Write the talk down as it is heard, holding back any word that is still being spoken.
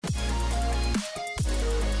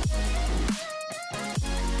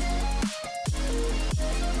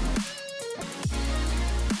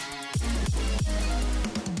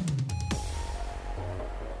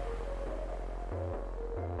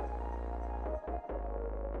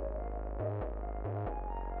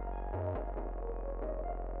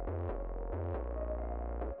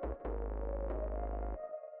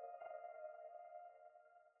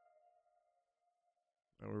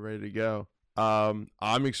you go.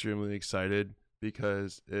 I'm extremely excited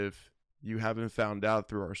because if you haven't found out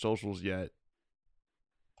through our socials yet,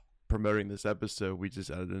 promoting this episode, we just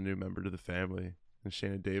added a new member to the family, and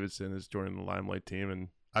Shana Davidson is joining the Limelight team, and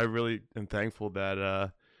I really am thankful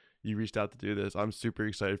that you reached out to do this. I'm super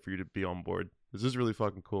excited for you to be on board. This is really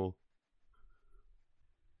fucking cool.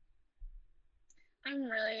 I'm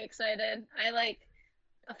really excited. I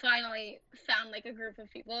finally found like a group of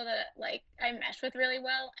people that like I mesh with really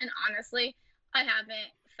well. And honestly, I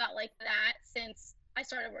haven't felt like that since I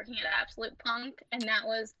started working at Absolute Punk. And that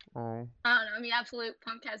was, Oh, I don't know, I mean, Absolute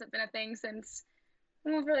Punk hasn't been a thing since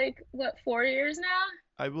for like what, 4 years now?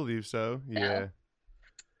 I believe so. So Yeah.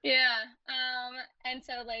 yeah. And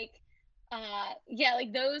so like yeah,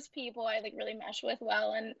 like those people I like really mesh with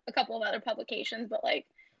well and a couple of other publications, but like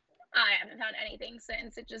I haven't found anything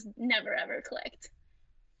since. It just never ever clicked.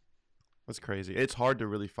 That's crazy. It's hard to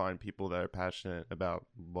really find people that are passionate about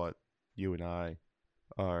what you and I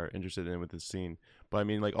are interested in with this scene. But I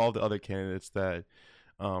mean, like all the other candidates that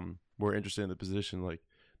were interested in the position, like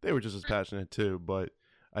they were just as passionate too. But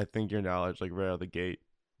I think your knowledge, like right out of the gate,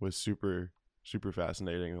 was super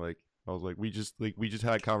fascinating. Like I was like, we just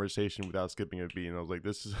had a conversation without skipping a beat, and I was like,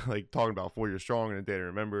 this is like talking about 4 Years Strong and a Day to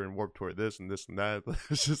Remember and Warp Tour this and this and that.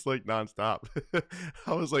 It's just like nonstop.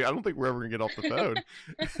 I was like, I don't think we're ever gonna get off the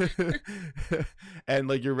phone. And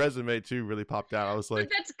like your resume too really popped out. I was But like,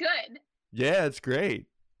 that's good. yeah, it's great.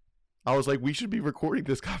 I was like, we should be recording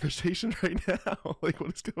this conversation right now. Like,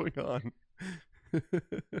 what is going on?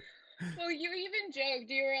 Well, you even joked.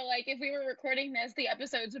 You were like, if we were recording this, the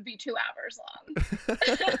episodes would be 2 hours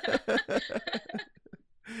long.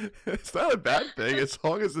 It's not a bad thing as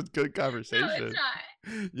long as it's good No, it's conversation.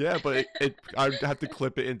 not. Yeah, but I'd have to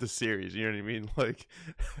clip it into series. You know what I mean? Like,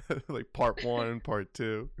 like part one and part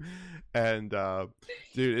two, and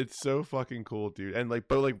dude, it's so fucking cool, dude. And like,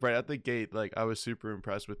 but like right at the gate, like I was super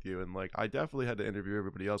impressed with you, and like I definitely had to interview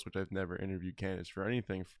everybody else, which I've never interviewed candidates for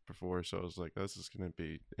anything before. So I was like, this is gonna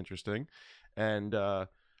be interesting, and I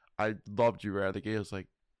loved you right at the gate. I was like,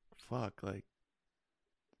 fuck, like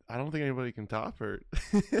I don't think anybody can top her.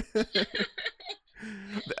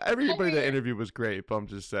 Well, Everybody when that you're interviewed was great, but I'm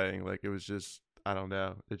just saying, like it was just I don't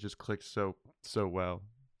know, it just clicked so well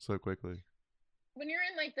so quickly. when you're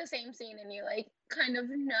in like the same scene and you like kind of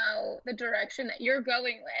know the direction that you're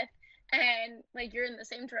going with, and like you're in the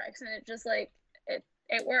same direction, it just like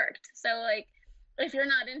it worked. So like if you're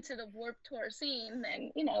not into the Warp Tour scene,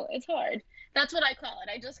 then it's hard. That's what I call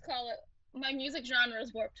it. I just call it my music genre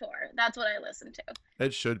is Warp Tour. That's what I listen to.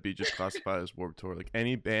 It should be just classified as Warped Tour. Like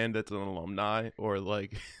any band that's an alumni or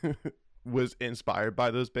like was inspired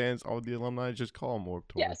by those bands, all the alumni, just call them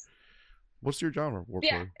Warped Tour. Yes. What's your genre? Warped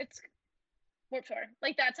Yeah, Tour. it's Warp Tour.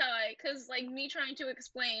 Like that's how cause like me trying to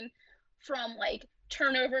explain from like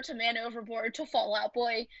Turnover to Man Overboard to Fall Out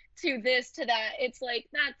Boy to this to that, it's like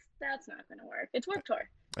that's not gonna work. It's Warp Tour.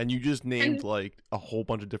 And you just named And like a whole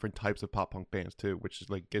bunch of different types of pop punk bands too, which is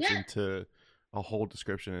like gets yeah, into a whole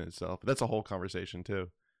description in itself. But that's a whole conversation too,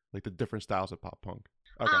 like the different styles of pop punk.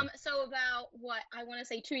 Okay. so about what I want to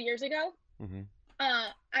say 2 years ago, Hmm.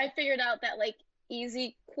 I figured out that like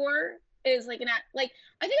easy core is like like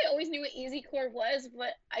I think I always knew what easy core was,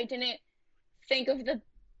 but I didn't think of the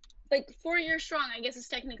like 4 years strong. I guess is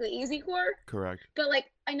technically easy core, Correct. but like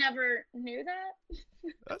I never knew that.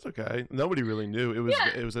 That's okay. Nobody really knew. Yeah,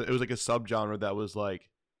 It was like a subgenre that was like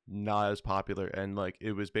not as popular, and like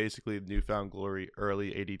it was basically Newfound Glory,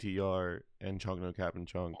 early ADTR, and Chunk No Cap and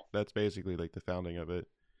Chunk. That's basically like the founding of it.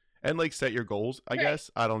 And like set your goals, I right. guess.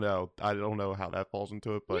 I don't know. I don't know how that falls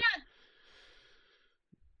into it, but Yeah,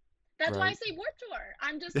 that's why I right. say Warped Tour.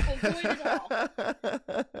 I'm just avoid it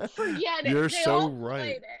all. Forget it. You're They so all right.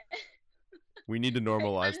 played it. We need to Like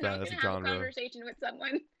normalize I'm that not as a gonna have a genre. conversation with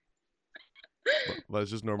someone.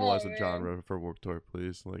 Let's just normalize Oh the man. genre for Warped Tour,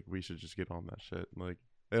 please. Like we should just get on that shit. Like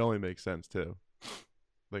it only makes sense too.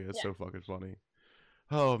 Like it's Yeah. so fucking funny.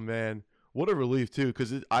 Oh man, what a relief too.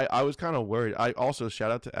 Because I was kind of worried. I also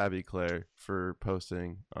shout out to Abby Claire for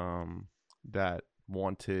posting that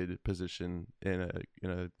wanted position in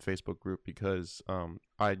a Facebook group because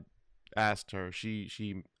I asked her. She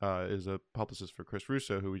is a publicist for Chris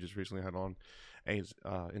Russo, who we just recently had on, and he's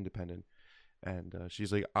independent. And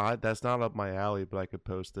she's like, "That's not up my alley, but I could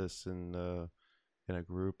post this in a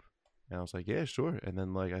group." And I was like, "Yeah, sure." And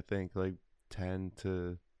then like I think like 10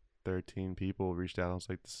 to 13 people reached out. I was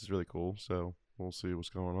like, "This is really cool." So we'll see what's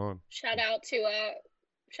going on. Shout out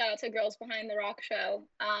to Girls Behind the Rock Show.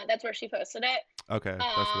 That's where she posted it. Okay,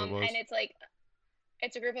 that's what it And was.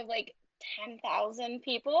 it's a group of like 10,000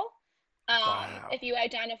 people. Wow. If you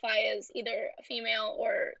identify as either female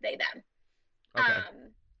or they them. Okay.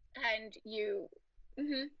 Um, and you,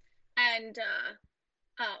 hmm and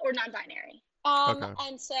or non-binary. Okay.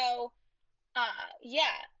 And so, yeah,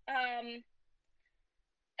 um,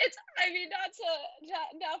 it's, I mean,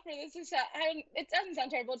 not for this to sound, it doesn't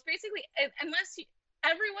sound terrible. It's basically, unless you,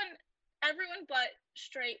 everyone, everyone but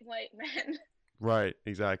straight white men. Right.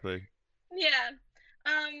 Exactly. Yeah.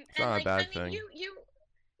 It's And not a like, I bad mean, thing.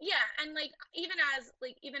 yeah, and like, even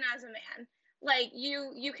as a man, like,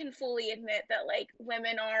 you can fully admit that, like,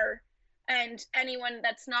 women are, and anyone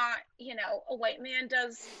that's not, a white man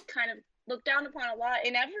does kind of look down upon a lot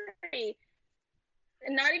in every,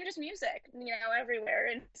 and not even just music, everywhere.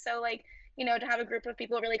 And so, like, to have a group of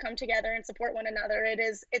people really come together and support one another,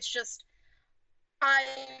 it's just,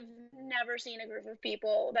 I've never seen a group of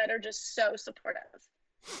people that are just so supportive.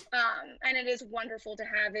 And it is wonderful to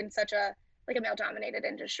have in such a, like, a male dominated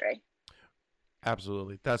industry.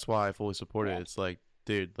 Absolutely. That's why I fully support it. Yeah. It's like,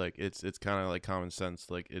 dude, like it's kind of like common sense.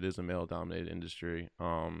 Like it is a male dominated industry.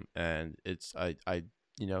 And it's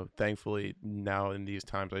thankfully now in these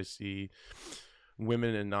times I see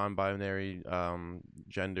women and non-binary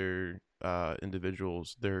gender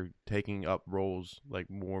individuals, they're taking up roles like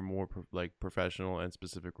more and more like professional and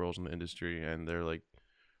specific roles in the industry, and they're like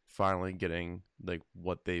finally getting like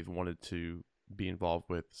what they've wanted to be involved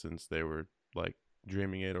with since they were like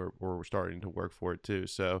dreaming it, or were starting to work for it too.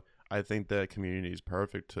 So I think that community is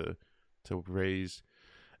perfect to raise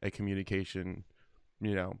a communication,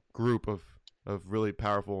 group of really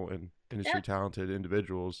powerful and industry Yeah. talented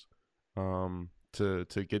individuals, to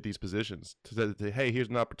get these positions. To hey, here's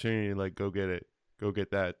an opportunity. Like, go get it. Go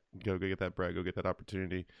get that. Go get that bread. Go get that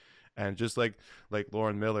opportunity. And just like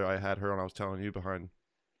Lauren Miller, I had her when I was telling you behind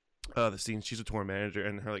the scenes. She's a tour manager,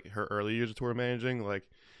 and her early years of tour managing, like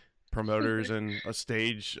promoters and a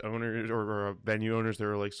stage owners, or a venue owners, they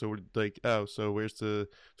were like, so like, oh, so where's the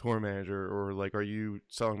tour manager, or like, are you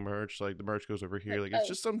selling merch, like the merch goes over here, Like, like it's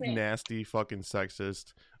oh, just some same. nasty fucking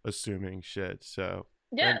sexist assuming shit. So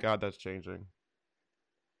thank Yeah. God that's changing.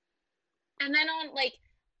 And then on, like,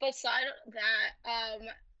 beside that,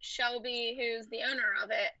 Shelby, who's the owner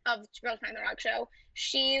of Girls Behind the Rock Show,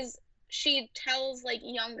 she tells, like,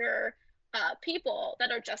 younger people that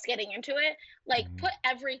are just getting into it, like, Mm-hmm. put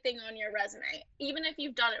everything on your resume, even if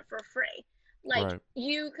you've done it for free. Like, Right.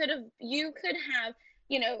 you could have,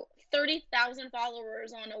 you know 30,000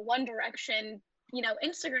 followers on a One Direction,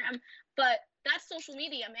 Instagram, but that's social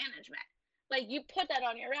media management. Like, you put that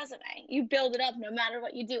on your resume, you build it up. No matter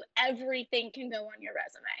what you do, everything can go on your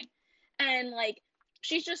resume. And, like,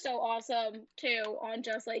 she's just so awesome too, on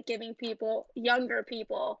just, like, giving people, younger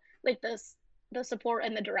people, like, this the support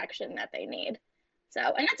and the direction that they need. So,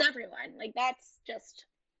 and that's everyone, like, that's just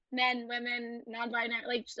men, women, non-binary,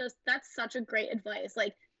 like, just, that's such a great advice.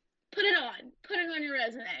 Like, put it on your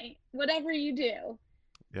resume, whatever you do,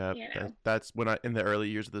 Yeah, you know that's when I, in the early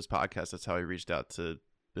years of this podcast, that's how I reached out to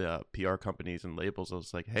the PR companies and labels. I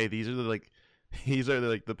was like, hey, these are the like these are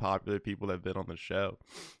like the popular people that have been on the show.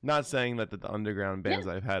 Not saying that the underground yeah. bands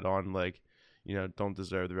I've had on, like, don't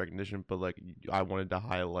deserve the recognition, but like I wanted to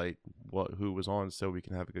highlight who was on so we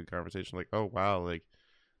can have a good conversation. Like, oh wow, like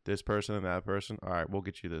this person and that person. All right, we'll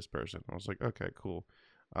get you this person. I was like, okay, cool.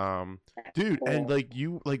 Um, That's dude, and cool. like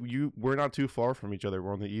you, we're not too far from each other.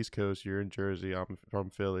 We're on the East Coast. You're in Jersey. I'm from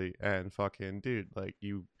Philly, and fucking dude, like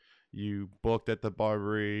you booked at the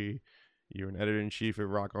Barbary. You're an editor in chief at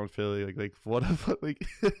Rock on Philly. Like what a like.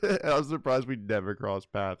 I was surprised we never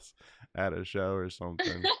crossed paths at a show or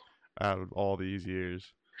something out of all these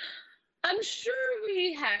years. I'm sure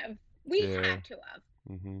we Yeah. had to have,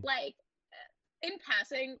 Mhm. like, in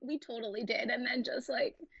passing, we totally did, and then just,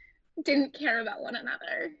 like, didn't care about one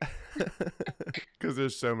another. Because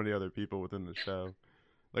there's so many other people within the show.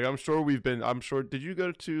 Like I'm sure we've been. I'm sure. Did you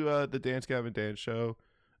go to the Dance Gavin Dance show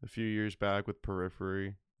a few years back with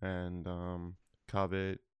Periphery and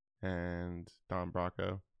Covet and Don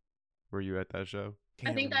Bracco? Were you at that show? I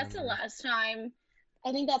Can't think that's the remember. last time.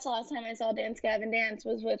 I think that's the last time I saw Dance Gavin Dance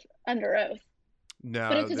was with Under Oath, but No,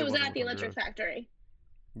 because it it was wasn't at with the Under Electric Oath. Factory.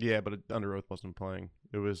 Yeah, but Under Oath wasn't playing.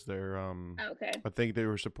 It was their Okay. I think they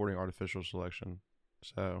were supporting Artificial Selection.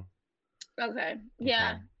 So Okay. okay.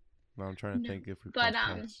 Yeah. Now I'm trying to No. think if we But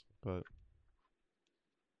crossed paths,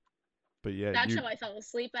 but yeah, that you. show I fell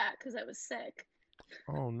asleep at because I was sick.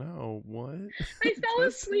 Oh no, what? I fell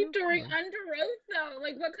That's asleep during terrifying. Under Oath, though.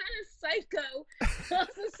 Like, what kind of psycho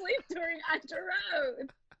falls asleep during Under Oath?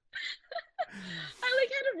 I like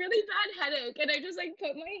had a really bad headache, and I just like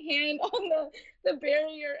put my hand on the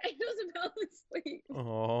barrier and just fell asleep.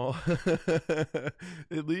 Oh,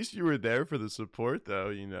 at least you were there for the support, though.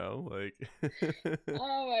 Like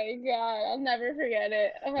Oh my god, I'll never forget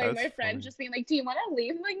it. Like that's my friend funny. just being like, "Do you want to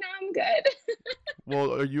leave?" I'm like, "No, I'm good."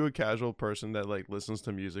 Well, are you a casual person that like listens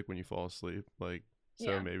to music when you fall asleep? Like,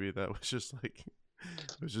 so Yeah, maybe that was just like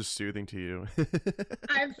it was just soothing to you.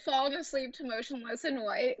 I've fallen asleep to Motionless in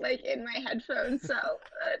White, like in my headphones. So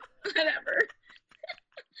whatever.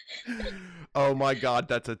 Oh my god,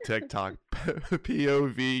 that's a TikTok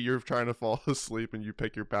POV. You're trying to fall asleep and you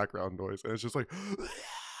pick your background noise, and it's just like.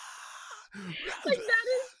 Like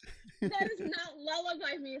that is not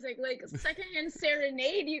lullaby music. Like secondhand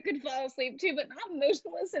serenade, you could fall asleep to, but not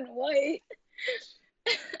Motionless in White.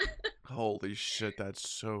 Holy shit, that's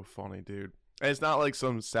so funny, dude. And it's not like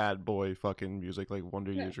some sad boy fucking music like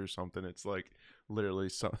Wonder No, Years or something. It's like literally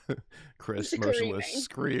some Chris Motionless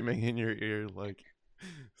screaming. screaming in your ear, like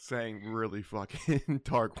saying really fucking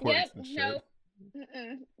dark words Yep. and shit.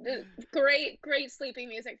 Nope. Great sleeping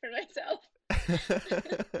music for myself.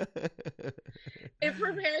 It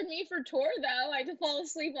prepared me for tour though. I could fall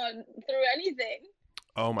asleep on through anything.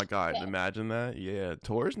 Oh my god, So imagine that. Yeah,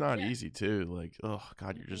 tour's not yeah. easy too. Like, oh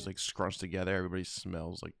god, you're just Mm-mm. like scrunched together. Everybody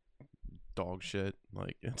smells like dog shit.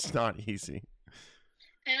 Like, it's not easy.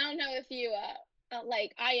 And I don't know if you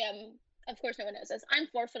like I am. Of course, no one knows this. I'm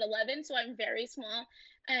 4'11", so I'm very small,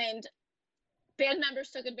 and band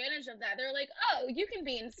members took advantage of that. They're like, "Oh, you can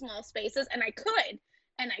be in small spaces," and I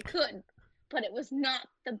could, but it was not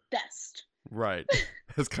the best. Right.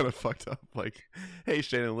 It's kind of fucked up. Like, hey,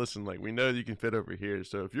 Shannon, listen, like, we know you can fit over here,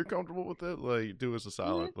 so if you're comfortable with it, like, do us a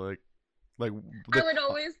solid. Mhm. Like, I the, would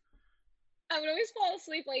always I would always fall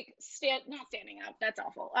asleep like not standing up. That's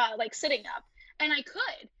awful. Like sitting up, and I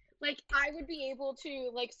could I would be able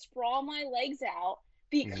to like sprawl my legs out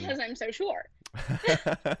Mhm. because I'm so short.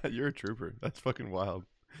 You're a trooper. That's fucking wild.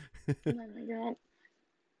 Oh my god.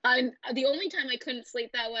 I the only time I couldn't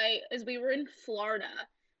sleep that way is we were in Florida.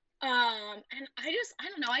 And I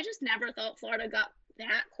don't know, I just never thought Florida got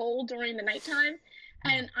that cold during the nighttime.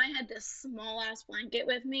 And I had this small ass blanket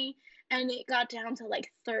with me, and it got down to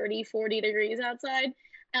like 30, 40 degrees outside.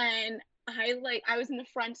 And I was in the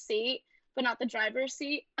front seat, but not the driver's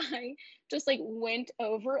seat. I just like went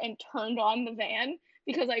over and turned on the van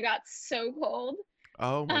because I got so cold,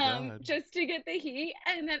 Oh my god. just to get the heat.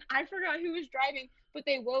 And then I forgot who was driving, but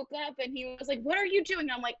they woke up and he was like, "What are you doing?"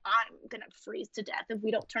 I'm like, "I'm gonna freeze to death if we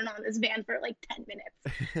don't turn on this van for like 10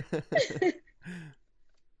 minutes."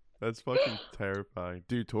 That's fucking terrifying.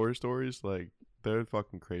 Dude, tour stories, like, they're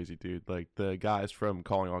fucking crazy, dude. Like, the guys from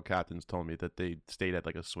Calling All Captains told me that they stayed at,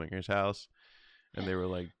 like, a swingers house, and they were,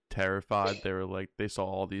 like, terrified. They were, like, they saw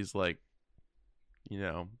all these, like, you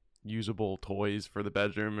know, usable toys for the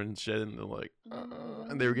bedroom and shit, and they're like, Oh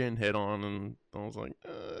my and they were god. getting hit on, and I was like,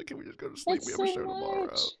 can we just go to sleep? We That's have a so show tomorrow.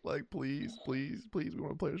 much. Like, please, please, please, we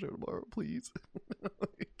want to play a show tomorrow, please.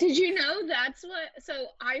 Did you know that's what so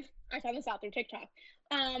I found this out through TikTok.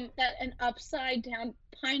 That an upside down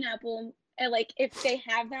pineapple, like if they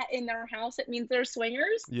have that in their house, it means they're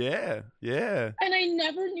swingers. Yeah, yeah. And I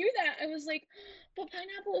never knew that. I was like, but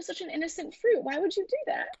pineapple is such an innocent fruit. Why would you do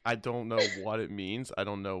that? I don't know what it means. I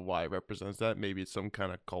don't know why it represents that. Maybe it's some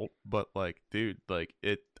kind of cult, but like, dude, like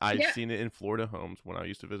it. I've Yeah. seen it in Florida homes when I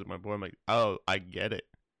used to visit my boy. I'm like, oh, I get it.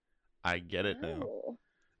 I get it now. Oh,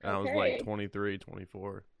 And I was like okay. 23,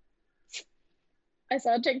 24. I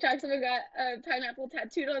saw TikTok someone got a pineapple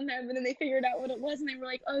tattooed on them, and then they figured out what it was, and they were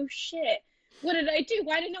like, "Oh shit, what did I do?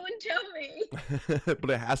 Why did no one tell me?" But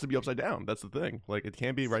it has to be upside down. That's the thing. Like, it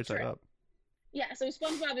can't be It's right side true. up. Yeah, so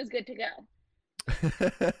SpongeBob is good to go.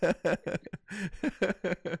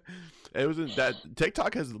 It wasn't that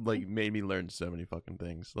TikTok has like made me learn so many fucking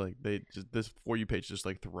things. Like, they just this for you page just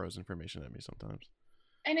like throws information at me sometimes.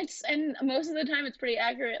 And most of the time it's pretty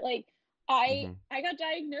accurate. Like Hmm. I got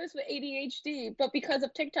diagnosed with ADHD, but because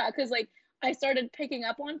of TikTok, because like I started picking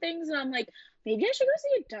up on things, and I'm like, maybe I should go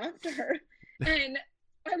see a doctor. And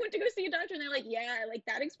I went to go see a doctor, and they're like, yeah, like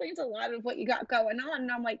that explains a lot of what you got going on.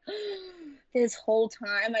 And I'm like, this whole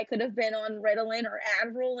time I could have been on Ritalin or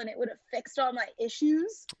Adderall, and it would have fixed all my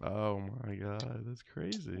issues. Oh my god, that's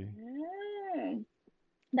crazy. Mm.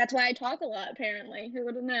 That's why I talk a lot. Apparently, who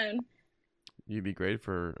would have known? You'd be great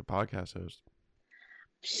for a podcast host.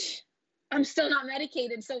 I'm still not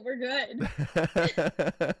medicated, so we're good.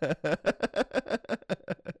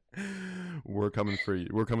 We're coming for you.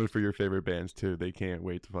 We're coming for your favorite bands too. They can't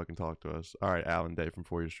wait to fucking talk to us. All right, Alan Day from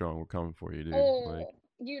 4 Years Strong. We're coming for you, dude. Like, Oh,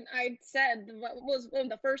 I said what was one of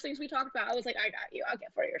the first things we talked about. I was like, I got you. I'll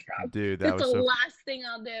get 4 years strong. Dude, that It's the was so. last thing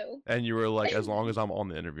I'll do. And you were like, as long as I'm on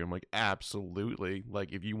the interview, I'm like, absolutely.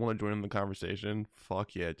 Like, if you want to join in the conversation,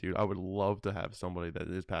 fuck yeah, dude. I would love to have somebody that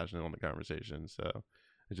is passionate on the conversation. So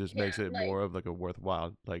it just Yeah, makes it like, more of like a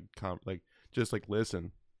worthwhile, like, just like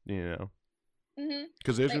listen, hmm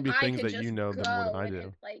because there's gonna like be I things could that you just know them more than go I and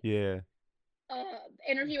do. like Yeah,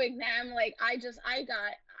 interviewing them. Like I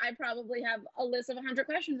probably have a list of 100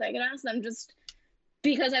 questions I could ask them just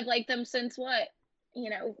because I've liked them since what,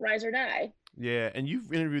 Rise or Die. yeah. And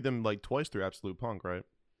you've interviewed them like twice through Absolute Punk, right?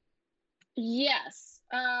 Yes.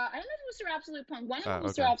 I don't know if it was through Absolute Punk. One of them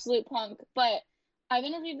was through Okay. Absolute Punk, but I've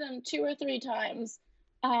interviewed them 2 or 3 times.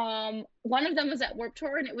 One of them was at Warped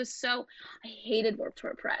Tour, and I hated Warped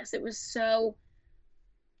Tour press. It was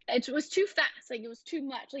too fast. Like, it was too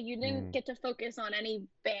much. Like, you didn't Mm. get to focus on any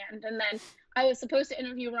band. And then I was supposed to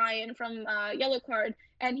interview Ryan from Yellowcard,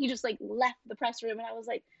 and he just like left the press room, and I was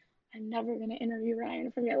like, I'm never gonna interview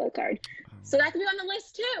Ryan from Yellowcard. So that could be on the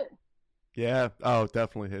list too. Yeah. Oh,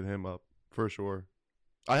 definitely hit him up for sure.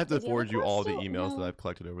 I have to Is forward you Yellowcard all the still emails that no? I've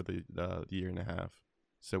collected over the year and a half,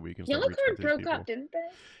 so we can start reaching out Yellowcard to these broke up, people. didn't they?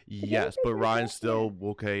 Did Yes, but Yellowcard break Ryan up? Yeah. still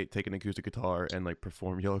will take an acoustic guitar and like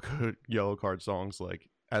perform yellow card songs like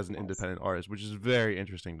as an Yes. independent artist, which is very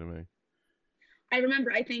interesting to me. I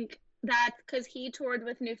remember. I think that's because he toured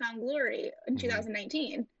with Newfound Glory in Hmm.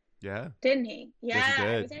 2019, Yeah. didn't he? Yes, he Yeah,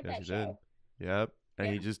 I did. was at Yes, he that did. show. Yep. And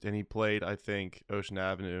Yeah. he played I think Ocean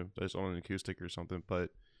Avenue just on an acoustic or something, but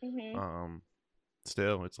hmm um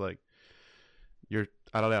still it's like you're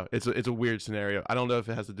I don't know. It's a weird scenario. I don't know if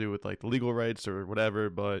it has to do with like the legal rights or whatever,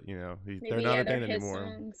 but they're Maybe, not yeah, a they're band his anymore.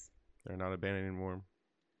 songs. They're not a band anymore.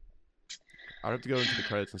 I'd have to go into the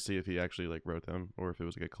credits and see if he actually like wrote them or if it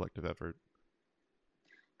was like a collective effort.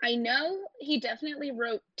 I know he definitely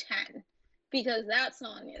wrote 10 because that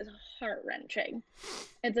song is heart-wrenching.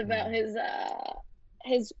 It's about Mm.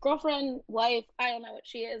 his girlfriend, wife, I don't know what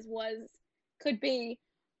she is, could be.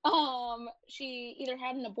 She either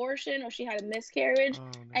had an abortion or she had a miscarriage,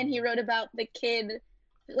 Oh and he no. wrote about the kid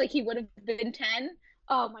like he would have been 10.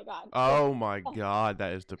 Oh my god. Oh my god,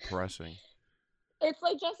 that is depressing. It's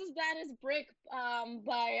like just as bad as Brick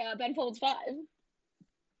by Ben Folds 5.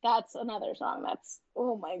 That's another song that's,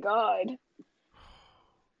 oh my god.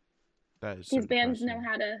 That is so These bands know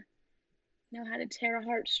depressing. how to tear a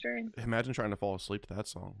heartstring. Imagine trying to fall asleep to that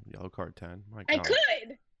song, Yellow Card 10. My I god.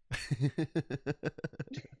 could.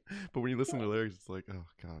 But when you listen to the lyrics, it's like, oh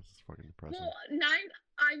god, this is fucking depressing. Well, nine.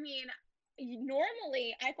 I mean,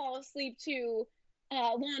 normally I fall asleep to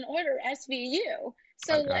Law and Order SVU.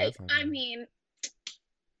 So like, That's not I bad. mean,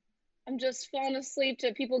 I'm just falling asleep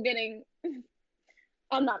to people getting.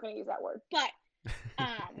 I'm not going to use that word, but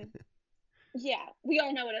um, yeah, we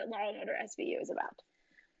all know what a Law and Order SVU is about.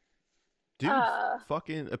 Dude, Uh,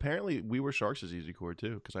 fucking apparently We Were Sharks is easy chord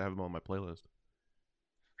too, because I have them on my playlist.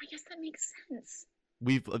 I guess that makes sense.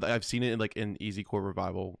 I've seen it in like in Easy Core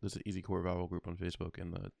Revival. There's an Easy Core Revival group on Facebook,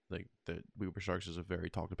 and the We Were Sharks is a very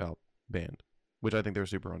talked about band, which I think they're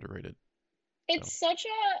super underrated. So It's such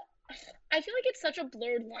a. I feel like it's such a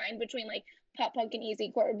blurred line between like pop punk and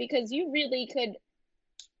easy core because you really could.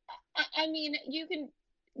 I mean, you can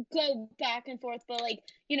go back and forth, but like,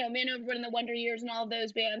 Man Over in the Wonder Years and all of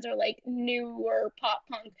those bands are like newer pop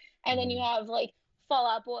punk, and then you mhm. have like Fall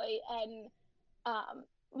Out Boy and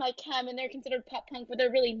My Chem, and they're considered pop punk, but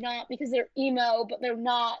they're really not because they're emo, but they're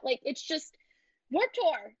not. Like, it's just Warped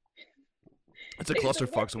Tour. It's a It's a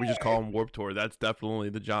clusterfuck, Warped so we just call Tour. them Warp Tour. That's definitely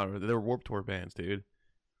the genre. They're Warp Tour bands, dude.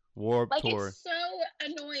 Warp Like, it's Tour. so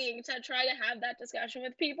annoying to try to have that discussion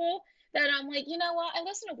with people that I'm like, you know what? I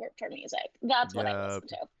listen to Warped Tour music. That's what I Yeah. listen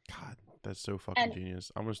to. God, that's so fucking And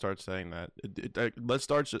genius. I'm gonna start saying that. Let's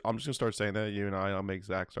start. I'm just gonna start saying that. You and I'll make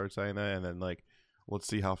Zach start saying that, and then like, let's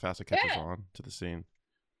see how fast it catches yeah, on to the scene.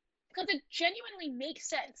 because it genuinely makes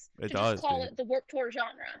sense It to just does, call dude. it the Warped Tour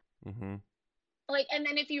genre. Mm-hmm. Like, and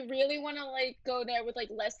then if you really want to like go there with like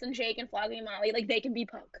Less Than Jake and Flogging and Molly, like they can be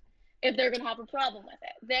punk. If they're gonna have a problem with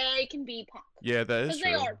it, they can be punk Yeah, that is because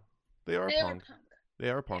true. They are they are punk. punk. They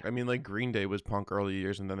are punk. Yeah, I mean, like Green Day was punk early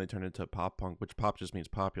years, and then they turned into pop punk, which pop just means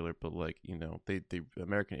popular. But like, they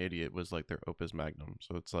American Idiot was like their opus magnum,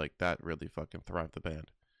 so it's like that really fucking thrived the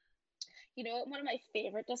band. you know what one of my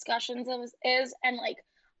favorite discussions is, and like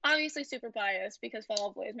obviously super biased because Fall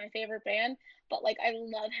Out Boy is my favorite band, but like I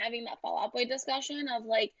love having that Fall Out Boy discussion of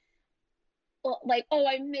like, oh,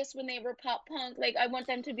 I miss when they were pop punk. Like, I want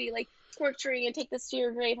them to be like Cork Tree and Take This to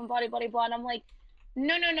Your Grave and blah, blah, blah. And I'm like,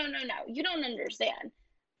 no, no, no, no, no. You don't understand.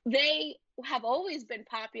 They have always been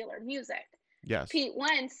popular music. Yes. Pete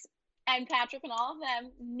Wentz and Patrick and all of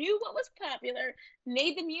them knew what was popular,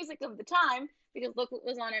 made the music of the time because look what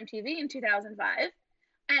was on MTV in 2005,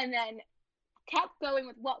 and then kept going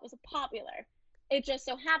with what was popular. It just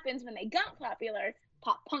so happens when they got popular,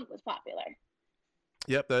 pop punk was popular.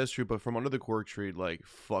 Yep, that is true. But From Under the Cork Tree, like,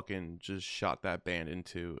 fucking just shot that band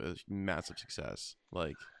into a massive success.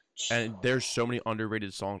 Like, and there's so many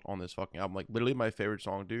underrated songs on this fucking album. Like, literally, my favorite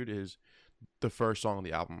song, dude, is the first song on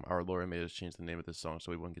the album. Our lawyer made us change the name of this song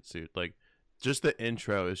so we wouldn't get sued. Like, just the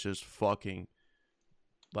intro is just fucking,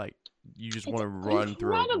 like, you just want to run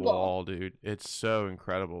through a wall, dude. It's so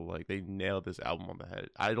incredible. Like, they nailed this album on the head.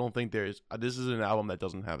 I don't think this is an album that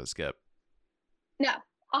doesn't have a skip. No,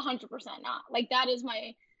 100% not. Like, that has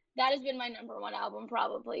been my number one album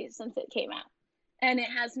probably since it came out, and it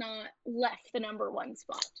has not left the number one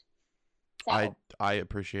spot. So. I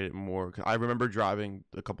appreciate it more. I remember driving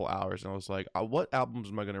a couple hours and I was like, what albums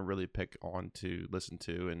am I going to really pick on to listen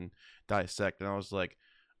to and dissect? And I was like,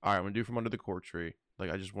 all right, I'm going to do From Under the Cork Tree. Like,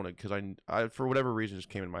 I just wanted, because I for whatever reason just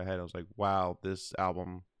came in my head. I was like, wow, this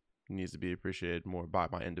album needs to be appreciated more by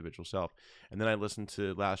my individual self. And then I listened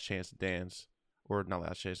to Last Chance to Dance, or not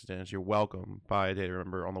Last Chance to Dance, You're Welcome by A Day to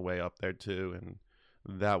Remember on the way up there too. And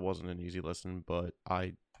that wasn't an easy listen, but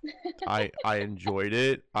I enjoyed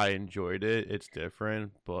it. It's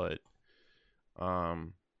different, but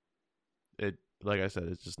it, like I said,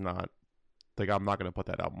 it's just not, like, I'm not gonna put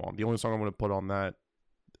that album on. The only song I'm gonna put on that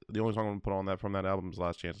from that album is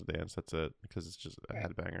Last Chance to Dance. That's it, because it's just a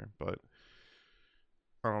headbanger. But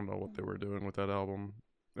I don't know what they were doing with that album.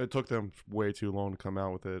 It took them way too long to come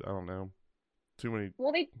out with it. I don't know. Too many.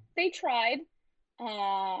 Well, they tried.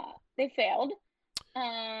 They failed.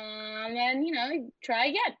 And try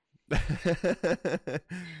again. The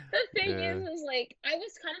thing is like, I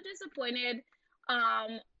was kind of disappointed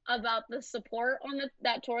about the support on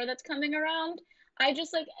that tour that's coming around. I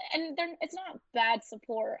just like, and it's not bad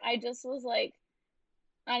support. I just was like,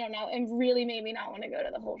 I don't know, it really made me not want to go to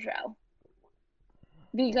the whole show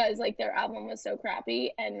because like their album was so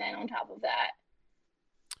crappy, and then on top of that.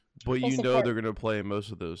 But you know they're gonna play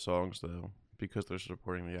most of those songs though, because they're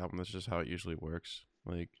supporting the album. That's just how it usually works.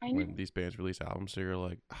 Like, when these bands release albums, so you're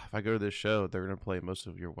like, if I go to this show, they're gonna play most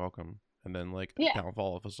of You're Welcome, and then like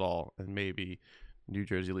Downfall of Us All, and maybe New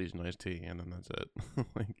Jersey Legion Iced Tea, and then that's it.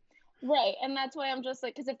 Like, right, and that's why I'm just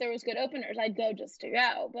like, because if there was good openers, I'd go just to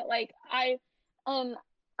go. But like, I'm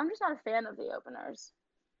just not a fan of the openers.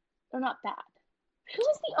 They're not bad. Who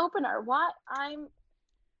was the opener? What? I'm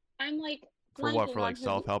like, for what? For like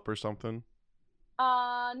Self-Help or something?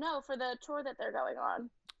 No, for the tour that they're going on.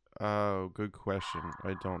 Oh, good question.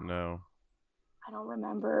 I don't know. I don't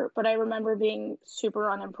remember, but I remember being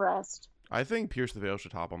super unimpressed. I think Pierce the Veil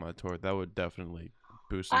should hop on that tour. That would definitely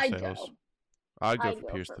boost some sales. I'd go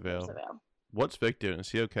for Pierce the Veil. What's Vic doing? Is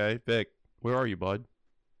he okay? Vic, where are you, bud?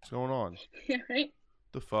 What's going on? Right?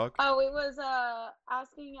 The fuck? Oh, it was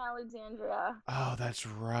Asking Alexandria. Oh, that's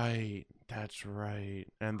right.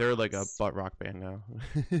 And they're like a butt rock band now.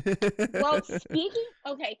 Well,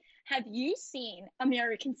 okay, have you seen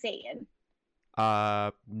American Satan?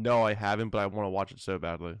 No, I haven't, but I want to watch it so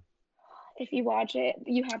badly. If you watch it,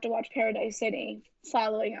 you have to watch Paradise City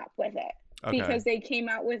following up with it. Okay. Because they came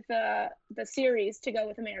out with the series to go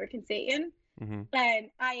with American Satan. Mm-hmm. And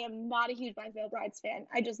I am not a huge My Fair Brides fan.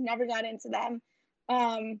 I just never got into them.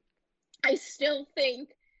 I still think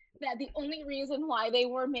that the only reason why they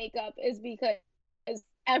wore makeup is because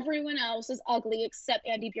everyone else is ugly except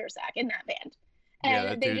Andy Biersack in that band.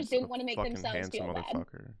 And they just didn't want to make themselves feel bad.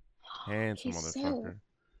 Handsome motherfucker.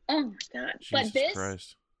 Oh my god. Jesus but this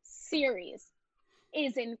Christ. Series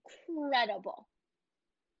is incredible.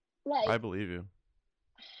 Like, I believe you.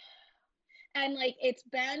 And like, it's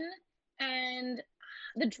Ben and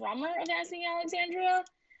the drummer of Asking Alexandria,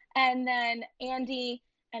 and then Andy,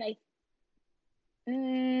 and I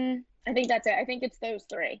think that's it. I think it's those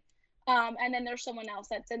three. And then there's someone else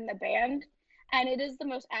that's in the band, and it is the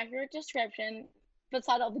most accurate description,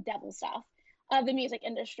 beside all the devil stuff, of the music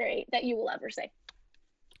industry that you will ever see.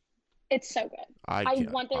 It's so good. I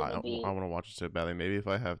want to watch it so badly. Maybe if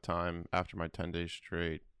I have time after my 10 days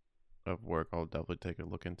straight of work, I'll definitely take a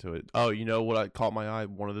look into it. Oh, you know what? I caught my eye.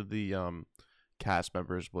 One of the cast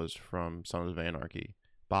members was from Sons of Anarchy.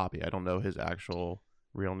 Bobby. I don't know his actual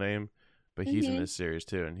real name, but he's in this series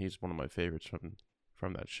too, and he's one of my favorites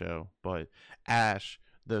from that show. But Ash,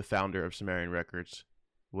 the founder of Sumerian Records,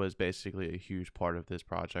 was basically a huge part of this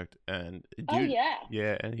project, and dude,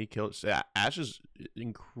 and he killed. Ash is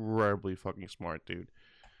incredibly fucking smart, dude.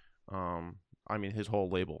 I mean, his whole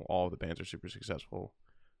label, all of the bands are super successful,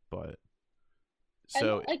 but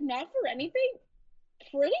and, like, not for anything,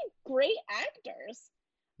 pretty great actors.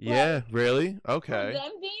 Yeah, Like really? for Okay.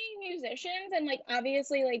 them being musicians and like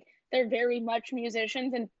obviously like they're very much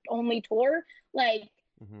musicians and only tour, like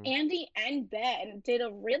Hmm. Andy and Ben did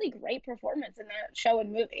a really great performance in that show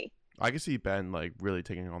and movie. I can see Ben like really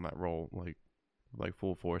taking on that role like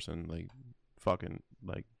full force and like fucking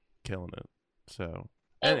like killing it. So,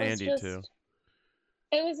 It and was Andy too. just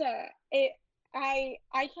it was a it I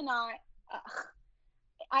cannot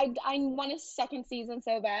I want a second season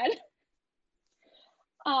so bad.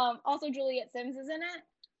 Also Juliet Sims is in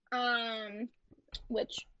it.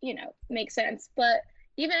 Which, you know, makes sense, but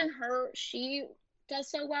even her, she does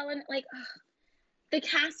so well and like the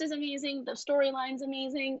cast is amazing, the storyline's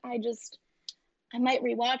amazing. I might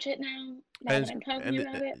rewatch it now And that it's, I'm talking and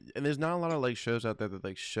about it. and there's not a lot of like shows out there that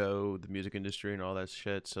like show the music industry and all that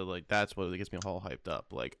shit. So like that's what gets me all hyped up.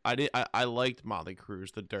 Like I liked Motley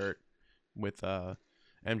Crue's The Dirt with MGK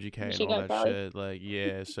and all Chico that Kelly. shit. Like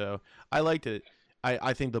yeah, so I liked it.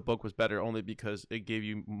 I think the book was better only because it gave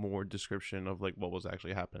you more description of like what was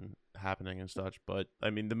actually happening and such. But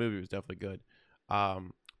I mean the movie was definitely good.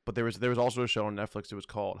 Um, but there was also a show on Netflix. It was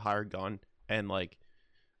called Hired Gun, and like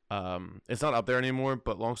it's not up there anymore,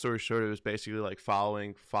 but long story short, it was basically like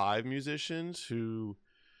following five musicians who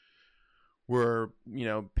were,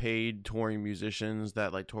 paid touring musicians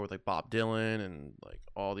that like toured with like Bob Dylan and like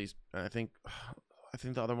all these. And I think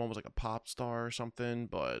the other one was like a pop star or something,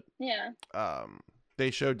 but Yeah.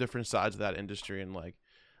 they showed different sides of that industry. And like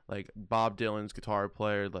Bob Dylan's guitar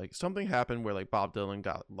player, like something happened where like Bob Dylan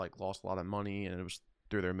got like lost a lot of money, and it was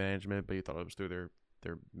through their management, but he thought it was through their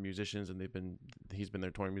musicians, and he's been their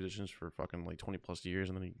touring musicians for fucking like 20 plus years,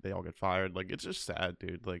 and then they all get fired. Like it's just sad,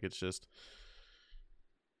 dude. Like it's just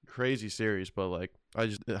crazy series. But like I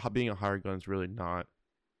just being a hired gun is really not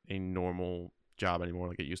a normal job anymore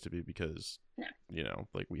like it used to be, because No.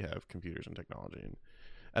 like we have computers and technology, and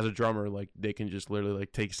as a drummer, like they can just literally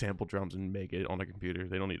like take sample drums and make it on a computer.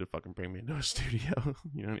 They don't need to fucking bring me into a studio.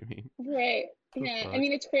 You know what I mean? Right. The Yeah. I fuck.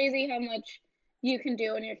 mean, it's crazy how much you can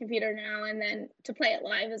do on your computer now, and then to play it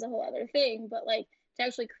live is a whole other thing. But like to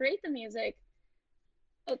actually create the music,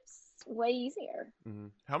 it's way easier.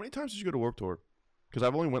 How many times did you go to Warped Tour? Because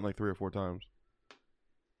I've only went like 3 or 4 times.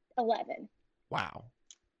 11. Wow,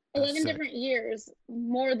 that's 11 sick. different years,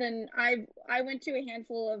 more than I went to a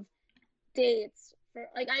handful of dates for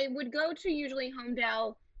like I would go to usually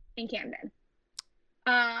Homedale in Camden.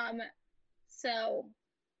 Um, so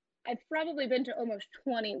I've probably been to almost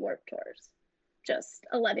 20 work tours, just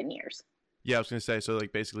 11 years. Yeah, I was gonna say, so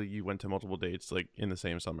like basically you went to multiple dates like in the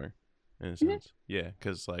same summer, in a Mm-hmm. sense. Yeah,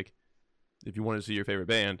 because like if you want to see your favorite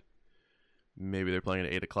band, maybe they're playing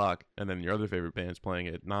at 8 o'clock, and then your other favorite band's playing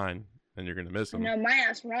at 9, and you're gonna miss I them. know my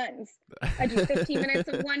ass runs. I do 15 minutes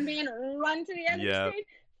of one band, run to the other Yeah, stage,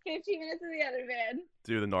 15 minutes of the other band.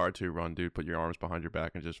 do the Naruto run, dude. Put your arms behind your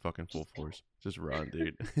back and just fucking full Just go. force. Just run,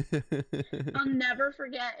 dude. I'll never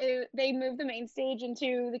forget it. They moved the main stage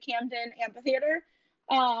into the Camden Amphitheater.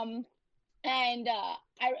 Um, and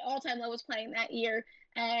I All Time Low was playing that year,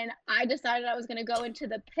 and I decided I was going to go into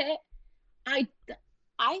the pit. I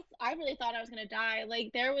I really thought I was going to die.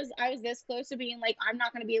 Like I was this close to being like I'm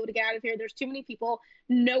not going to be able to get out of here. There's too many people.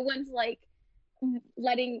 No one's like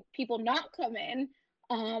letting people not come in.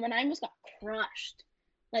 And I almost got crushed.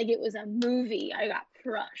 Like it was a movie. I got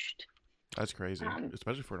crushed. That's crazy, Um,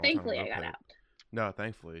 especially for an all-time Thankfully low I got pit. out. No,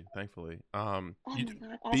 thankfully. Oh You my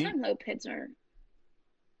god, All being Time Low pits are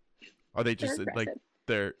they they're just like aggressive.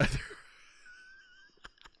 they're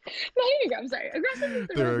No, here you go. I'm sorry. Aggressive is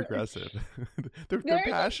the they're wrong word. aggressive. they're They're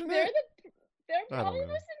passionate. they're I probably don't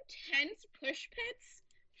the know. most intense push pits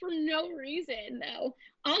for no reason though.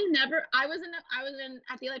 I'll never. I was in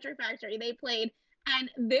at the Electric Factory. They played, and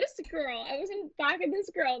this girl. I was in back of this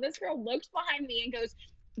girl. This girl looks behind me and goes,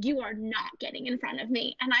 "You are not getting in front of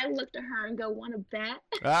me." And I looked at her and go, "Want to bet?"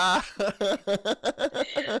 Ah. And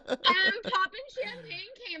popping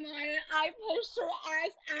champagne came on, and I pushed her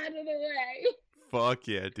ass out of the way. Fuck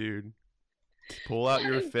yeah, dude. Pull out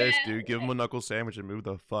Want your to fist, bet? dude. Give him a knuckle sandwich and move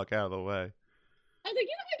the fuck out of the way. I was like,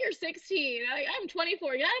 "You look like you're 16. I'm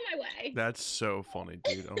 24. Get out of my way." That's so funny,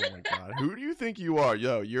 dude. Oh my god. Who do you think you are?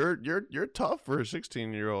 Yo, you're tough for a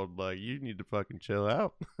 16-year-old. Like you need to fucking chill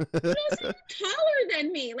out. But also, you're taller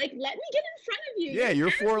than me. Like, let me get in front of you. Yeah,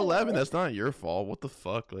 You're you're an 4'11". asshole. That's not your fault. What the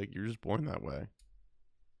fuck? Like you're just born that way.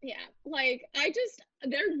 Yeah, like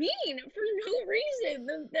they're mean for no reason.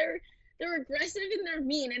 They're aggressive and they're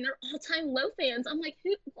mean and they're all time low fans. I'm like,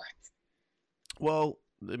 who? What? Well,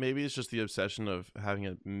 maybe it's just the obsession of having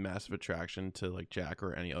a massive attraction to like Jack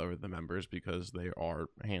or any other of the members because they are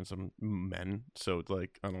handsome men. So it's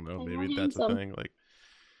like I don't know, They are maybe that's a handsome. thing. Like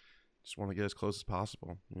just want to get as close as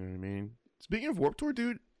possible. You know what I mean? Speaking of Warped Tour,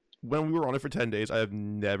 dude, when we were on it for 10 days, I have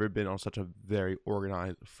never been on such a very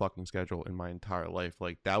organized fucking schedule in my entire life.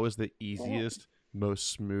 Like, that was the easiest,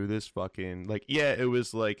 most smoothest fucking, like, yeah, it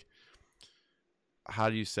was like, how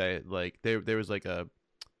do you say it? Like, there was like a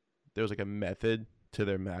method to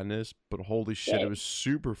their madness, but holy shit, it Good. was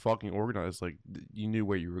super fucking organized. Like, you knew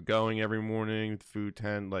where you were going every morning, the food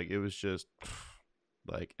tent, like, it was just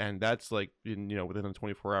like, and that's like, within a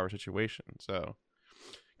 24-hour situation. So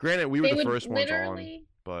granted, we were They the would first ones on, literally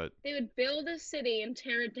but they would build a city and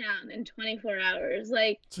tear it down in 24 hours.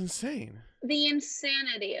 Like it's insane. the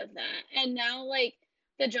insanity of that. And now like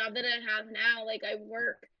the job that I have now, like I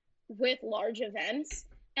work with large events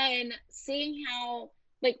and seeing how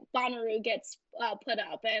like Bonnaroo gets put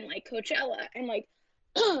up and like Coachella and like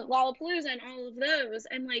Lollapalooza and all of those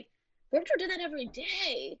and like Warped Tour did that every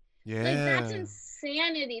day. Like that's Yeah,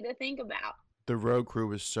 insanity to think about. the road crew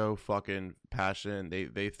was so fucking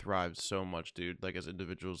passionate. They thrived so much, dude. Like, as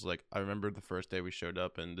individuals, like, I remember the first day we showed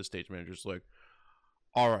up and the stage manager's like,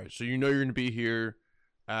 all right, so you're gonna be here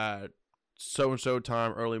at so and so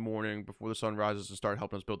time, early morning, before the sun rises, to start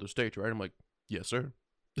helping us build the stage, right? I'm like, yes, sir.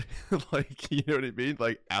 Like, you know what I mean?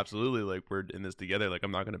 Like, absolutely. Like, we're in this together. Like,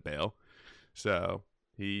 I'm not gonna bail. So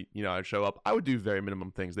I'd show up. I would do very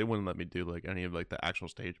minimum things. They wouldn't let me do like any of like the actual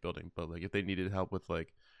stage building, but like if they needed help with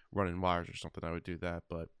like running wires or something, I would do that.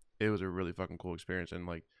 But it was a really fucking cool experience, and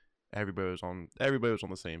like everybody was on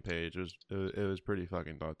the same page. It was pretty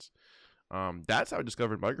fucking nuts. That's how I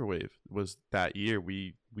discovered Microwave. Was that year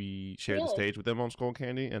we shared the Really? stage with them on Skull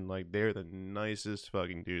Candy, and like they're the nicest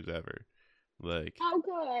fucking dudes ever. Like, Oh,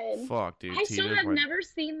 good. fuck, dude. I still Tita's have my never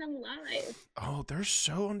seen them live. Oh, they're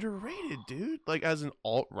so underrated, dude. Like, as an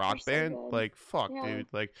alt They're rock so band, good. like, fuck, Yeah. dude.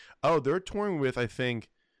 Like, oh, they're touring with, I think,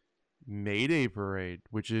 Mayday Parade,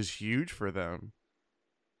 which is huge for them.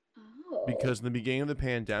 Oh. Because in the beginning of the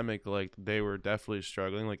pandemic, like, they were definitely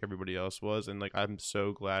struggling like everybody else was. And like, I'm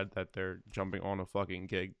so glad that they're jumping on a fucking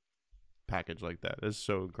gig package like that. It's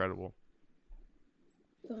so incredible.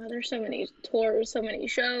 God, there's so many tours, so many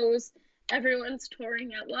shows. Everyone's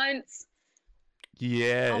touring at once.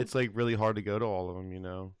 Yeah, Oh it's like really hard to go to all of them.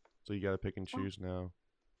 So you gotta pick and choose now.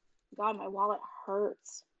 God, my wallet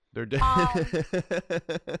hurts. They're Um,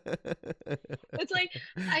 it's like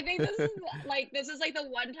I think this is like the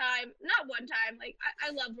one time, not one time. Like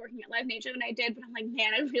I loved working at Live Nation when I did, but I'm like,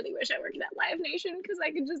 man, I really wish I worked at Live Nation because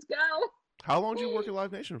I could just How long did you work go. at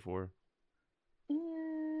Live Nation for?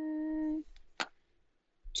 Mm,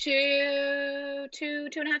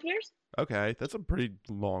 2.5 years. Okay, that's a pretty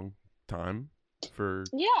long time for.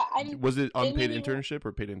 Yeah, and Was it they made unpaid me. internship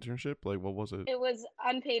or paid internship? Like, what was it? It was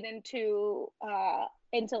unpaid into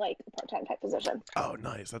like a part-time type position. Oh,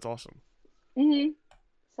 nice. That's awesome. So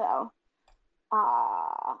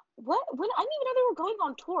what when I didn't even know they were going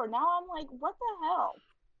on tour. Now I'm like, what the hell?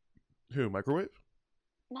 Who? Microwave?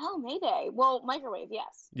 No, Mayday. Well, Microwave,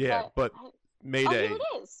 yes. Yeah, but Oh, here Mayday, it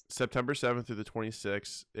is. September 7th through the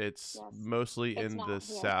 26th. It's Yes. mostly It's in the not here.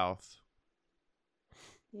 South.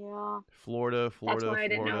 Yeah. Florida, That's Florida, why I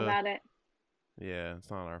didn't know Florida. about it. Yeah, it's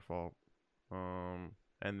not our fault.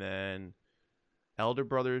 And then Elder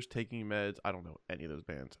Brothers, Taking Meds. I don't know any of those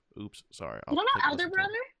bands. Oops, sorry. You I'll don't take know a Elder listen to them.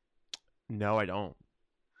 Brother? No, I don't.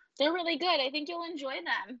 They're really good. I think you'll enjoy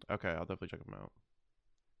them. Okay, I'll definitely check them out.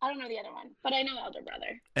 I don't know the other one, but I know Elder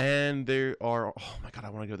Brother. And there are, oh my god, I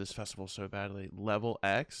want to go to this festival so badly. Level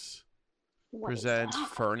X What is presents that?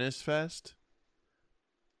 Furnace Fest.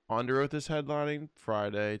 Under Oath is headlining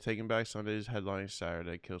Friday. Taking Back Sunday is headlining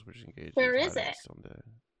Saturday. Killswitch Engage Where is is headlining it? Sunday.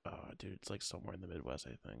 Oh, dude, it's like somewhere in the Midwest,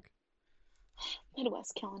 I think.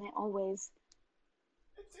 Midwest killing it always.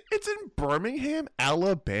 It's in Birmingham,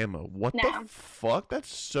 Alabama. What the No, fuck?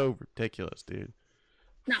 That's so ridiculous, dude.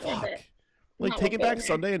 not worth it. Fuck. Like, Not worth Taking going Back there.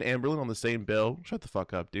 Sunday and Amberlin on the same bill? Shut the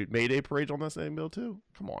fuck up, dude. Mayday Parade's on that same bill, too?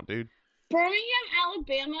 Come on, dude. Birmingham,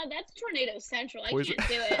 Alabama, that's Tornado Central. I Poison- can't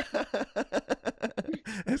do it.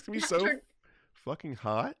 It's gonna be Not so fucking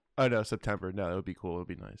hot. Oh no, September. No, it would be cool. It would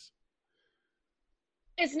be nice.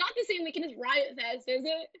 It's not the same weekend as Riot Fest, is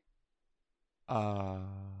it? Uh,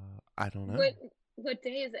 I don't know. What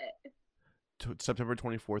day is it? September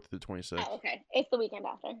 24th to the 26th. Oh, okay. It's the weekend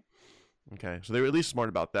after. Okay, so they were at least smart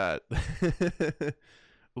about that.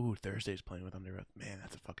 Ooh, Thursday's playing with Under Oath. Man,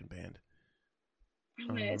 that's a fucking band. I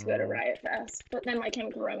wanted to go to Riot Fest, but then My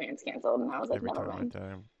Chemical Romance canceled, and I was like, Every never time I mind.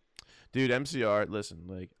 die. Dude, MCR, listen,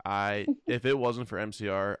 like, if it wasn't for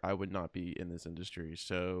MCR, I would not be in this industry.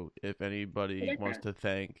 So if anybody wants to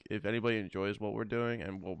if anybody enjoys what we're doing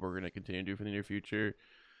and what we're going to continue to do for the near future,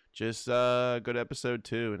 just go to episode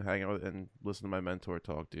 2 and hang out and listen to my mentor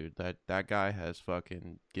talk, dude. That guy has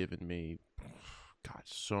fucking given me God,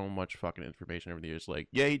 so much fucking information over the years. Like,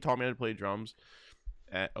 yeah, he taught me how to play drums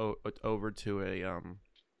over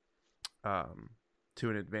um to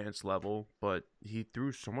an advanced level, but he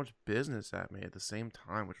threw so much business at me at the same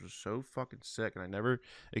time, which was so fucking sick. And I never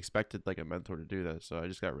expected like a mentor to do that, so I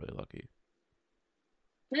just got really lucky.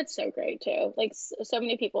 That's so great too. Like so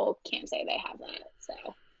many people can't say they have that. So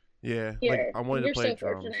Yeah, like you're I wanted to you're play so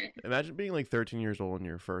drums. fortunate. Imagine being like 13 years old in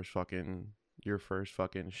your first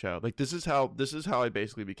fucking show. Like this is how I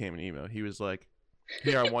basically became an emo. He was like,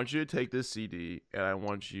 "Here, I want you to take this CD and I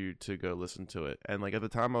want you to go listen to it." And like at the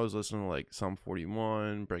time, I was listening to like Sum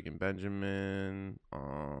 41, Breaking Benjamin.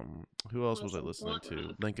 Who else was I Awesome. listening Lot to?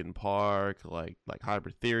 rock. Linkin Park, like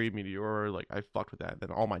Hybrid Theory, Meteor. Like I fucked with that.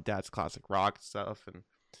 Then all my dad's classic rock stuff and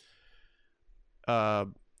uh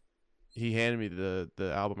he handed me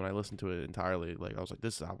the album and I listened to it entirely. Like I was like,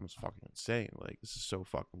 this album's fucking insane. Like this is so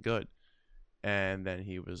fucking good. And then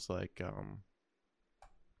he was like,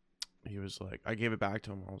 I gave it back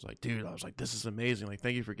to him. I was like, dude, I was like, this is amazing. Like,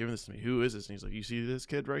 thank you for giving this to me. Who is this? And he's like, you see this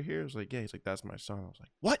kid right here? I was like, yeah. He's like, that's my son. I was like,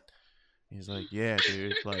 what? And he's like, yeah,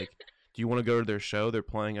 dude. Like, do you want to go to their show? They're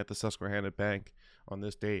playing at the Susquehanna Bank on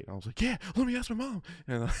this date. And I was like, yeah, let me ask my mom.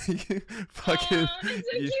 And like, fucking, Oh,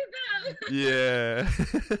 that's so cute though. yeah.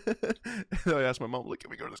 And I asked my mom, like, can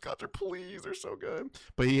we go to this concert, please? They're so good.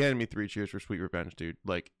 But he handed me Three Cheers for Sweet Revenge, dude.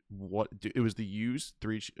 Like, what? Dude, it was the Used,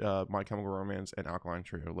 My Chemical Romance, and Alkaline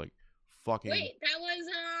Trio. Like, fucking. Wait, that was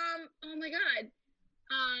oh my god.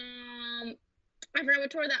 I forgot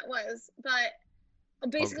what tour that was, but I'll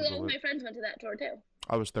basically all Google of it. my friends went to that tour too.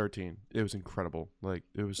 I was 13. It was incredible. Like,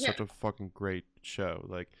 it was Yeah. such a fucking great show.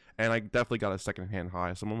 Like, and I definitely got a secondhand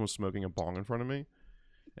high. Someone was smoking a bong in front of me,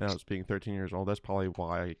 and I was being 13 years old. That's probably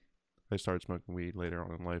why I started smoking weed later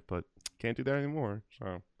on in life, but can't do that anymore.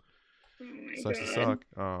 So Oh my sucks to god.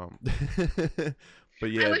 suck. But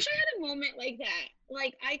I yeah, wish I had a moment like that.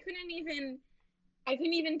 Like I couldn't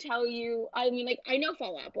even tell you. I mean, like I know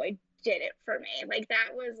Fall Out Boy did it for me. Like that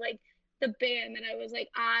was like the band that I was like,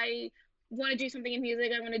 I want to do something in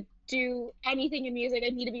music. I want to do anything in music. I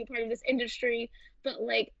need to be a part of this industry. But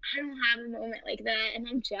like I don't have a moment like that, and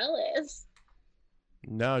I'm jealous.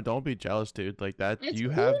 no, don't be jealous, dude. Like that, It's you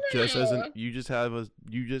cool have just as an though. you just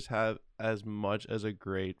have as much as a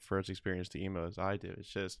great first experience to emo as I do. It's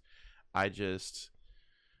just, I just,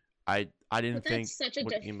 I didn't But think that's such a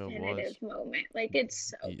what emo was. definitive moment. Like it's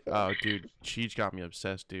so cool to Oh, dude, have. Cheech got me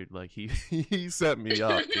obsessed, dude. Like he set me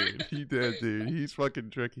up, dude. He did, dude. He's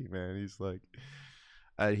fucking tricky, man. He's like,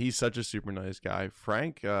 he's such a super nice guy.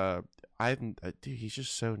 Frank, I haven't, dude. He's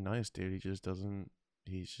just so nice, dude. He just doesn't.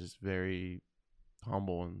 He's just very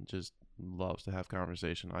humble and just loves to have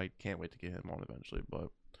conversation. I can't wait to get him on eventually, but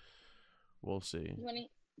we'll see. You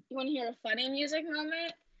want to hear a funny music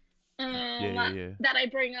moment? Yeah, Um, yeah, yeah. that I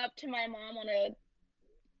bring up to my mom on a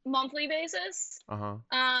monthly basis. Uh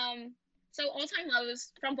huh. Um, so All Time Low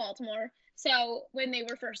is from Baltimore. So when they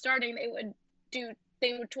were first starting, they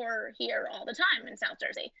would tour here all the time in South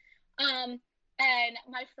Jersey. Um, and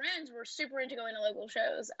my friends were super into going to local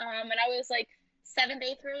shows. And I was like seventh,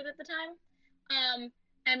 eighth grade at the time.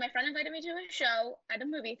 And my friend invited me to a show at a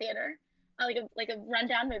movie theater, like a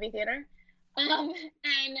rundown movie theater. Um,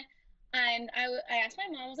 and I asked my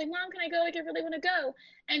mom, I was like, Mom, can I go? Like, I really want to go.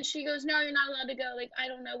 And she goes, No, you're not allowed to go. Like, I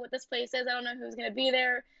don't know what this place is. I don't know who's going to be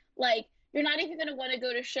there. Like, you're not even going to want to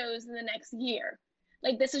go to shows in the next year.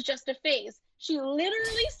 Like, this is just a phase. She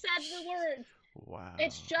literally said the words, Wow.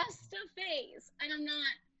 it's just a phase. And I'm not,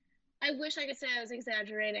 I wish I could say I was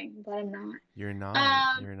exaggerating, but I'm not. You're not.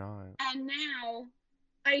 Um, You're not. and now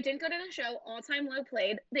I didn't go to the show. All Time Low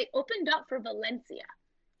played. They opened up for Valencia.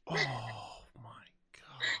 Oh my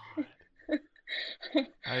god.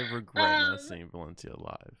 I regret not um, seeing Valencia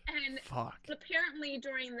live. and Fuck. apparently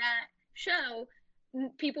during that show,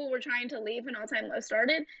 people were trying to leave when All Time Low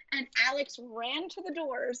started, and Alex ran to the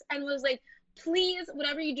doors and was like, "Please,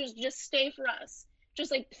 whatever you do, just stay for us. Just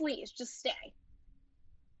like, please, just stay."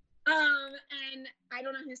 And I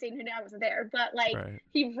don't know who stayed and who I wasn't there, but like Right.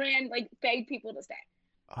 he ran, like begged people to stay.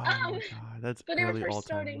 Oh Um, my god, that's but they were early first all time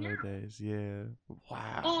starting low out. days. Yeah.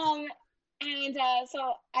 Wow. Um, and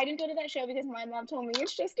so I didn't go to that show because my mom told me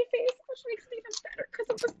it's just a phase, which makes it even better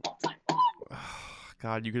because it was All Time Low.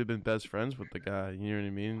 God, you could have been best friends with the guy. You know what I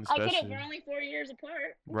mean? I could have. Especially. We're only 4 years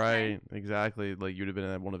apart. It's fine. Right, exactly. Like you'd have been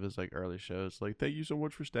at one of his like early shows. Like, thank you so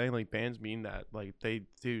much for staying. Like bands mean that. Like they,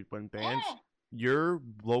 dude, when bands, Oh, your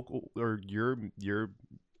local or your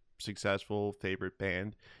successful favorite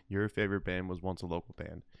band, your favorite band was once a local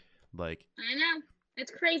band. Like I know.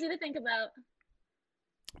 It's crazy to think about.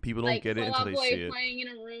 people don't Like get it Fall until Out they Boy see it. playing in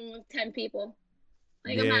a room with 10 people.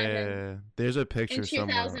 Like imagine Yeah, there's a in picture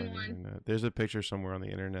somewhere on the 2001. internet. There's a picture somewhere on the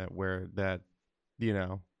internet where that, you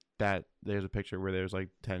know, that there's a picture where there's like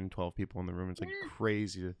 10, 12 people in the room. It's like Yeah.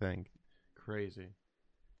 crazy to think. Crazy.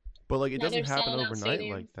 But like it Now doesn't they're happen selling out overnight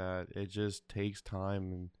stadiums. like that. It just takes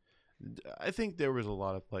time, and I think there was a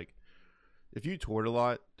lot of like if you toured a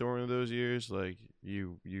lot during those years, like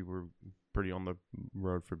you were pretty on the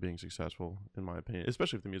road for being successful in my opinion,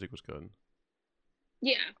 especially if the music was good.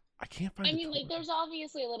 Yeah. I can't find I the mean, like, tour. there's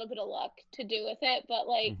obviously a little bit of luck to do with it, but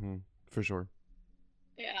like, For sure.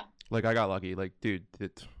 yeah. Like I got lucky. Like dude,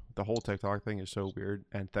 the whole TikTok thing is so weird,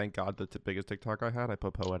 and thank God the biggest TikTok I had, I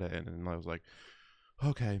put Poeta in, and I was like,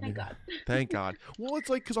 okay, Thank man. God. Thank God. Well, it's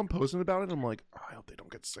like because I'm posting about it. I'm like, oh, I hope they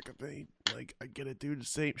don't get sick of me. Like, I get it, dude.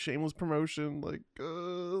 Same shameless promotion. Like.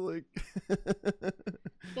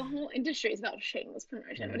 The whole industry is about shameless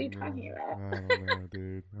promotion. What are you talking about? I don't know,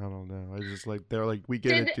 dude. I don't know. I just like they're like, we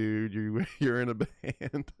get Did it, dude. You're in a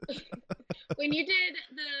band. when you did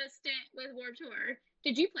the stint with Warped Tour,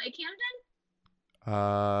 did you play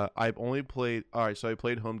Camden? I've only played. All right, so I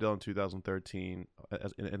played Homedale in 2013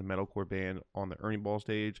 as in a metalcore band on the Ernie Ball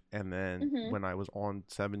stage, and then Mm-hmm. when I was on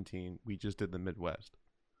 17, we just did the Midwest,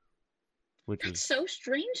 which That's was so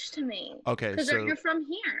strange to me okay. because So you're from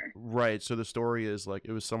here. right, so the story is like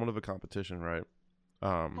it was somewhat of a competition, right?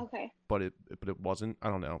 Um, Okay. but it wasn't. I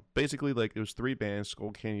don't know. Basically, like it was three bands.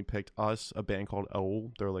 Skull Candy picked us, a band called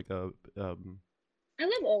Owl. They're like a I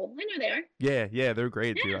love old. I know they are. yeah, they're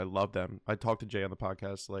great, dude. Yeah. I love them. I talked to Jay on the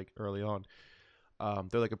podcast like early on.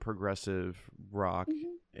 They're like a progressive rock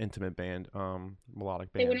Mm-hmm. intimate band,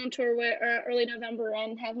 melodic They went band. on tour with early November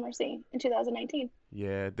and Have Mercy in 2019.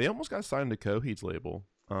 Yeah, they almost got signed to Coheed's label.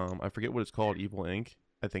 I forget what it's called, Evil Inc.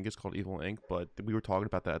 I think it's called Evil Inc. But we were talking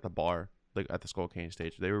about that at the bar, like at the Skull Candy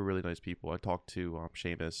stage. They were really nice people. I talked to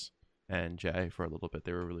Seamus and Jay for a little bit.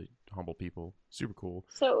 They were really humble people, super cool.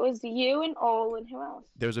 So it was you and Ole and who else?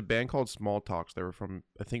 There's a band called Small Talks. They were from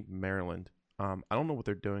I think Maryland. I don't know what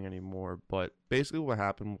they're doing anymore, but basically what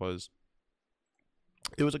happened was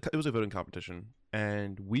it was a voting competition,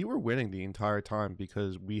 and we were winning the entire time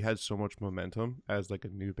because we had so much momentum as like a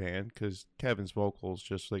new band because Kevin's vocals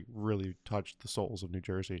just like really touched the souls of New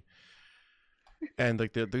Jersey, and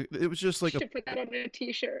like it was just You like a should put that on a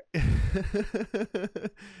T-shirt.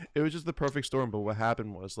 it was just the perfect storm. But what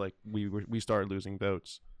happened was like we started losing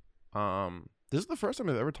votes. This is the first time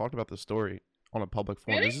I've ever talked about this story on a public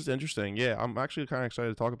forum. Really? This is interesting. Yeah, I'm actually kind of excited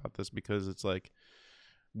to talk about this because it's like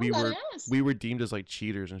I'm we glad were I asked. we were deemed as like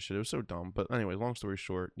cheaters and shit. It was so dumb. But anyway, long story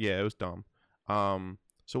short, yeah, it was dumb.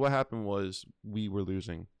 So what happened was we were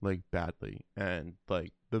losing like badly, and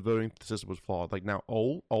like the voting system was flawed. Like now,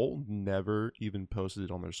 Ole never even posted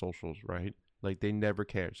it on their socials, right? Like they never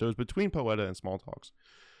cared. So it was between Poeta and Small Talks.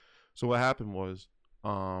 So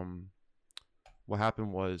um, what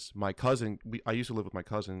happened was my cousin. I used to live with my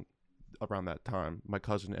cousin around that time. My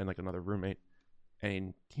cousin and like another roommate,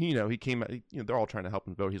 and he, he came out, they're all trying to help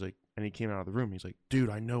him vote. He's like, and he came out of the room. He's like, dude,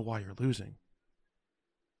 I know why you're losing.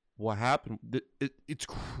 What happened? It's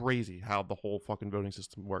crazy how the whole fucking voting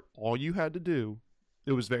system worked. All you had to do,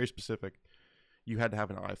 it was very specific. You had to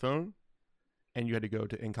have an iPhone, and you had to go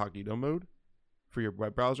to incognito mode for your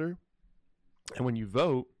web browser. And when you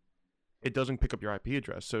vote, it doesn't pick up your IP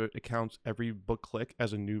address, so it counts every book click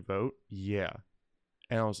as a new vote. Yeah,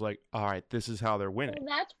 and I was like, all right, this is how they're winning.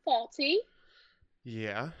 Well, that's faulty.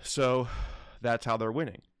 Yeah, so that's how they're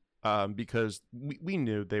winning. Because we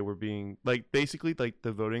knew they were being like basically like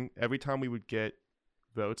the voting every time we would get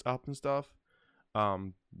votes up and stuff,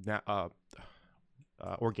 na-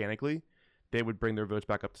 organically, they would bring their votes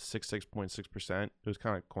back up to 6.6%. It was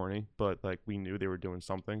kind of corny, but like we knew they were doing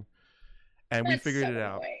something, and we That's figured so it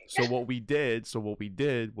out. annoying. So what we did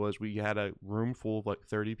was we had a room full of like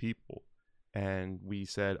 30 people, and we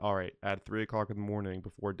said, all right, at 3 o'clock in the morning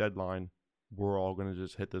before deadline, we're all gonna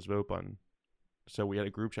just hit this vote button. So we had a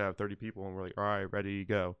group chat of 30 people, and we're like, all right, ready to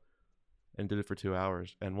go, and did it for 2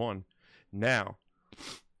 hours and won. Now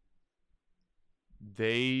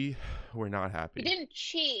they were not You happy. didn't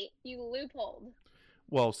cheat. You loopholed.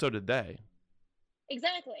 Well, so did they.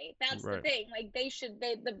 Exactly. That's the Right. thing. Like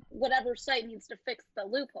the whatever site needs to fix the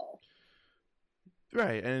loophole.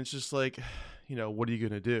 Right, and it's just like, what are you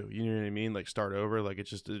gonna do? You know what I mean? Like start over. Like it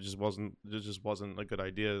just wasn't a good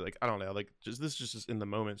idea. Like I don't know. Like just in the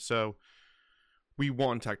moment. So we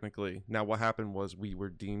won technically. Now what happened was we were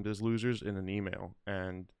deemed as losers in an email,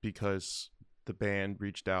 and because the band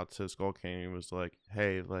reached out to Skull Candy and was like,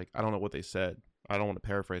 "Hey, like I don't know what they said. I don't want to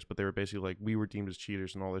paraphrase, but they were basically like we were deemed as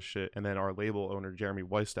cheaters and all this shit." And then our label owner Jeremy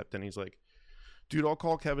Weiss stepped in. He's like, "Dude, I'll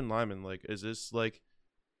call Kevin Lyman. Like, is this like?"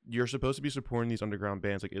 you're supposed to be supporting these underground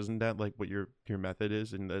bands. Like, isn't that like what your method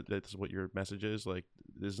is, and that's what your message is? Like,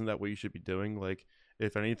 isn't that what you should be doing? Like,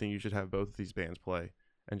 if anything, you should have both of these bands play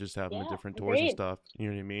and just have them at Yeah, different tours and agreed. stuff. You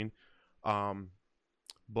know what I mean? Um,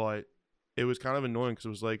 but it was kind of annoying because it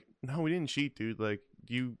was like, no, we didn't cheat, dude. Like,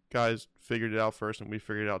 you guys figured it out first, and we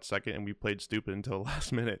figured it out second, and we played stupid until the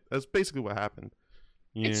last minute. That's basically what happened.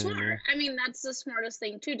 You It's know what I smart. mean? I mean, that's the smartest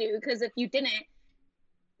thing to do because if you didn't,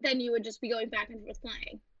 then you would just be going back and forth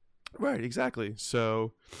playing. Right, exactly.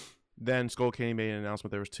 So then Skull Candy made an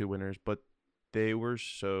announcement there was two winners, but they were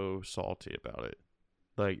so salty about it.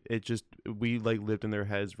 Like, it just, we like lived in their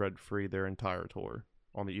heads rent free their entire tour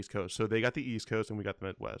on the East Coast. So they got the East Coast and we got the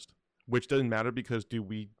Midwest, which doesn't matter because, dude,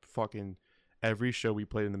 we fucking, every show we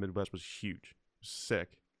played in the Midwest was huge,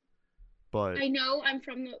 sick. But I know I'm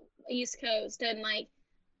from the East Coast and like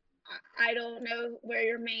I don't know where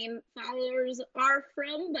your main followers are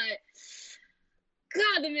from, but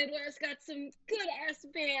God, the Midwest got some good ass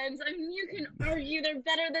bands. I mean, you can argue they're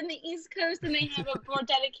better than the East Coast and they have a more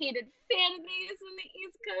dedicated fan base than the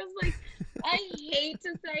East Coast. Like, I hate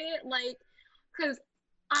to say it, like, because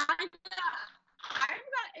I've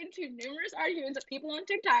got into numerous arguments with people on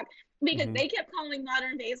TikTok because Mhm. they kept calling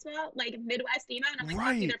modern baseball like Midwest emo, and I'm like, no,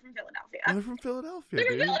 dude, Right. they're from Philadelphia. Well, they're from Philadelphia, They're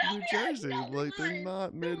from dude. New Philadelphia. Jersey. No, they're Like, they're lying.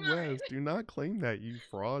 not They're lying. Midwest. Do not claim that, you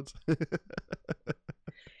frauds.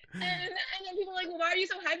 And then people are like, well, why are you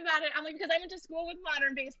so hyped about it? I'm like, because I went to school with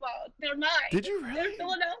modern baseball. They're mine. Did you They're really?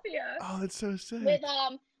 Philadelphia. Oh, that's so sick. With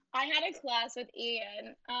I had a class with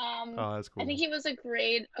Ian. Oh, that's I cool. think he was a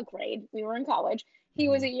grade. We were in college. He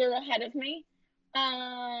was Mhm. a year ahead of me.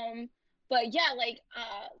 But yeah, like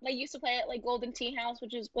I used to play at like Golden Tea House,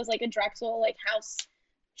 which was like a Drexel like house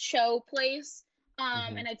show place.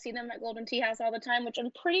 Mhm. And I'd see them at Golden Tea House all the time, which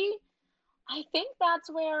I think that's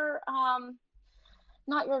where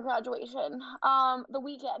not your graduation. The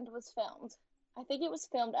weekend was filmed. I think it was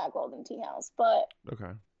filmed at Golden Tea House, but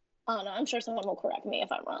Okay. I don't know. I'm sure someone will correct me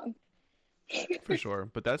if I'm wrong. For sure,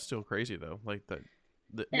 but that's still crazy though. Like that,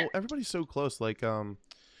 Yeah. well, everybody's so close. Like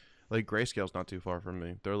Grayscale's not too far from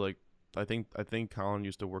me. They're like, I think Colin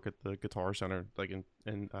used to work at the Guitar Center, like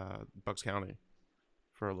in Bucks County,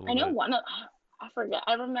 for a little I know bit. one of, I forget.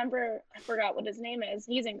 I forgot what his name is.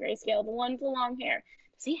 He's in Grayscale, the one with the long hair.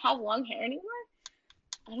 Does he have long hair anymore?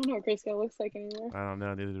 I don't know what Grayscale looks like anymore. I don't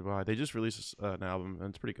know, neither do I. They just released an album and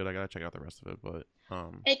it's pretty good. I gotta check out the rest of it, but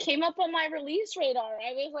It came up on my release radar.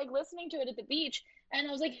 I was like listening to it at the beach, and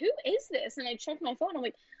I was like, "Who is this?" And I checked my phone. I'm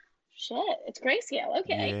like, "Shit, it's Grayscale."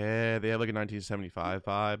 Okay. yeah, they have like a 1975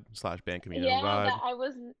 vibe slash Band Camino Yeah, vibe. that I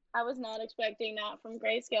was not expecting that from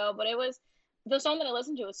Grayscale, but it was the song that I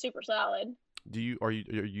listened to was super solid. Do you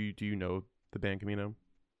know the Band Camino?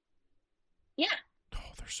 Yeah,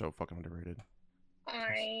 Oh, they're so fucking underrated.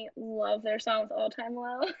 I love their songs All Time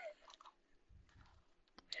Low.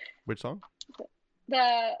 Which song?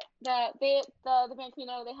 The band they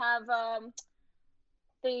have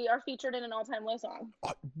they are featured in an All Time Low song.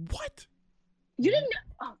 What? You didn't know?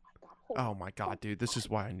 Oh my god! Oh my god, dude! This is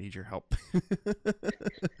why I need your help.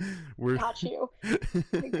 We're Got you.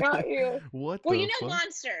 I got you. What Well, the you know fuck?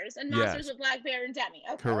 Monsters and Monsters Yes, with Black Bear and Demi.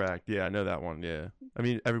 Okay. correct. Yeah, I know that one. Yeah, I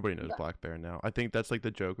mean everybody knows But, Black Bear now. I think that's like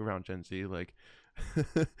the joke around Gen Z. Like,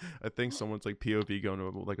 I think someone's like POV going to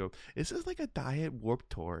like, "Oh, is this like a diet warp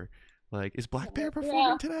tour? Like, is Black Bear performing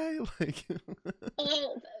yeah. today?" Like,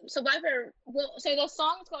 Oh, so Black Bear. Well, so the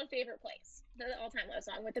song is called "Favorite Place," the All Time Low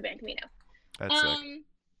song with the band Camino. that's sick.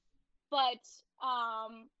 But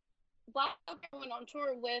Black Bear went on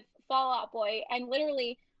tour with Fall Out Boy, and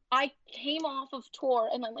literally I came off of tour,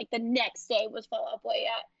 and then like the next day was Fall Out Boy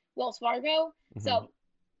at Wells Fargo. Mm-hmm. So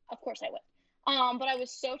of course I went. But I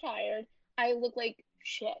was so tired. I looked like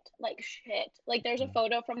shit. Like there's a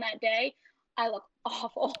photo from that day. I look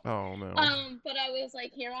awful. Oh no. But I was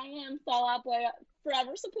like, here I am, Fall Out Boy,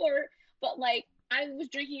 forever support. But like I was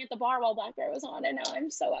drinking at the bar while Black Bear was on, and now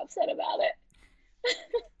I'm so upset about it.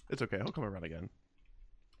 It's okay. I'll come around again.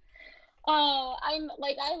 Oh, I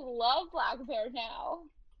love Black Bear now,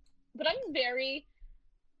 but I'm very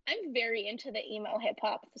into the emo hip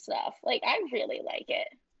hop stuff. Like I really like it.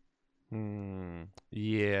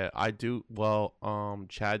 Yeah, I do. Well,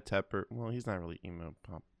 Chad Tepper. Well, he's not really emo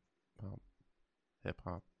pop, hip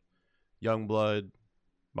hop. Youngblood,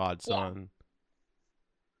 Mod Yeah. Sun.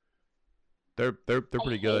 They're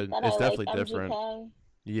pretty hate good. that It's I definitely like different. MGK.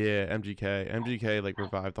 Yeah, MGK like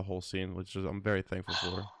revived the whole scene, which is I'm very thankful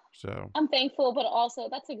for. So, I'm thankful, but also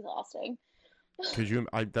that's exhausting.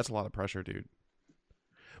 that's a lot of pressure, dude.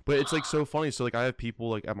 But it's like so funny. So like I have people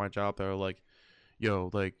like at my job that are like, "Yo,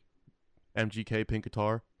 like MGK Pink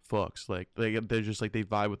Guitar, fucks. Like they're just like they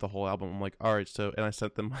vibe with the whole album. I'm like, all right, so and I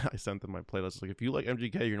sent them my playlist. Like if you like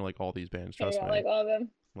MGK, you're gonna like all these bands. Trust Yeah, me, like all of them.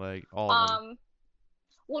 like all of them.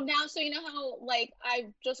 Well, now, so you know how like I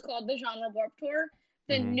just called the genre warp tour.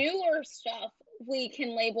 The Mm-hmm. newer stuff we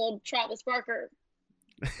can label Travis Barker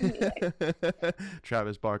music.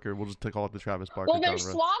 Travis Barker. We'll just call it the Travis Barker Well, there's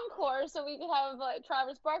genre. Swancore, so we could have like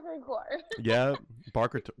Travis Barker core. Yeah,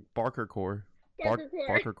 Barker core. Barker core.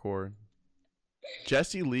 Barker core.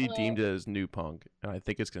 Jesse Lee deemed it as new punk, and I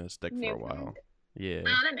think it's gonna stick for a while. Punk. Yeah.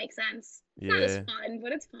 Oh, that makes sense. It's not as fun,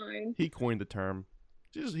 but it's fine. He coined the term.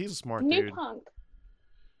 He's a smart new dude. Punk.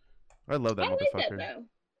 I love that motherfucker. Like that, though.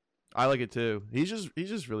 I like it too. He's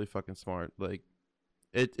just really fucking smart. Like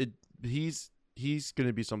he's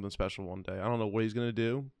gonna be something special one day. I don't know what he's gonna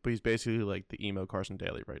do, but he's basically like the emo Carson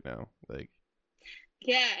Daly right now. Like,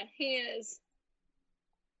 yeah, he is.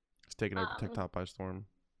 He's taking over TikTok by storm.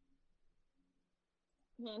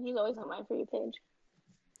 Man, he's always on my For You page.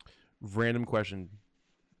 Random question.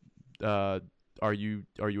 Are you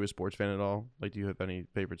a sports fan at all? Like, do you have any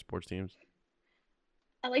favorite sports teams?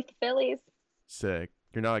 I like the Phillies. Sick.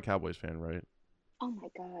 You're not a Cowboys fan, right? Oh my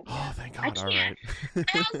god. Oh, thank God. All right.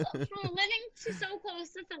 I also, from living so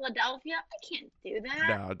close to Philadelphia, I can't do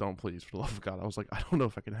that. No, don't, please, for the love of God. I was like, I don't know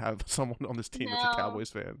if I can have someone on this team that's a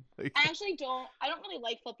Cowboys fan. Like, I actually don't. I don't really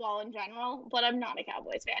like football in general, but I'm not a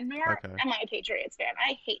Cowboys fan, nor am I a Patriots fan.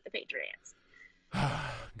 I hate the Patriots.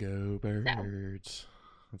 Go Birds. So.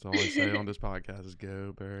 That's all I say on this podcast is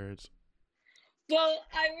go Birds. Well,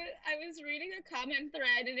 I was reading a comment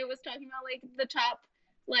thread, and it was talking about like the top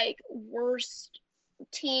like worst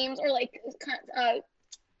teams or like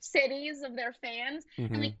cities of their fans,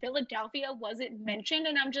 and like Philadelphia wasn't mentioned,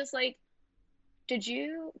 and I'm just like, did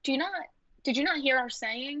you not hear our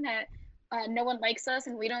saying that no one likes us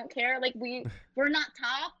and we don't care? Like we're not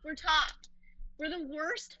top, we're topped. We're the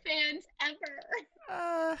worst fans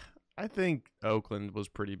ever. I think Oakland was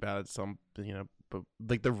pretty bad at some, but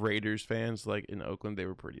like the Raiders fans, like in Oakland, they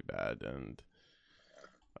were pretty bad, and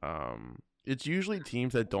it's usually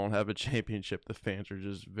teams that don't have a championship. The fans are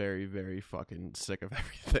just very, very fucking sick of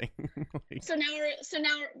everything. Like, so now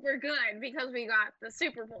we're good because we got the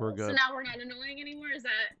Super Bowl. We're good. So now we're not annoying anymore. Is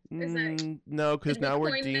that no? Because now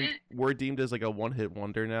we're deemed as like a one-hit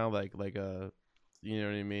wonder now, like a, you know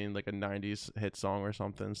what I mean, like a '90s hit song or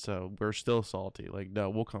something. So we're still salty. Like, no,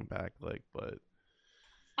 we'll come back. Like, but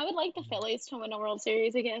I would like the Phillies to win a World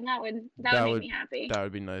Series again. That would make me happy. That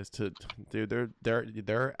would be nice to, dude.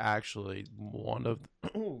 They're actually one of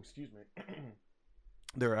excuse me.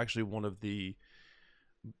 They're actually one of the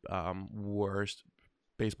worst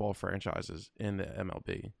baseball franchises in the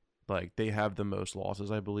MLB. Like, they have the most losses,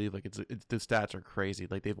 I believe. Like, it's the stats are crazy.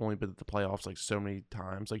 Like, they've only been at the playoffs like so many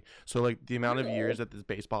times. Like, so like the amount of years that this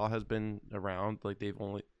baseball has been around, like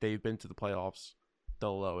they've been to the playoffs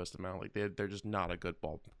the lowest amount. Like they're just not a good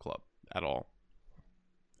ball club at all.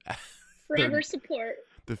 Forever support.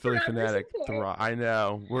 The Philly Fanatic. I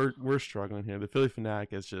know we're struggling here. The Philly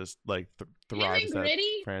Fanatic is just like thrives that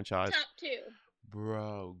franchise. Top 2.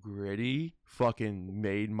 Bro, Gritty fucking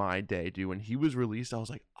made my day, dude. When he was released, I was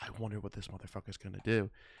like, I wonder what this motherfucker's gonna do.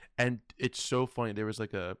 And it's so funny. There was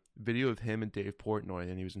like a video of him and Dave Portnoy,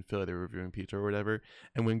 and he was in Philly. They were reviewing pizza or whatever.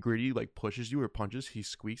 And when Gritty like pushes you or punches, he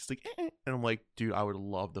squeaks like, eh. And I'm like, dude, I would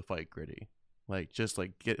love to fight Gritty. Like, just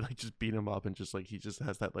like just beat him up, and just like he just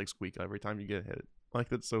has that like squeak every time you get hit. Like,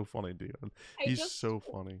 that's so funny, dude. He's so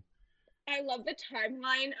funny. I love the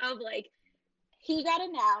timeline of like, he got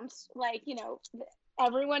announced, like,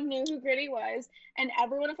 everyone knew who Gritty was, and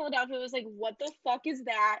everyone in Philadelphia was like, what the fuck is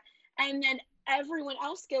that? And then everyone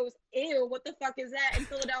else goes, ew, what the fuck is that? And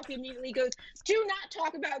Philadelphia immediately goes, do not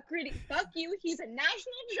talk about Gritty. Fuck you. He's a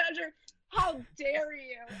national treasure. How dare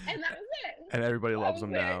you? And that was it. And everybody loves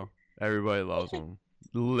him now. Everybody loves him.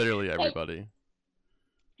 Literally everybody. Like,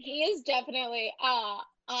 he is definitely,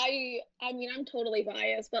 I mean, I'm totally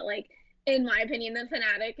biased, but like, in my opinion, the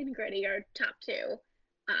Fanatic and Gritty are top 2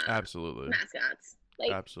 absolutely mascots.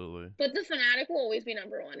 Like, absolutely. But the Fanatic will always be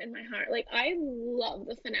number 1 in my heart. Like, I love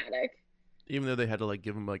the Fanatic. Even though they had to like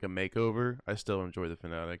give him like a makeover, I still enjoy the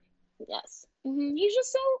Fanatic. Yes. He's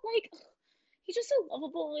just so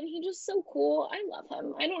lovable, and he's just so cool. I love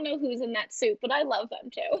him. I don't know who's in that suit, but I love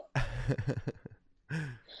them too.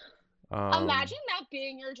 Imagine that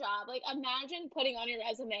being your job. Like, imagine putting on your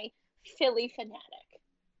resume, Philly Fanatic.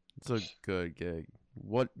 It's a good gig.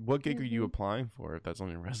 What gig are you applying for if that's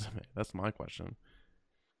on your resume? That's my question.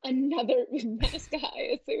 Another mascot,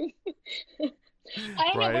 I assume.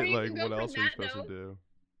 I don't know where you can go what else from are you that, supposed to do?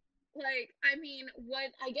 Like, I mean,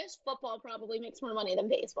 what I guess football probably makes more money than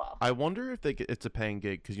baseball. I wonder if it's a paying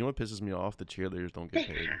gig because you know what pisses me off? The cheerleaders don't They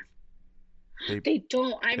get paid. have. They They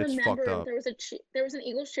don't. I It's fucked remember up. there was an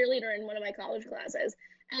Eagles cheerleader in one of my college classes,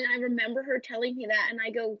 and I remember her telling me that, and I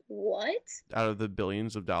go, "What?" Out of the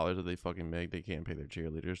billions of dollars that they fucking make, they can't pay their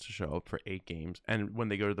cheerleaders to show up for 8 games. And when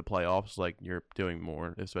they go to the playoffs, like you're doing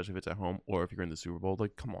more, especially if it's at home or if you're in the Super Bowl.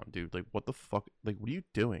 Like, come on, dude. Like, what the fuck? Like, what are you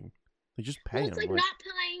doing? Like, just Well, pay it's them. like Like, not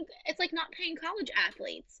paying. It's like not paying college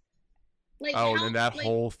athletes. Like oh, and how? then that Like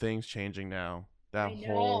whole thing's changing now. That I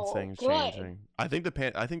whole know. thing's Good. changing. I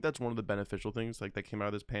think that's one of the beneficial things like that came out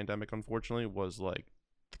of this pandemic. Unfortunately, was like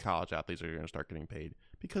the college athletes are going to start getting paid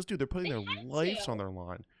because, dude, they're putting They their had lives on to. their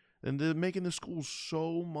line, and they're making the schools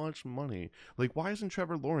so much money. Like, why isn't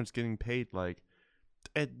Trevor Lawrence getting paid like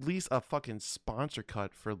at least a fucking sponsor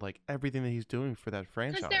cut for like everything that he's doing for that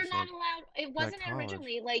Because they're franchise, not like allowed. It that wasn't college?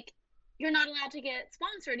 originally like you're not allowed to get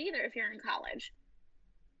sponsored either if you're in college.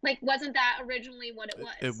 Like, wasn't that originally what it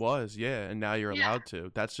It was? was, yeah, and now you're Yeah. allowed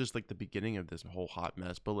to. That's just like the beginning of this whole hot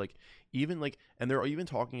mess. But like, even like, and they're even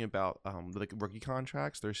talking about like rookie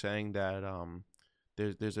contracts. They're saying that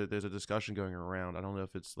there's a discussion going around. I don't know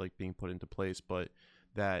if it's like being put into place, but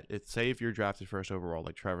that it's say if you're drafted first overall,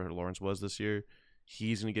 like Trevor Lawrence was this year,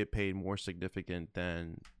 he's gonna get paid more significant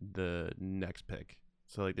than the next pick.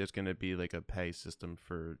 So like, there's gonna be like a pay system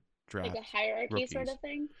for Like a draft hierarchy sort rookies. of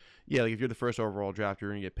thing. Yeah, like if you're the first overall draft,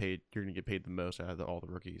 you're gonna get paid. You're gonna get paid the most out of all the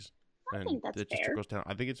rookies, I and think that's it just fair. trickles down.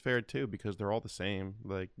 I think it's fair too because they're all the same.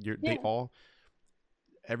 Like they Yeah. all,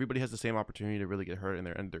 everybody has the same opportunity to really get hurt in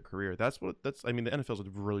their end of their career. That's. I mean, the NFL is a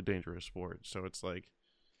really dangerous sport, so it's like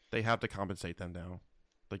they have to compensate them now.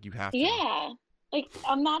 Like you have to. Yeah. Like,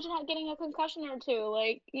 imagine getting a concussion or two.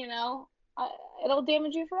 Like, uh, it'll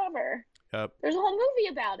damage you forever. Yep. There's a whole movie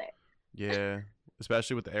about it. Yeah.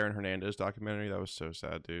 Especially with the Aaron Hernandez documentary, that was so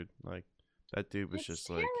sad, dude. Like that dude was It's just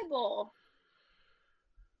like. terrible.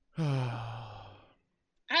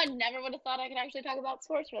 I never would have thought I could actually talk about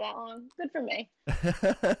sports for that long. Good for me.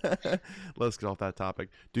 Let's get off that topic,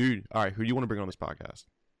 dude. All right, who do you want to bring on this podcast?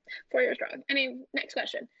 4 years strong. Next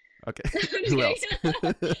question. Okay. I'm just Who kidding. else?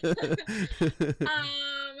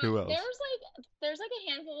 Who else? There's like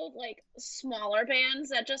a handful of like smaller bands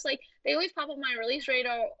that just like they always pop up my release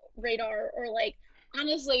radar or like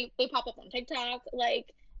honestly they pop up on TikTok. Like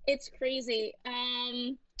it's crazy.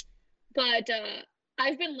 But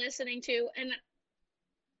I've been listening to and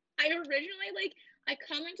I originally like I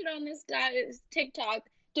commented on this guy's TikTok,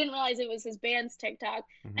 didn't realize it was his band's TikTok,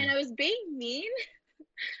 Mm-hmm. and I was being mean,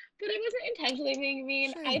 but I wasn't intentionally being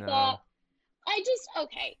mean. Say I no. thought I just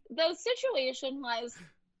okay. The situation was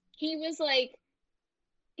he was like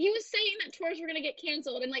he was saying that tours were gonna get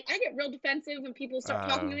canceled, and like I get real defensive when people start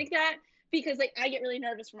talking Oh, like that because like I get really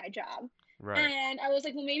nervous for my job. right. And I was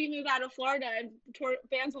like, well, maybe move out of Florida and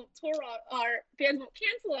bands won't tour or bands won't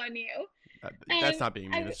cancel on you. That's And not being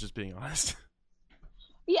mean. I That's just being honest.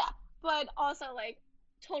 yeah, but also like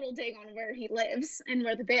total dig on where he lives and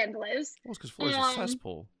where the band lives. Well, it's because Florida's a Um,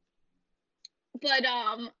 cesspool. but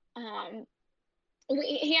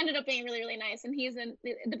he ended up being really really nice, and he's in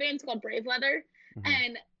the band's called Brave Leather, Mm-hmm.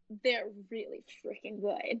 and they're really freaking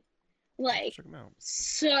good, I'll have to like check them out.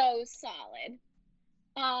 so solid.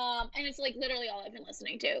 And it's like literally all I've been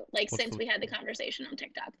listening to, like What's since the we had the conversation on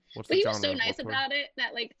TikTok. What's But the he was so genre? nice What tour? about it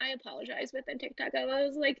that like I apologized within TikTok. I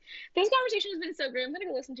was like, this conversation has been so great. I'm gonna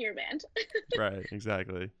go listen to your band. Right.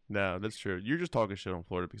 Exactly. No, that's true. You're just talking shit on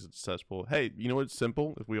Florida because it's a cesspool. Hey, you know what's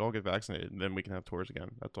simple? If we all get vaccinated, then we can have tours again.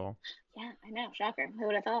 That's all. Yeah, I know. Shocker. Who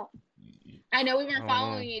would have thought? I know we I weren't don't know.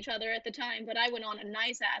 following each other at the time, but I went on a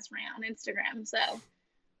nice ass rant on Instagram. So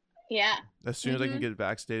yeah. As soon as I can Mhm. get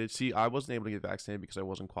vaccinated, see, I wasn't able to get vaccinated because I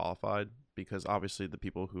wasn't qualified. Because obviously, the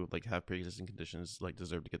people who like have pre-existing conditions like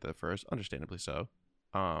deserve to get that first, understandably so.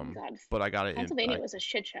 Oh my God, But I got it in. Pennsylvania was a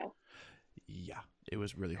shit show. Yeah, it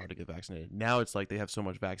was really hard to get vaccinated. Now it's like they have so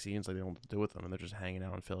much vaccines, like they don't know what to do with them, and they're just hanging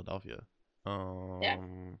out in Philadelphia. Yeah.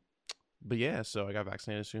 But yeah, so I got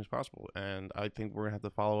vaccinated as soon as possible, and I think we're gonna have to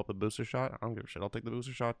follow up a booster shot. I don't give a shit. I'll take the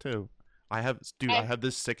booster shot too. Dude, I I. have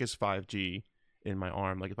this sickest 5G in my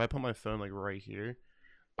arm. Like if I put my phone like right here,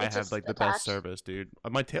 I It's have just like the best attached. service, dude.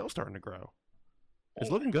 My tail's starting to grow. It's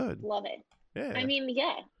I looking good. love it. I Yeah. mean,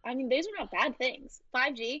 yeah. I mean, those are not bad things.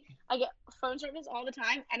 5G. I get phone service all the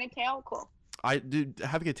time and a tail. Cool.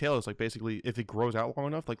 Having a tail is like basically if it grows out long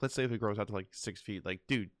enough. Like let's say if it grows out to like 6 feet, like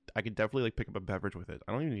dude, I could definitely like pick up a beverage with it.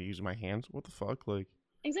 I don't even need to use my hands. What the fuck? Like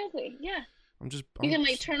Exactly. Yeah. I'm just You I'm can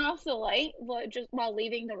like just, turn off the light while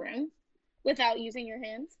leaving the room without using your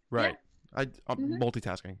hands. Yeah. right. I'm Mhm.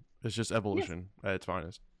 multitasking. It's just Yes. evolution at its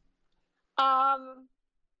finest. Um.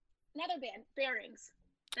 Another band, Bearings.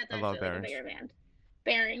 That's I love actually like a Bearings. bigger band.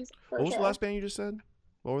 Bearings What for was the sure. last band you just said?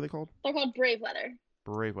 What were they called? They're called Brave Weather.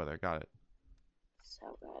 Brave Weather. Got it.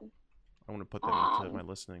 So good. I want to put them into my Um,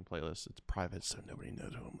 listening playlist. It's private, so nobody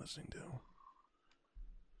knows who I'm listening to.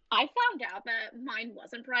 I found out that mine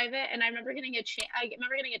wasn't private, and I remember getting I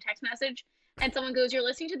remember getting a text message, and someone goes, "You're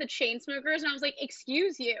listening to the Chainsmokers," and I was like,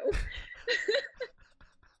 "Excuse you."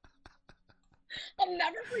 I'll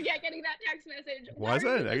never forget getting that text message. Why Why is are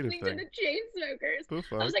that a you negative listening to thing? the Chainsmokers? The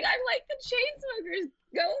I was fuck? like, I like the Chainsmokers.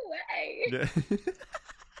 Go away. Yeah.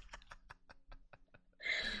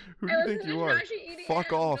 Who do I you listen think to you are? trashy Fuck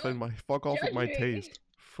EDM. off and Don't my fuck off with judge my me. taste.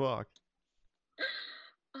 Fuck.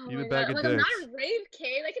 Oh Eat a my bag god. of Like, I'm not dicks. a rave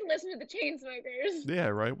kid. I can listen to the Chainsmokers. Yeah,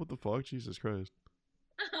 right? What the fuck? Jesus Christ.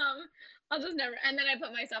 I'll just never. And then I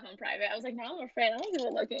put myself on private. I was like, now I'm afraid. I don't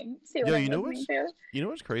people looking. See what Yo, I'm listening to. you know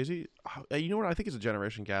what's crazy? You know what? I think it's a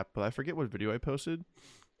generation gap, but I forget what video I posted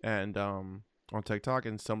and on TikTok,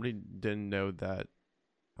 and somebody didn't know that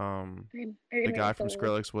Are you the gonna make me guy feel from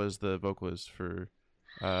old? Skrillex was the vocalist for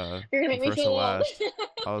You're gonna from make me First feel to old. Last.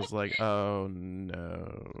 I was like, oh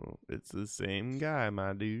no, it's the same guy,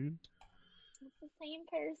 my dude. It's the same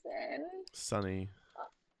person. Sunny.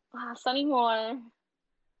 Sonny Moore.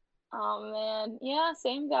 Oh man, yeah,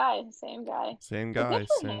 same guy, same guy. Same But good guy,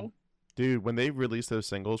 for same. him. Dude, when they released those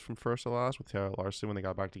singles from First to Last with Taylor Larson when they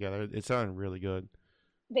got back together, it sounded really good.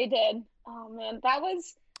 They did. Oh man, I that wish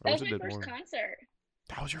was it my did first more. concert.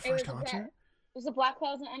 That was your It first was a concert? it was a Black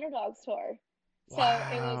Clouds and Underdogs tour. So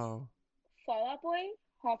it was Wow. Fall Out Boy,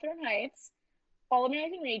 Hawthorne Heights, All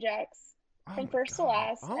American Rejects, Oh From my First to god.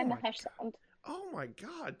 Last, Oh and the my Hush god. Sound. Oh my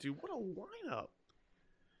god, dude, what a lineup.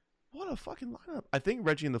 What a fucking lineup. I think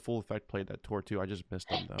Reggie and the Full Effect played that tour too. I just missed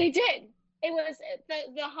them though. They did. It was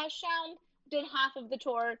the Hush Sound did half of the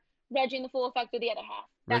tour. Reggie and the Full Effect did the other half.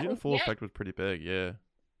 Reggie That and was the Full yeah. Effect was pretty big, yeah,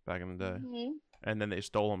 back in the day. Mm-hmm. And then they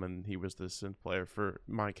stole him, and he was the synth player for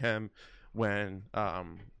My Chem when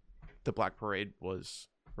the Black Parade was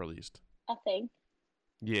released. A thing.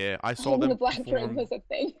 Yeah, I saw When the them Black Parade perform. was a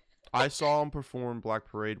thing. I saw him perform Black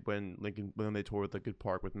Parade when they toured the Good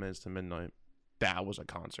Park with Minutes to Midnight. That was a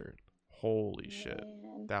concert. Holy shit,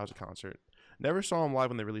 Man. that was a concert. Never saw him live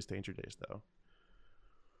when they released Danger Days though.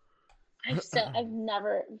 I've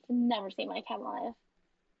never seen my Chem live.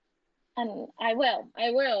 And I will.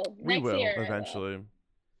 We Next will year I will. eventually.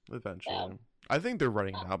 Eventually, So I think they're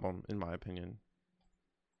writing an um, album, in my opinion,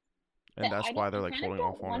 and that's I why they're like kind of holding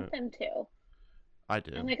off don't on want it. them to. I I'm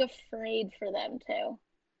do. like afraid for them to.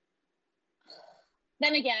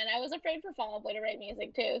 Then again, I was afraid for Fall Out Boy to write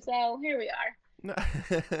music too, so here we are.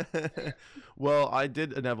 Well, I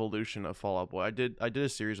did an evolution of Fall Out Boy. I did a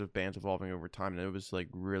series of bands evolving over time, and it was like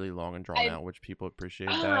really long and drawn I out, which people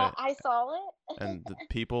appreciated that. I saw it. And the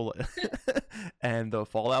people and the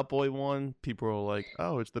Fall Out Boy one, people were like,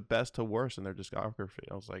 "Oh, it's the best to worst in their discography."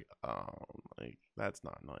 I was like, "Oh, like that's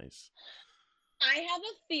not nice." I have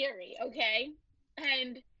a theory, okay?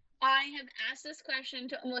 And I have asked this question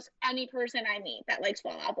to almost any person I meet that likes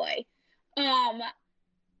Fall Out Boy. Um,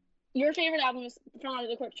 your favorite album is From Under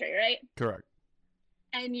the Cork Tree, right? Correct.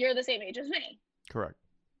 And you're the same age as me. Correct.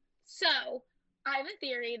 So I have a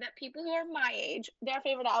theory that people who are my age, their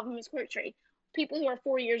favorite album is Cork Tree. People who are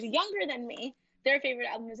 4 years younger than me, their favorite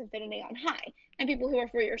album is Infinity on High. And people who are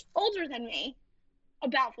 4 years older than me,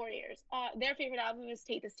 about 4 years, their favorite album is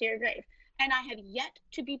Take This to Your Grave. And I have yet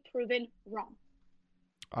to be proven wrong.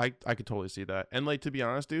 I could totally see that. And like to be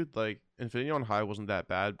honest, dude, like Infinity on High wasn't that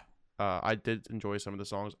bad. I did enjoy some of the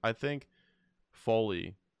songs. I think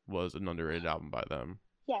Foley was an underrated album by them.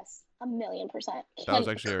 Yes, 1,000,000%. That was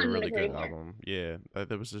actually a Couldn't really agree good more. album. Yeah, that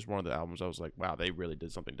was just one of the albums I was like, wow, they really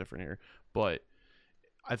did something different here. But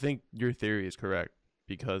I think your theory is correct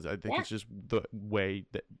because I think Yeah, it's just the way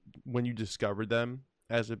that when you discovered them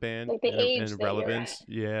as a band like the age and that you're at. relevance,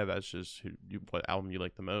 yeah, that's just what album you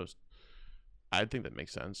like the most. I think that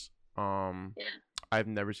makes sense. Yeah. I've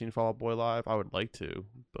never seen Fall Out Boy live. I would like to,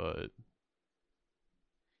 but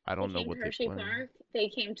I They don't know came to what they Hershey plan. Park. They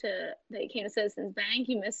came to Citizens Bank.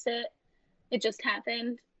 You missed it. It just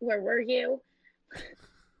happened. Where were you?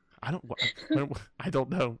 I don't. I don't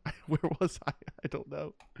know. Where was I? I don't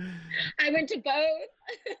know. I went to both.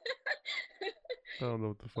 I don't know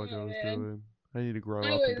what the fuck I Oh was man. doing. I need to grow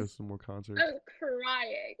I up and go to was some more I concerts. was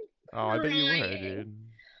crying. Oh, I bet you were, Crying. dude.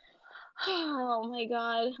 Oh my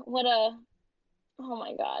god. Oh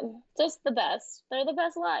my god. Just the best. They're the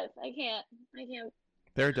best live. I can't.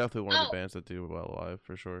 They're definitely one of the Oh, bands that do well live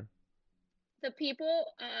for sure. the people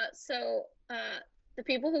the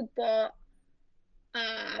people who bought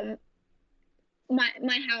um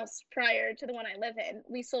my house prior to the one I live in,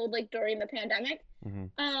 we sold like during the pandemic. Hmm.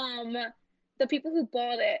 Um the people who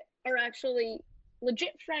bought it are actually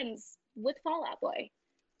legit friends with Fall Out Boy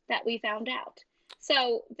that we found out.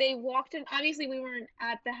 So they walked in. Obviously, we weren't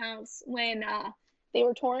at the house when they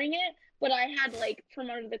were touring it, but I had like from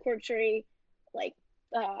under the cork tree, like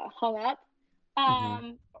hung up. Mm-hmm.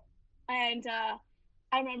 Um, and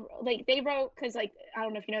I remember like they wrote because like I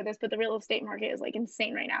don't know if you know this, but the real estate market is like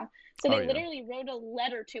insane right now. So Oh they yeah. literally wrote a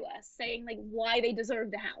letter to us saying like why they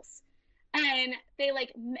deserved the house, and they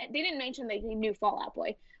like they didn't mention that they knew Fall Out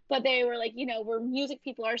Boy, but they were like, you know, we're music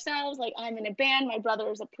people ourselves. Like I'm in a band, my brother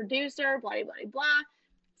is a producer, blah blah blah blah.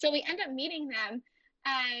 So we end up meeting them,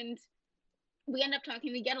 and we end up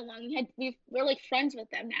talking. We get along. We're like friends with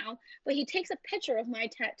them now. But he takes a picture of my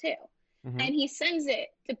tattoo, Mm-hmm. and he sends it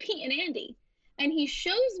to Pete and Andy, and he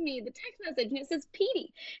shows me the text message, and it says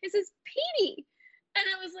Petey. It says Petey, and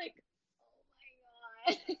I was like,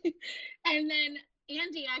 oh my god. And then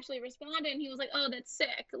Andy actually responded, and he was like, oh, that's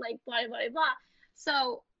sick, like blah blah blah.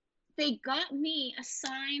 So they got me a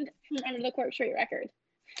signed from Under the Cork Tree record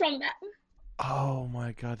from them. Oh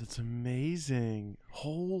my god, that's amazing.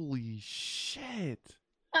 Holy shit.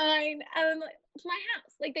 I'm like, it's my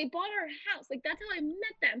house. Like they bought our house. Like that's how I met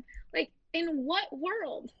them. Like in what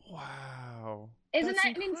world? Wow. Isn't That's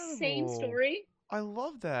that an insane incredible. story? I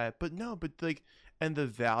love that. But no, but like, and the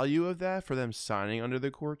value of that for them signing under the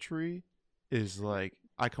court tree is like,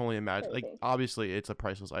 I can only imagine. Like, Crazy. obviously, it's a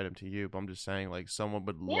priceless item to you, but I'm just saying, like, someone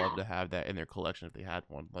would love Yeah. to have that in their collection if they had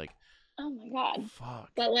one. Like, Oh my god.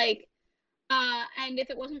 fuck. But like, and if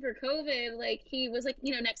it wasn't for COVID, like he was like,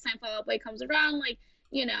 you know, next time Fall Out Boy comes around, like,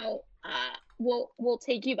 you know, we'll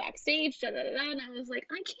take you backstage, da da da. Da. And I was like,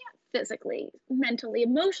 I can't physically, mentally,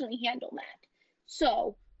 emotionally handle that.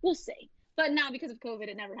 So we'll see. But now because of COVID,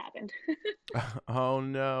 it never happened. Oh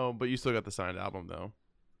no, but you still got the signed album though.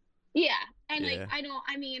 Yeah, and like Yeah. I don't.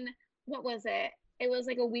 I mean, what was it? It was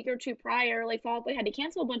like a week or two prior. Like Fall Out Boy had to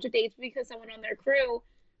cancel a bunch of dates because someone on their crew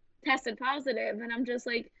tested positive, and I'm just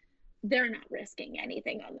like, they're not risking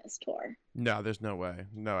anything on this tour. No, there's no way.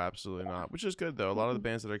 No, absolutely Yeah. not. Which is good though. A lot of the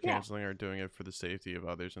bands that are Yeah. canceling are doing it for the safety of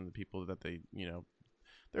others and the people that they,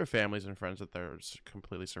 their families and friends that they're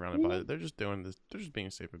completely surrounded by. Mm-hmm. They're just doing this. They're just being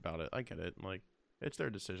safe about it. I get it. Like, it's their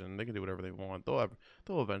decision. They can do whatever they want.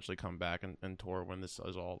 They'll eventually come back and tour when this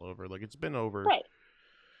is all over. Like, it's been over Right.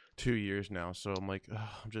 2 years now, so I'm like, ugh,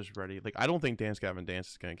 I'm just ready. Like, I don't think Dance Gavin Dance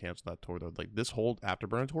is gonna cancel that tour though. Like, this whole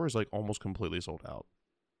Afterburner tour is like almost completely sold out.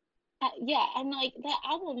 Yeah, and like that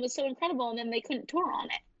album was so incredible, and then they couldn't tour on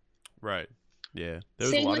it. Right. Yeah. There's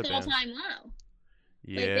a Same lot with of All bands. Time Low.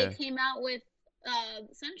 Like they Yeah. came out with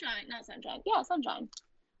Sunshine, not Sunshine. Yeah, Sunshine.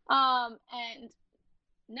 And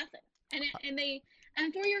nothing.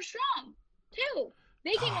 And 4 Years Strong too.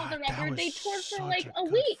 They came out with God, a that record. was They toured for such like a a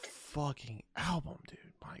good week. fucking album, dude.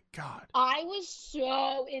 My God. I was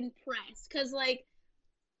so impressed because like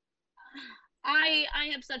I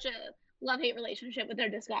have such a love hate relationship with their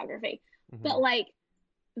discography, Mm-hmm. but like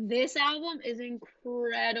this album is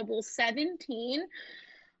incredible. 17,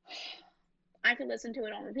 I could listen to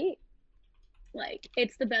it on repeat. Like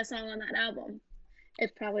it's the best song on that album.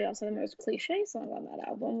 It's probably also the most cliche song on that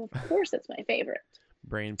album. Of course, it's my favorite.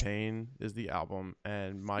 Brain Pain is the album,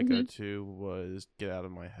 and my Mm-hmm. go-to was Get Out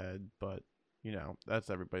of My Head, but that's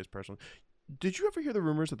everybody's personal. Did you ever hear the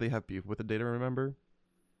rumors that they have beef with the Day to Remember?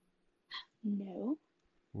 No.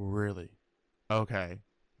 Really? Okay.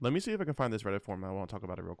 Let me see if I can find this Reddit forum. I want to talk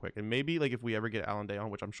about it real quick, and maybe like if we ever get Alan Day on,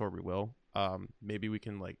 which I'm sure we will, maybe we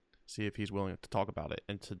can like see if he's willing to talk about it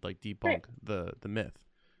and to like Right. debunk the myth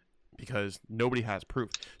because nobody has proof.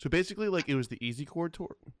 So basically, like it was the Easy Chord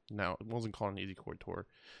tour. No, it wasn't called an Easy Chord tour.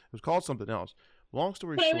 It was called something else. Long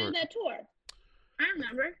story But I went on short, that tour. I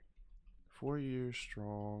remember. 4 years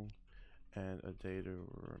strong and a day to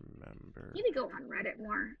remember. You need to go on Reddit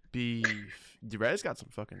more. Beef. The Reddit's got some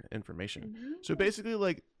fucking information. So Mm-hmm. basically,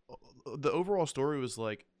 like the overall story was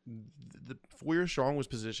like the 4 years strong was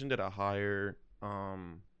positioned at a higher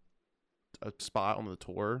a spot on the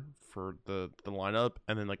tour for the lineup,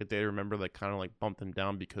 and then like a day to remember like kind of like bumped them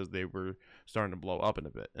down because they were starting to blow up in a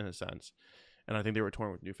bit in a sense, and I think they were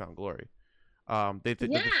touring with Newfound Glory. Yeah.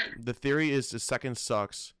 The theory is the second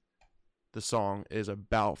sucks. The song is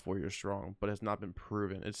about 4 years strong, but has not been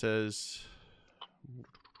proven. It says,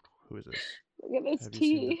 who is this? Look at this Have you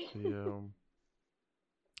seen the tea. video?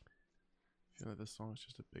 I feel like this song is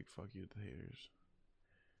just a big fuck you to the haters.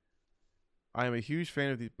 I am a huge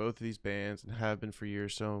fan of both of these bands and have been for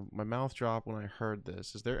years, so my mouth dropped when I heard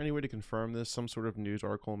this. Is there any way to confirm this? Some sort of news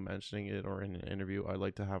article mentioning it or in an interview? I'd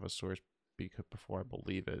like to have a source before I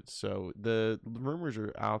believe it. So the rumors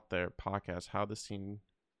are out there, podcast, how the scene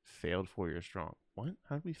failed 4 years strong. What?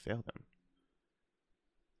 How did we fail them?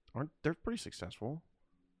 Aren't they're pretty successful?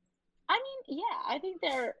 I mean, yeah, I think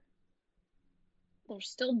they're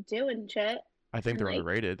still doing shit. I think And they're like,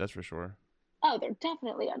 underrated. That's for sure. oh, they're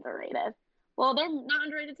definitely underrated. Well, they're not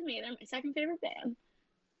underrated to me. They're my second favorite band.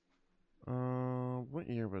 What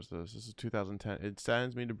year was this? This is 2010. It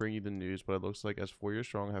saddens me to bring you the news, but it looks like as 4 Years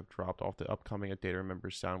Strong have dropped off the upcoming A Day to Remember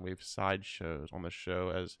Soundwave side shows on the show,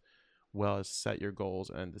 as well as Set Your Goals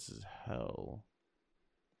and This Is Hell.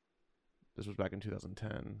 This was back in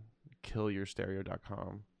 2010.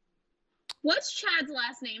 KillYourStereo.com. What's Chad's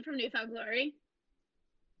last name from Newfound Glory?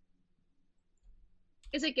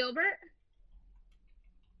 Is it Gilbert?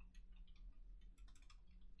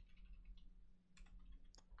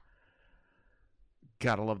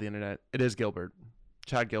 Gotta love the internet. It is Gilbert.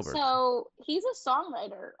 Chad Gilbert. So he's a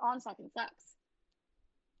songwriter on Second Sex.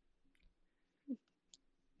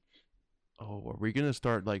 Oh, are we gonna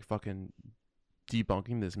start like fucking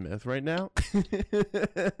debunking this myth right now?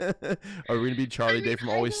 Are we gonna be Charlie Day from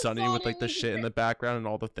Always Sunny with like the shit in the background and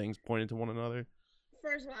all the things pointing to one another?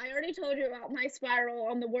 First of all, I already told you about my spiral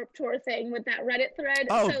on the Warped Tour thing with that Reddit thread.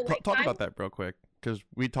 Oh, so, like, talk about that real quick, because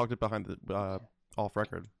we talked it behind the off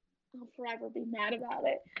record. I'll forever be mad about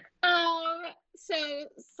it. So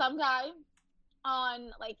some guy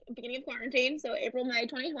on like beginning of quarantine, so April, May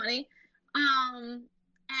 2020, and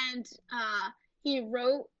he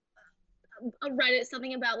wrote a Reddit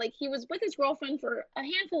something about like he was with his girlfriend for a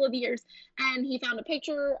handful of years, and he found a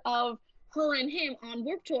picture of her and him on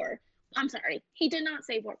Warped Tour. I'm sorry, he did not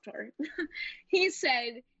say Warped Tour. He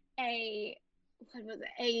said a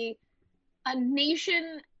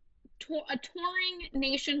nation tour, a touring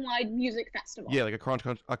nationwide music festival. Yeah, like a cross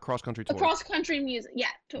country tour. A cross country music, yeah,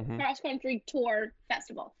 cross country tour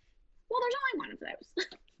festival. Well, there's only one of those.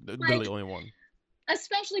 Literally only one.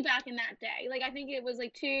 Especially back in that day. Like I think it was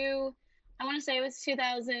like I want to say it was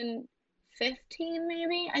 2015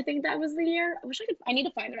 maybe. I think that was the year. I need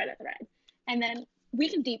to find the Reddit thread, and then we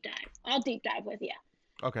can deep dive. I'll deep dive with you.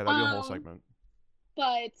 Okay, that'll be a whole segment.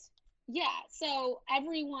 But yeah, so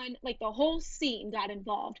everyone, like the whole scene got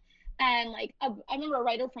involved. And like I remember a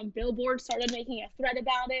writer from Billboard started making a thread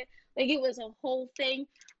about it. Like it was a whole thing.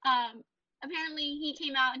 Apparently he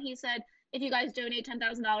came out and he said, if you guys donate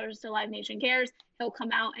 $10,000 to Live Nation Cares, he'll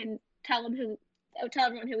come out and tell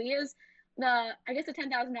everyone who he is. I guess the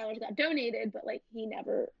 $10,000 got donated, but like he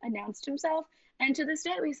never announced himself. And to this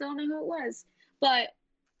day, we still don't know who it was. But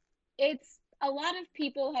it's a lot of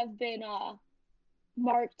people have been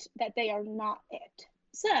marked that they are not it.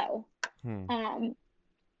 So,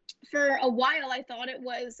 for a while, I thought it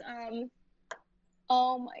was,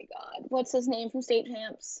 oh my God, what's his name from State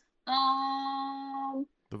Champs? The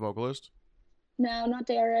vocalist? No, not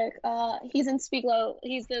Derek. He's in Speak Low.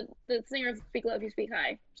 He's the singer of Speak Low If You Speak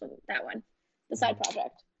High. So that one, the side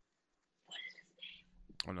project. What is his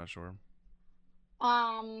name? I'm not sure.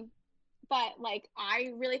 But like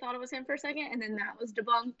I really thought it was him for a second, and then that was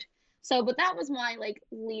debunked. So, but that was my like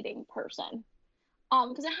leading person.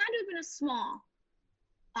 Because it had to have been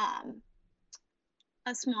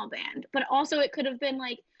a small band, but also it could have been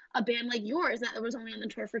like a band like yours that was only on the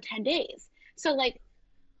tour for 10 days. So like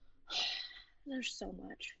there's so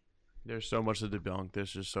much to debunk.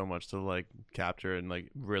 There's just so much to like capture and like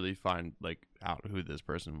really find like out who this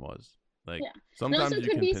person was. Like sometimes you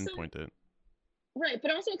can pinpoint it. Right,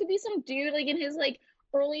 but also it could be some dude like in his like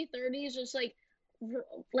early 30s just like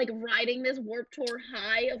riding this Warped Tour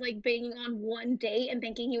high of like being on one date and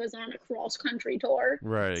thinking he was on a cross country tour.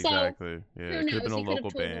 Right, exactly. Yeah, it could have been a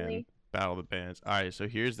local band. Battle of the Bands. All right, so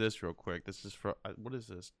here's this real quick. This is from what is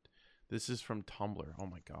this? This is from Tumblr. Oh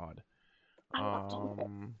my God. I love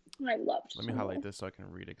Tumblr. I love Tumblr. Let me highlight this so I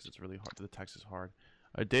can read it because it's really hard. The text is hard.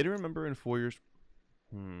 A Day to Remember in 4 Years.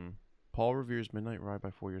 Paul Revere's Midnight Ride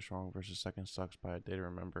by 4 Years Strong versus Second Sucks by A Day to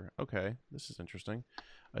Remember. Okay, this is interesting.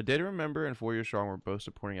 A Day to Remember and 4 Years Strong were both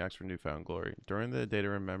supporting acts for Newfound Glory. During the tour, A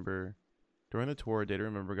Day to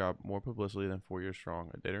Remember got more publicity than 4 Years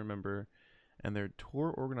Strong. A Day to Remember and their tour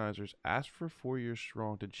organizers asked for 4 Years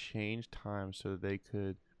Strong to change time so they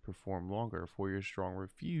could perform longer. 4 Years Strong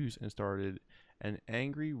refused and started an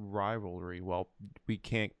angry rivalry. Well, we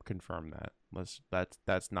can't confirm that. That's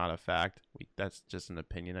not a fact. That's just an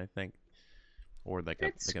opinion, I think, or like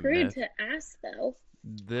that's a rude myth. to ask though.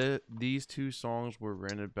 These two songs were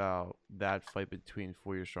written about that fight between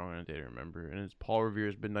 4 Years Strong and A Day to Remember, and it's Paul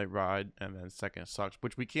Revere's Midnight Ride and then Second Sucks,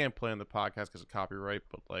 which we can't play on the podcast because of copyright,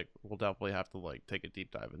 but like we'll definitely have to like take a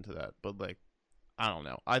deep dive into that. But like I don't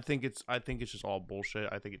know. I think it's just all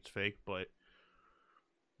bullshit. I think it's fake, but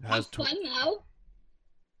it has fun though.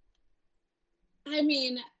 I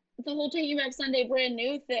mean, the whole Taking Back Sunday brand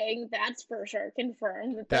new thing, that's for sure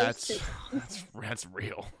confirmed that those two That's songs. that's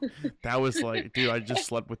real. That was like, dude, I just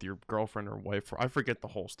slept with your girlfriend or wife. I forget the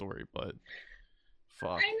whole story, but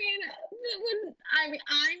fuck. I mean, I am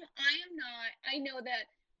not. I know that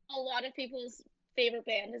a lot of people's favorite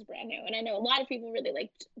band is brand new, and I know a lot of people really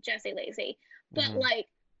like Jesse Lacey. But Hmm. like,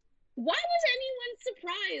 why was anyone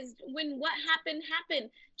surprised when what happened?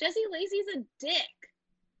 Jesse Lacey's a dick.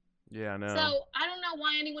 Yeah, I So know. I don't know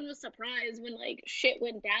why anyone was surprised when like shit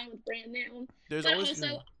went down with brand new. There's But always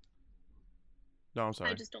also, no. I'm I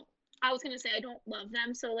sorry. just don't. I was gonna say I don't love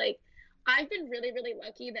them. So like, I've been really really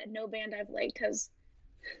lucky that no band I've liked has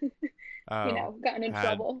gotten in Had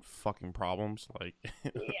trouble. fucking problems like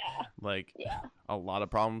Yeah, like yeah. a lot of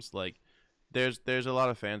problems. Like there's a lot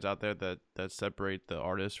of fans out there that separate the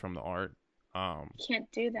artist from the art. Um,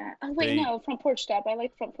 Can't do that. Oh wait, they no, Front Porch Step. I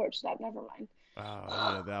like Front Porch Step. Never mind.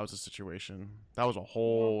 yeah, that was a situation. That was a Yeah,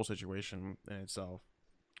 whole situation in itself.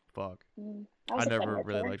 Fuck. that I was a fun never work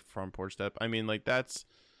really tour. liked Front Porch Step. I mean, like that's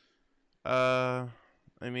uh,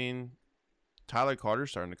 I mean, Tyler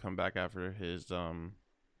Carter's starting to come back after his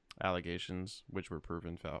allegations, which were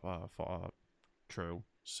proven true.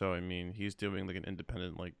 So I mean, he's doing like an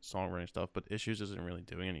independent like songwriting stuff, but Issues isn't really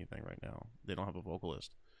doing anything right now. They don't have a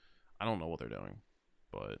vocalist. I don't know what they're doing,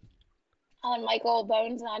 but Oh, and Michael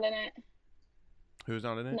Bone's not in it. who's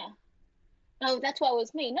not in it? No. Oh, that's What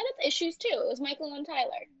Was Me. No, that's Issues too. It was Michael and Tyler.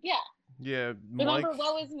 Yeah. Yeah, Mike. Remember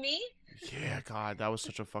What Was Me? Yeah, God, that was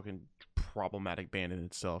such a fucking problematic band in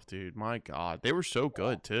itself, dude. My God, they were so Yeah.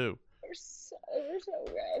 good too. They were so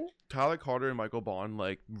good. Tyler Carter and Michael Bond,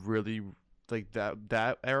 like really, like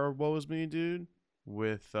that era. What was me, dude?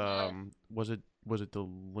 With Uh, was it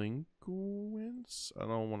Delinquents? I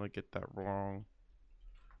don't want to get that wrong.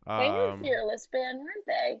 they were a Um, fearless band, weren't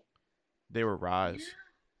they? they were Yeah. Rise.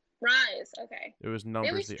 Rise. Okay. It was They Numbers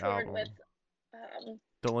always the toured with album. um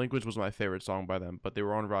Delinquents was my favorite song by them, but they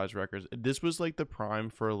were on Rise Records. This was like the prime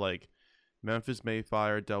for like Memphis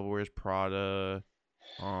Mayfire, Devil Wears Prada,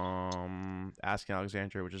 Asking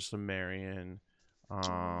Alexandria, which is Sumerian,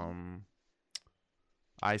 um,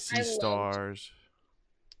 I See I loved Stars.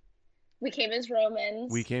 We Came as We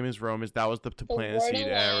Romans, Came as Romans. That was the To The Plant a Word Seed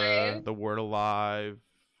era. Alive. The Word Alive.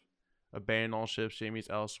 Abandon All Ships. Jamie's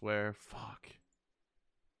Elsewhere. Fuck.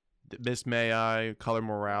 Miss May I. Color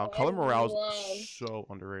Morale. Oh, Color Morale is so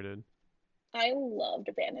underrated. I loved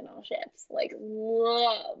Abandon All Ships. Like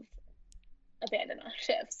loved Abandon All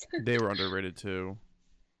Ships. They were underrated too.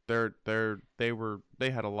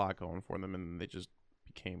 They had a lot going for them, and they just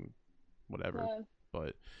became whatever. uh,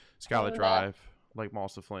 But Scarlet that Drive, like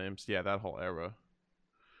Moss of Flames, yeah, that whole era.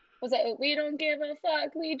 was it. We don't give a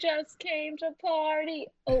fuck. We just came to party.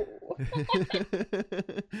 Oh,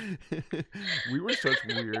 We were such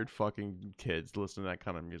weird fucking kids listening to that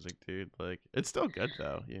kind of music, dude. Like, it's still good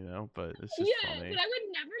though, but it's just yeah. But funny. I would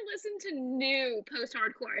never listen to new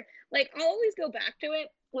post-hardcore. Like I'll always go back to it.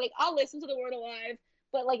 Like I'll listen to the Word Alive,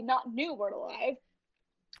 but like not new Word Alive.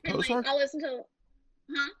 And Post like hard. I'll listen to,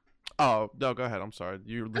 huh? Oh no, go ahead. I'm sorry.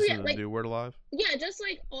 You Oh listen yeah, to the like new Word Alive? yeah, just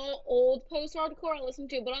like all old post hardcore I listen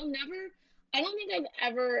to, but I'll never. I don't think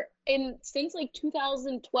I've ever in since like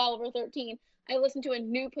 2012 or 13. I listened to a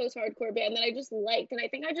new post hardcore band that I just liked, and I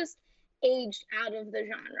think I just aged out of the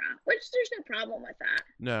genre, which there's no problem with that.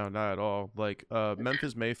 No, not at all. Like,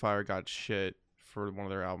 Memphis Mayfire got shit for one of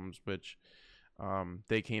their albums, which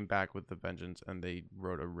they came back with the vengeance and they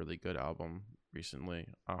wrote a really good album recently.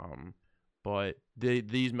 But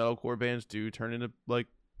these metalcore bands do turn into like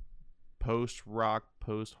post rock,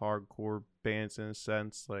 post hardcore bands in a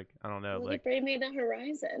sense. Like, I don't know, Look like, at Bring Me the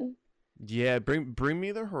Horizon. yeah, bring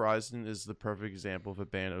me the horizon is the perfect example of a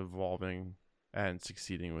band evolving and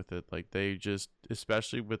succeeding with it. Like they just,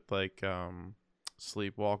 especially with like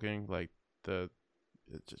sleepwalking, like the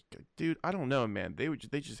it just, dude, I don't know, man. They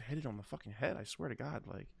just hit it on the fucking head. I swear to God,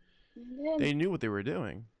 like And then, they knew what they were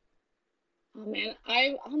doing. oh man,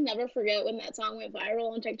 I'll never forget when that song went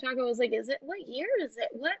viral on TikTok. I was like, is it what year is it?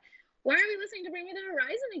 What? Why are we listening to Bring Me the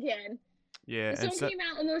Horizon again? Yeah, The and song came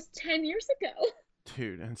out almost 10 years ago.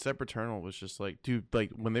 dude, and Sempiternal was just like, dude, like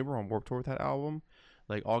when they were on Warped Tour with that album,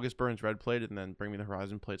 like August Burns Red played it, and then Bring Me the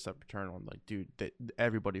Horizon played Sempiternal, and like, dude,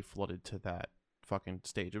 everybody flooded to that fucking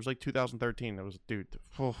stage. It was like 2013. It was, dude,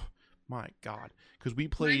 oh my God, because we My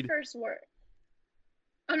played. first word.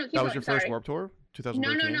 Oh no, keep That was going. your first Sorry. Warped Tour, No.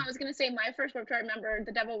 2013. I was gonna say my first Warped Tour. I remember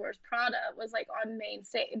The Devil Wears Prada was like on main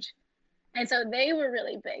stage, and so they were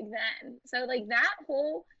really big then. So like that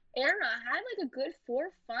whole era had like a good 4 or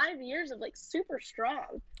 5 years of like super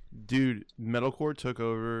strong. Dude, metalcore took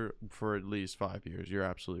over for at least 5 years. You're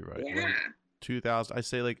absolutely right. Yeah. Like 2000, I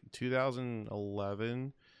say like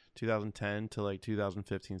 2011 2010 to like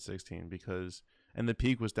 2015, 16 because, and the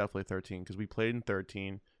peak was definitely 13 because we played in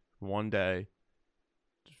 13 one day.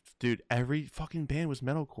 Dude, every fucking band was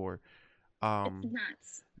metalcore. It's Um,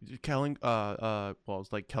 nuts. Kellen, well,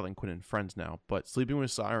 it's like Kellen Quinn and Friends now, but Sleeping with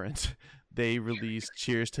Sirens, they released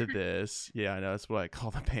Cheers to This. Yeah, I know that's what I call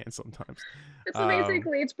the band sometimes. So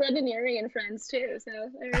basically, it's Brendan Urie and Friends too. So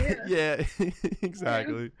there you go. Yeah, Yeah.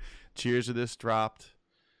 exactly. Cheers to This dropped.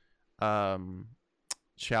 Um,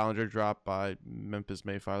 Challenger dropped by Memphis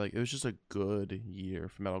Mayfire. Like it was just a good year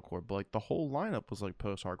for metalcore, but like the whole lineup was like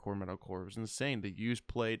post-hardcore metalcore. It was insane. The Used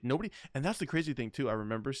played nobody, and that's the crazy thing too. I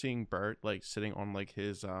remember seeing Bert like sitting on like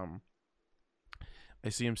his I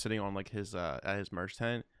see him sitting on like his at his merch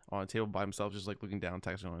tent on a table by himself, just like looking down,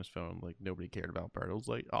 texting on his phone. Like nobody cared about Bert. I was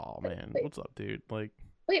like, oh man, Wait, what's up, dude? Like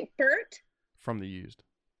wait, Bert? from the Used.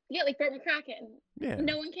 Yeah, like Bert McCracken. Yeah.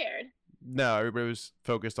 No one cared. No, everybody was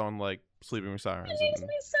focused on like Sleeping with That Sirens makes and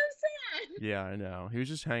me so sad. yeah, I know. He was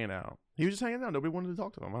just hanging out. He was just hanging out. Nobody wanted to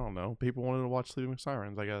talk to him. I don't know. People wanted to watch Sleeping with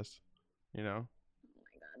Sirens, I guess. You know? Oh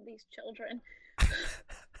my god, these children.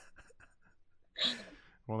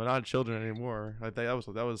 Well, they're not children anymore. I think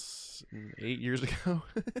that was 8 years ago.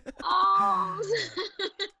 Oh.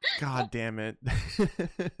 God damn it. Oh,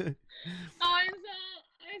 I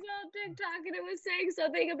saw TikTok and it was saying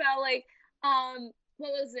something about like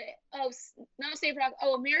what was it? Oh, not Safe Rock.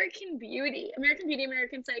 Oh, American Beauty,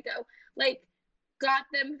 American Psycho. Like got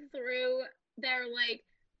them through their like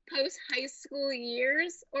post high school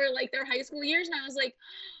years or like their high school years, and I was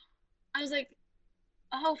like,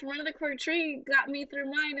 oh, From Under the Cork Tree got me through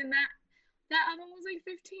mine, and that album was like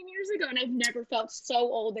 15 years ago, and I've never felt so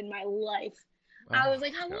old in my life. I was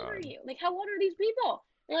like, how old are you? Like, how old are these people?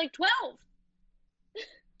 They're like 12.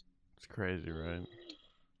 It's crazy, right?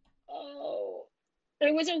 Oh,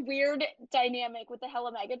 it was a weird dynamic with the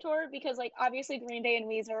Hella Mega tour because, like, obviously Green Day and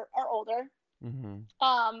Weezer are older, Mm-hmm.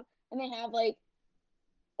 and they have like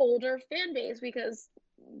older fan base because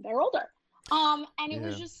they're older. And it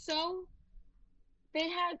was Yeah. just so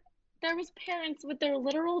there was parents with their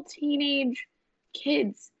literal teenage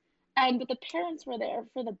kids, but the parents were there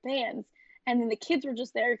for the bands, and then the kids were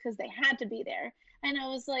just there because they had to be there. And I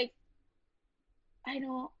was like, I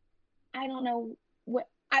don't know what.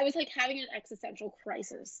 I was like having an existential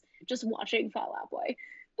crisis just watching Fall Out Boy.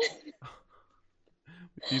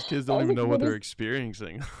 These kids I don't was even like, know what they're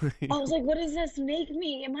experiencing. I was like, what does this make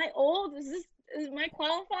me? Am I old? Am I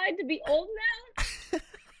qualified to be old now?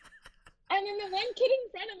 And then the one kid in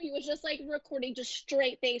front of me was just like recording, just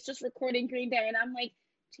straight face, just recording Green Day, and I'm like,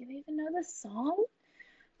 do you even know the song?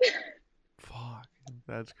 Fuck,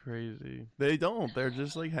 that's crazy. They don't. They're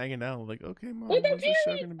just like hanging out. Like, okay, mom, With their when's the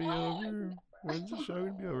show parents. gonna be over? When's the show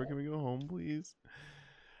gonna be over? Can we go home, please?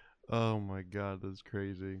 Oh my god, that's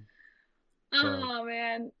crazy. But Oh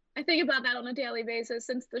man, I think about that on a daily basis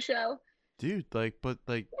since the show. dude, like, but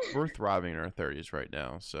like, we're thriving in our 30s right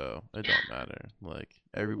now, so it don't matter. Like,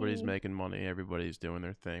 everybody's making money. Everybody's doing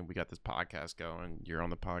their thing. We got this podcast going. You're on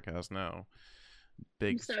the podcast now.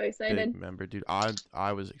 I'm so excited. Big member, dude.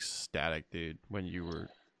 I was ecstatic, dude, when you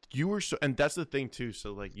were so, and that's the thing too.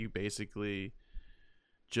 So like, you basically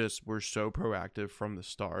just were so proactive from the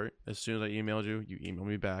start. As soon as I emailed you, you emailed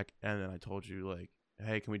me back, and then I told you like,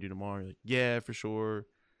 hey, can we do tomorrow? You're like, yeah, for sure.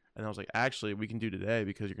 And I was like, actually, we can do today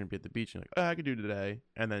because you're gonna be at the beach. And you're like, oh, I can do today.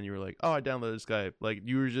 And then you were like, oh, I downloaded Skype. Like,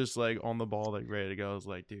 you were just like on the ball, like ready to go. I was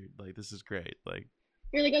like, dude, like this is great. Like,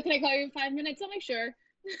 You're like, oh, can I call you in 5 minutes? I'm like, sure.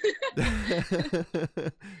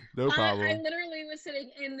 no problem. I literally was sitting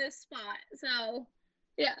in this spot, so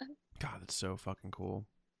yeah. God, it's so fucking cool.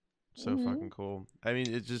 So fucking cool. I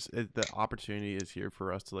mean, it's just the opportunity is here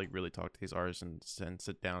for us to like really talk to these artists and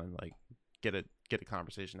sit down and like get a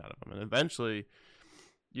conversation out of them. And eventually,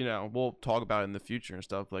 you know, we'll talk about it in the future and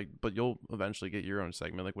stuff. Like, but you'll eventually get your own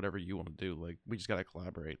segment, like whatever you want to do. Like, we just gotta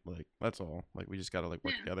collaborate. Like, that's all. Like, we just gotta like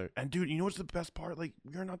work together. And dude, you know what's the best part? Like,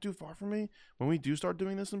 you're not too far from me. When we do start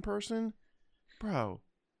doing this in person, bro.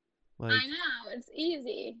 Like, I know it's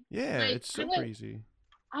easy. Yeah, like, it's super easy.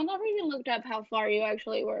 I never even looked up how far you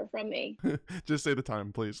actually were from me. Just say the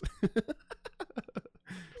time, please. I'm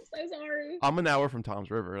so sorry. I'm an hour from Tom's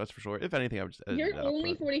River, that's for sure. If anything, I would just. You're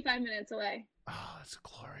only 45 minutes away. Oh, that's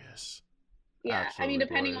glorious. Yeah, Absolutely I mean,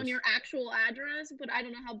 depending on glorious. your actual address, but I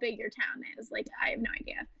don't know how big your town is. Like, I have no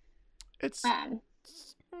idea. It's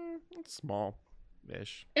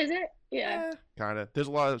small-ish. Is it? Yeah. Kind of. There's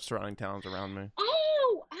a lot of surrounding towns around me.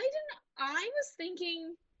 Oh, I didn't.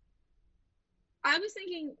 I was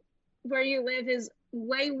thinking where you live is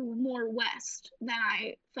way more west than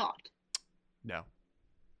I thought. No.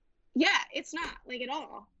 Yeah, it's not like at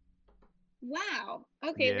all. Wow.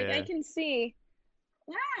 Okay, like I can see.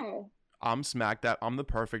 Wow. I'm smack dab. I'm the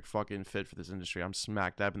perfect fucking fit for this industry. I'm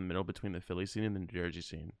smack dab in the middle between the Philly scene and the New Jersey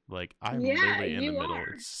scene. Like I'm Yeah, literally in the you middle. are.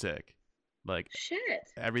 It's sick. Like Shit.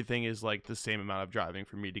 everything is like the same amount of driving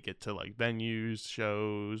for me to get to like venues,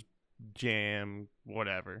 shows, jam,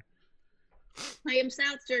 whatever. I am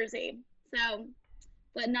South Jersey, so,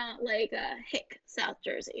 but not like Hick, South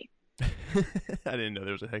Jersey. I didn't know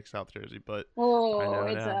there was a Hex South Jersey, but I Oh, know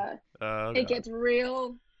it's now. Oh it god, gets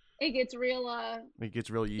real. It gets real. it gets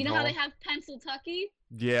real You know how they yeehaw. have Pennsyltucky?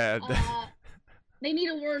 Yeah, Uh, they need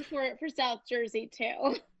a word for it for South Jersey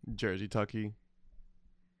too. Jersey Tucky.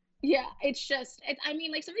 Yeah, it's just. I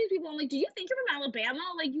mean, like some of these people, I'm like, do you think you're from Alabama?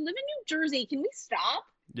 Like, you live in New Jersey. Can we stop?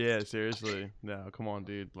 Yeah, seriously. No, come on,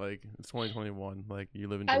 dude. Like it's 2021. Like you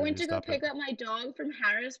live in I went Jersey. to go Stop it. pick up my dog from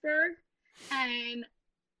Harrisburg, and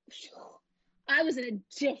I was in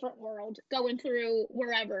a different world going through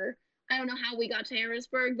wherever. I don't know how we got to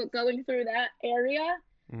Harrisburg, but going through that area,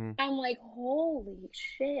 Mm-hmm. I'm like, holy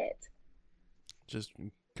shit. Just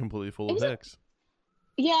completely full It of was hicks.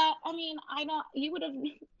 yeah, I mean, I don't you would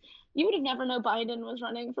have never known Biden was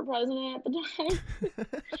running for president at the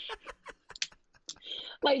time.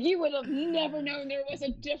 Like you would have never known there was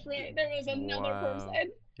another Wow.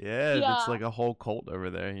 person. Yeah, it's Yeah. like a whole cult over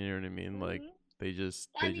there. You know what I mean? Like Hmm. they just,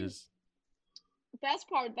 I they mean, just. best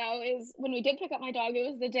part though is when we did pick up my dog, it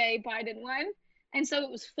was the day Biden won. And so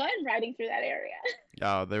it was fun riding through that area.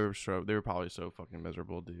 Oh, they were so. They were probably so fucking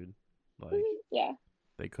miserable, dude. Like Yeah.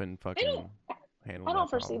 they couldn't I don't fucking handle I don't that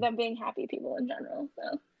foresee problem. them being happy people in general.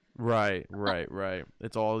 So Right, right, right.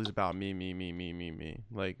 It's always about me, me, me, me, me, me.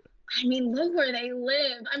 Like, I mean, look where they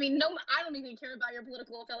live. I mean, no, I don't even care about your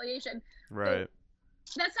political affiliation, but right.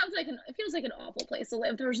 that sounds like it feels like an awful place to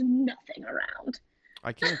live. There's nothing around.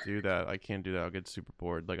 I can't do that. I can't do that. I'll get super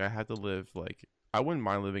bored. Like I had to live like I wouldn't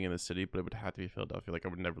mind living in the city, but it would have to be Philadelphia. Like I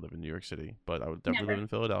would never live in New York City, but I would definitely live Never. in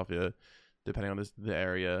Philadelphia, depending on the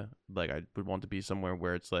area. Like I would want to be somewhere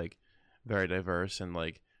where it's like very diverse and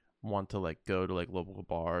like want to like go to like local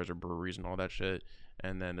bars or breweries and all that shit.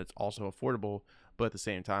 And then it's also affordable, but at the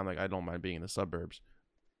same time, like I don't mind being in the suburbs,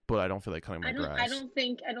 but I don't feel like cutting my grass. I don't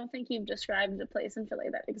think you've described a place in Philly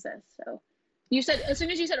that exists. So you said as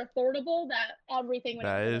soon as you said affordable, that everything went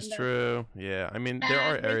That out the is window. true. Yeah, I mean there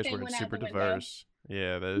are areas Everything where it's went out super the window. diverse.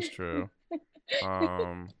 Yeah, that is true.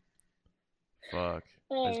 Um, Fuck.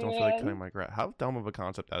 I just Oh don't feel like cutting man. my grass. How dumb of a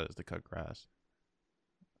concept that is to cut grass.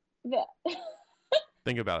 The,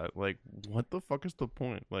 Think about it. Like, what the fuck is the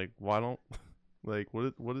point? Like, why don't like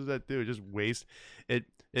what does that do? It just waste it.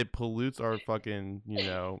 It pollutes our fucking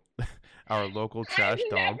our local I've trash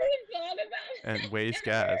never dump thought about and it waste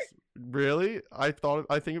ever. gas. Really? I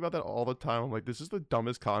think about that all the time. I'm like, this is the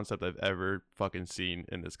dumbest concept I've ever fucking seen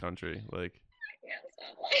in this country. Like, Yes,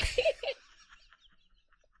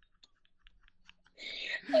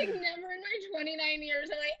 I'm like never in my 29 years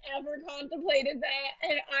have I ever contemplated that,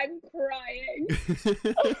 and I'm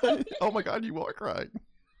crying. oh my god, you are crying.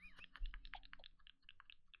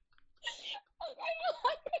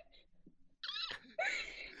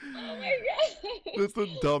 Oh my god. That's the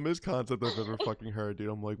dumbest concept I've ever fucking heard, dude.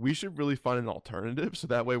 I'm like, we should really find an alternative so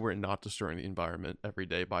that way we're not destroying the environment every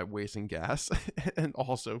day by wasting gas and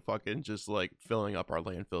also fucking just like filling up our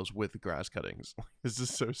landfills with grass cuttings. This is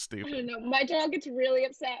so I stupid. don't know. My dog gets really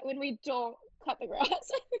upset when we don't cut the grass.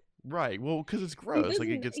 Right. Well, because it's He gross. Like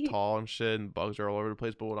it doesn't. gets tall and shit and bugs are all over the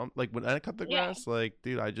place. But when I cut the Yeah. grass, like,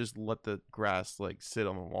 dude, I just let the grass like sit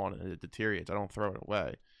on the lawn and it deteriorates. I don't throw it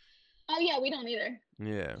away. Oh yeah, we don't either.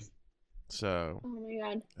 Yeah. So Oh my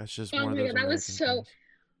god. that's just Oh one of my those god. American things.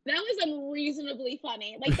 That was unreasonably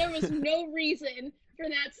funny. Like there was no reason for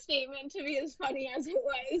that statement to be as funny as it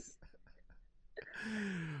was.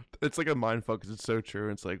 It's like a mind fuck because it's so true.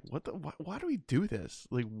 It's like, why do we do this?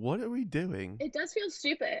 Like, what are we doing? It does feel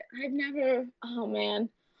stupid. I've never. Oh man.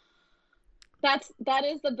 That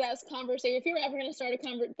is the best conversation. If you're ever gonna start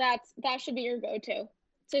a that should be your go-to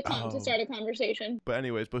to Oh, start a conversation. but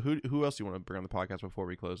anyways, but who else do you want to bring on the podcast before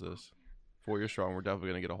we close this? 4 Year Strong, we're definitely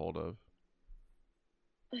gonna get a hold of.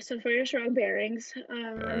 So for your strong bearings,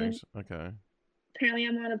 Bearings. Okay. apparently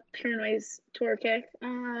I'm on a Paranoise tour kick.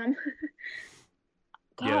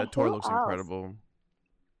 Yeah, God, that tour who looks else? incredible.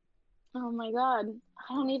 Oh my God,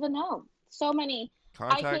 I don't even know. So many.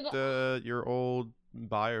 I could. Contact your old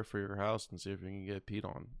buyer for your house and see if you can get Pete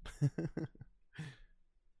on.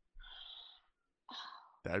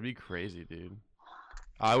 That'd be crazy, dude.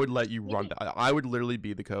 I would let you run that. I would literally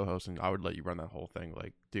be the co-host, and I would let you run that whole thing.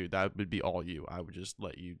 Like, dude, that would be all you. I would just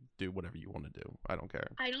let you do whatever you want to do. I don't care.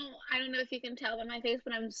 I don't know if you can tell by my face,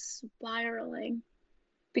 but I'm spiraling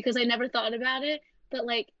because I never thought about it. But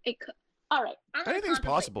like it. All right, I'm gonna Anything's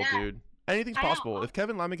contemplate possible, that. dude. Anything's I don't. possible. If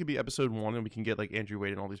Kevin Lyman could be episode 1 and we can get like Andrew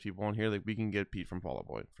Wade and all these people on here, like we can get Pete from Fall Out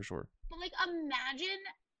Boy for sure. But like, imagine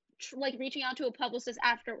like reaching out to a publicist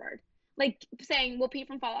afterward, like saying, "Well, Pete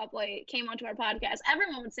from Fall Out Boy came onto our podcast."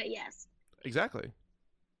 Everyone would say yes. Exactly.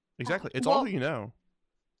 It's all Well, who you know.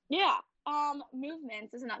 yeah.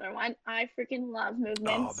 Movements is another one. I freaking love Oh,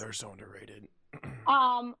 Movements. they're so underrated.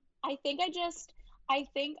 I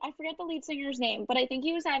think I forget the lead singer's name, but I think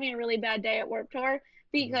he was having a really bad day at Warped Tour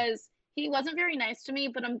because he wasn't very nice to me,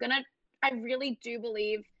 but I really do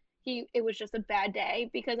believe it was just a bad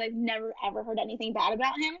day because I've never ever heard anything bad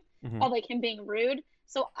about him of like him being rude.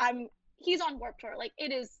 So he's on Warped Tour. Like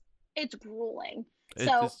it's grueling.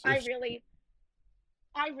 So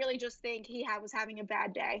I really just think he was having a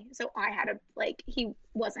bad day. So he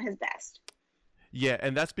wasn't his best. Yeah,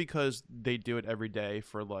 and that's because they do it every day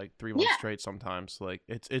for like 3 months straight sometimes. Like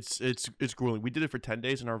it's grueling. We did it for 10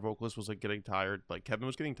 days and our vocalist was like getting tired. Like Kevin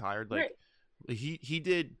was getting tired. Like he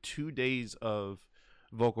did 2 days of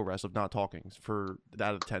vocal rest of not talking for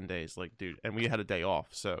out of 10 days. Like, dude, and we had a day off.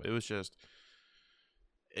 So it was just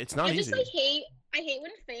it's not easy. I hate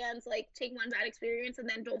when fans like take one bad experience and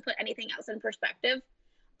then don't put anything else in perspective.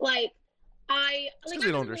 Like I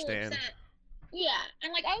don't understand. Yeah,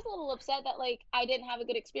 and like I was a little upset that like I didn't have a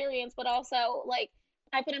good experience, but also like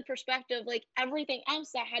I put in perspective like everything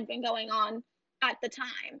else that had been going on at the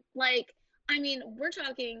time. Like, I mean, we're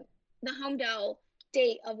talking the Homedale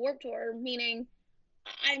date of Warped Tour, meaning,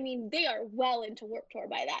 I mean, they are well into Warped Tour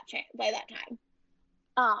by that time,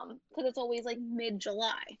 because it's always like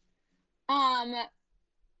mid-July.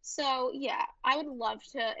 So yeah, I would love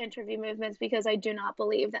to interview Movements because I do not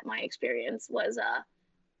believe that my experience was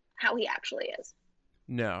how he actually is.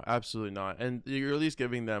 No, absolutely not. And you're at least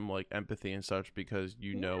giving them like empathy and such because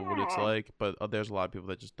you know what it's like. But there's a lot of people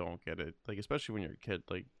that just don't get it. Like especially when you're a kid,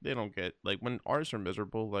 like they don't get like when artists are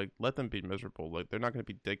miserable. Like let them be miserable. Like they're not gonna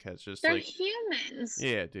be dickheads. Just they're like humans.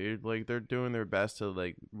 Yeah, dude. Like they're doing their best to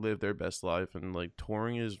like live their best life, and like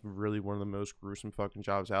touring is really one of the most gruesome fucking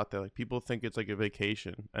jobs out there. Like people think it's like a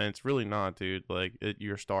vacation, and it's really not, dude. Like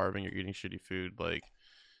you're starving. You're eating shitty food. Like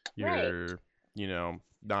you're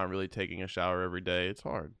not really taking a shower every day. It's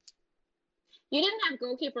hard. You didn't have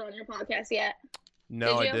Goalkeeper on your podcast yet.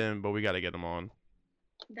 No, I didn't, but we got to get him on.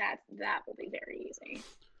 That will be very easy.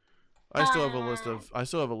 I still have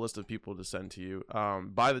a list of people to send to you.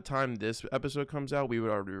 By the time this episode comes out, we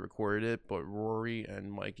would already recorded it, but Rory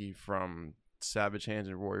and Mikey from Savage Hands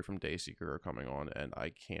and Rory from Dayseeker are coming on, and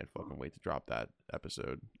I can't fucking wait to drop that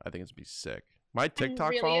episode. I think it's gonna be sick. My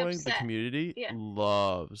TikTok following, the community,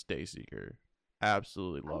 loves Dayseeker.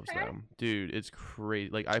 Absolutely loves them. Dude, it's crazy.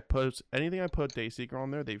 Like anything I put Dayseeker on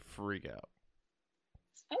there, they freak out.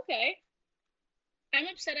 Okay. I'm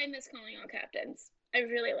upset I miss Calling All Captains. I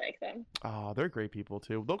really like them. Oh, they're great people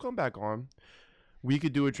too. They'll come back on. We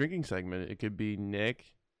could do a drinking segment. It could be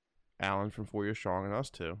Nick, Alan from 4 Years Strong, and us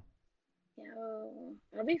too. Yo,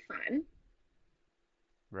 that'll be fun.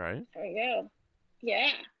 Right? There we go. Yeah.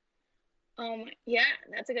 Yeah,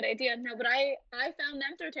 that's a good idea. No, but I found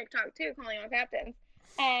them through TikTok too, Calling All Captains.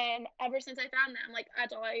 And ever since I found them, like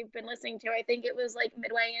that's all I've been listening to. I think it was like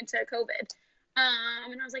midway into COVID.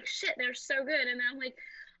 And I was like, shit, they're so good. And then I'm like,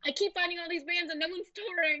 I keep finding all these bands and no one's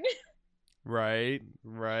touring. Right.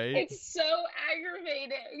 It's so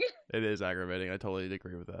aggravating. It is aggravating. I totally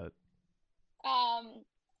agree with that.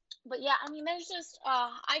 But yeah, I mean, there's just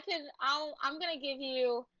I'm gonna give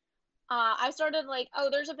you. I started like,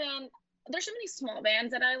 there's a band. There's so many small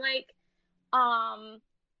bands that I like.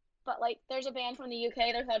 But like, there's a band from the UK.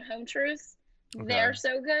 They're called Home Truth. Okay. They're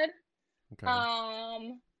so good. Okay.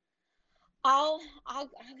 I'll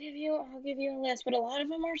give you a list, but a lot of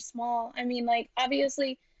them are small. I mean, like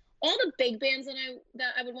obviously, all the big bands that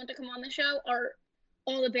I would want to come on the show are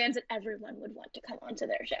all the bands that everyone would want to come onto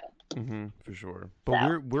their show. For sure. But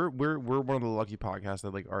so, we're one of the lucky podcasts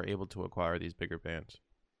that like are able to acquire these bigger bands.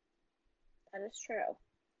 That is true.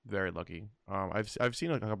 Very lucky. I've seen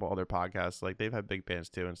like a couple other podcasts, like they've had big bands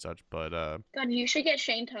too and such, but God, you should get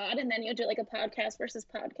Shane Todd and then you'll do like a podcast versus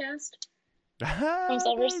podcast. From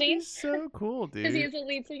Silverstein. So cool, dude. Because he's the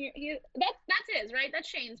lead singer. That's his, right? That's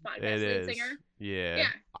Shane's podcast, lead singer. Yeah.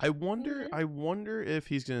 I wonder if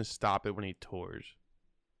he's gonna stop it when he tours.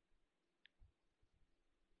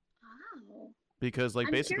 Oh. Because like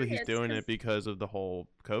basically he's doing it because of the whole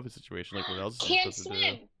COVID situation. Like what else is he supposed to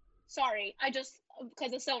do? Sorry,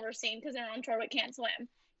 because of Silverstein, because they're on tour with Can't Swim.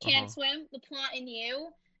 Can't Swim, The Plot and You,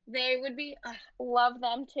 they would be love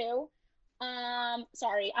them too.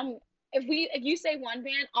 Sorry, if you say one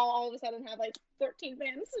band, I'll all of a sudden have like 14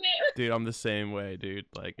 bands named. Dude, I'm the same way, dude.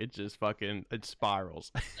 Like it just fucking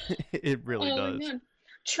spirals. It really does.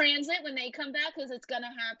 Transit when they come back, because it's gonna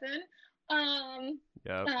happen.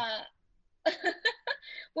 Yep.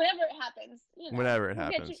 Whenever it happens, Whenever it we'll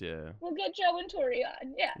get you. happens, yeah. We'll get Joe and Tori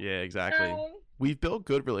on. Yeah. Yeah, exactly. Um. We've built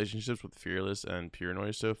good relationships with Fearless and Pure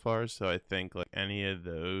Noise so far, so I think like any of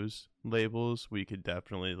those labels, we could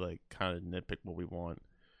definitely like kind of nitpick what we want.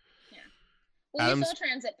 Yeah. Well, you saw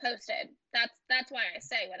Transit posted. That's why I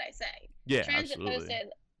say what I say. Yeah, Transit absolutely.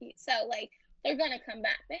 posted, so like they're gonna come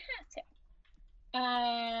back. They have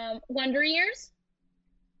to. Wonder Years.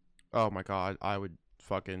 Oh my god, I would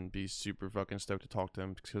fucking be super fucking stoked to talk to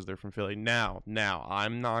them because they're from Philly. Now,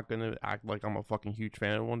 I'm not gonna act like I'm a fucking huge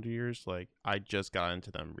fan of Wonder Years. Like, I just got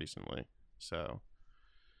into them recently, so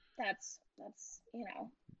That's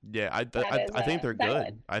yeah. I think they're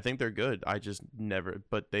good. I think they're good. I just never,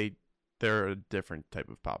 but they're a different type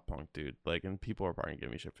of pop punk, dude. Like, and people are probably gonna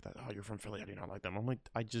give me shit for that. Oh, you're from Philly. How do you not like them? I'm like,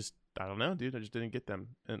 I don't know, dude. I just didn't get them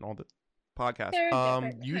in all the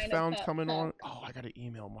podcasts. Youth Found's coming on. Oh, I gotta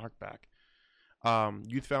email Mark back.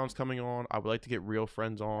 Youth Found's coming on. I would like to get Real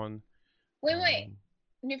Friends on. Wait.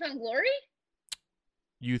 Newfound Glory?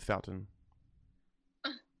 Youth Fountain. I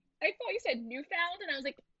thought you said Newfound, and I was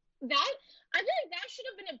like, that. I feel like that should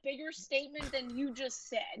have been a bigger statement than you just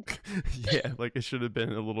said. Yeah, like it should have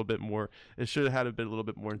been a little bit more. It should have had a little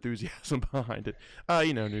bit more enthusiasm behind it.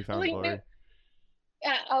 Newfound Glory.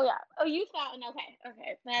 Yeah. Oh yeah. Oh, Youth Fountain. Okay.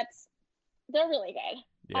 They're really good.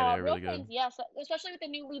 Yeah, they're really Real Friends, good. yes, especially with the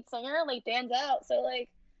new lead singer, like Dan's out. So like,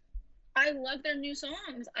 I love their new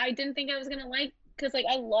songs. I didn't think I was gonna like, because like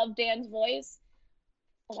I love Dan's voice.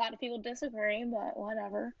 A lot of people disagree, but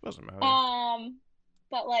whatever. Doesn't matter.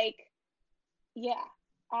 But like, yeah,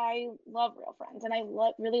 I love Real Friends, and I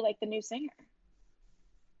really like the new singer.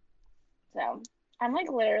 So I'm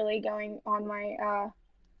like literally going on my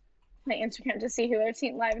my Instagram to see who I've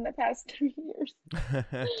seen live in the past 3 years.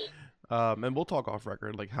 And we'll talk off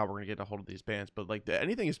record like how we're gonna get a hold of these bands, but like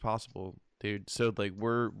anything is possible, dude. So like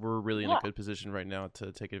we're really in a good position right now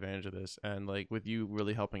to take advantage of this, and like with you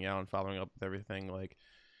really helping out and following up with everything, like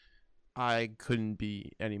I couldn't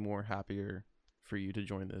be any more happier for you to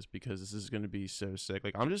join this because this is going to be so sick.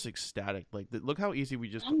 Like I'm just ecstatic. Like look how easy we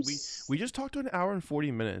just talked to an hour and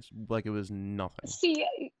 40 minutes like it was nothing. See,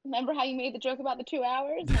 remember how you made the joke about the 2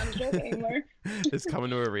 hours? Not a joke anymore. It's coming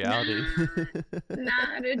to a reality.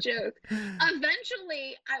 Not a joke.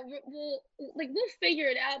 Eventually, we'll figure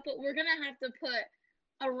it out, but we're gonna have to put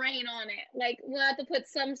a rein on it. Like we'll have to put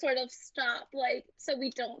some sort of stop, like so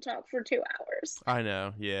we don't talk for 2 hours. I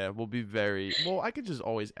know. Yeah, we'll be very well. I could just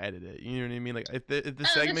always edit it. You know what I mean? Like if the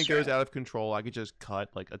segment goes out of control, I could just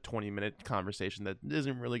cut like a 20-minute conversation that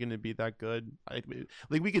isn't really going to be that good. Like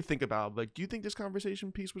we could think about like, do you think this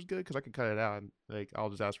conversation piece was good? Because I could cut it out. And, like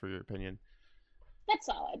I'll just ask for your opinion. That's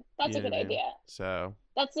solid. That's a good idea. So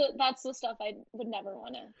that's the stuff I would never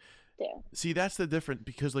want to do. See, that's the difference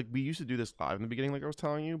because like we used to do this live in the beginning, like I was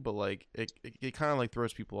telling you, but like it kind of like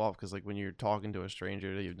throws people off because like when you're talking to a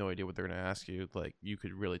stranger, you have no idea what they're gonna ask you. Like you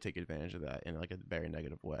could really take advantage of that in like a very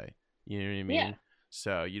negative way. You know what I mean? Yeah.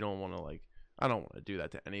 So you don't want to like. I don't want to do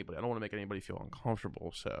that to anybody. I don't want to make anybody feel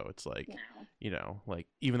uncomfortable. So it's like, like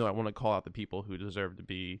even though I want to call out the people who deserve to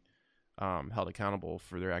be held accountable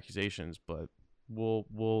for their accusations, but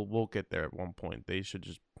we'll get there at one point. They should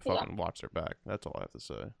just fucking watch their back. That's all I have to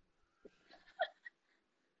say.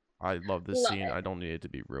 I love this scene. I don't need it to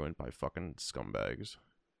be ruined by fucking scumbags.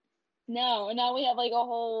 No, now we have like a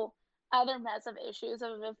whole other mess of issues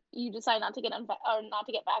of if you decide not to get not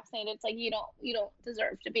to get vaccinated, it's like you don't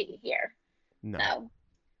deserve to be here. No.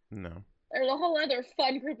 There's a whole other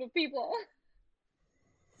fun group of people.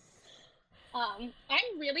 I'm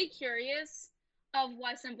really curious of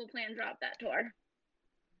why Simple Plan dropped that tour.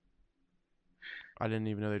 I didn't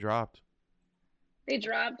even know they dropped. They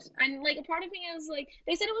dropped, and like a part of me is like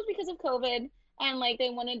they said it was because of COVID and like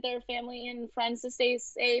they wanted their family and friends to stay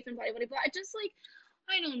safe and blah blah blah. I just like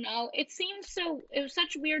I don't know. It was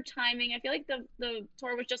such weird timing. I feel like the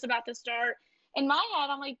tour was just about to start. In my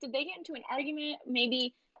head, I'm like, did they get into an argument?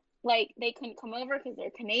 Maybe like they couldn't come over because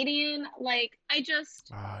they're Canadian. Like I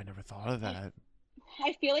never thought of that.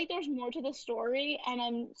 I feel like there's more to the story, and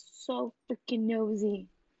I'm so freaking nosy.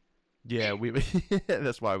 Yeah,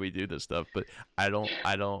 that's why we do this stuff, but I don't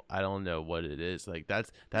know what it is. Like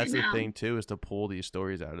that's the thing too, is to pull these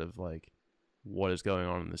stories out of like what is going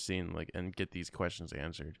on in the scene, like, and get these questions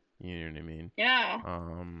answered. You know what I mean? Yeah.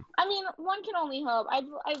 I mean, one can only hope. I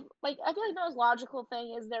feel like the most logical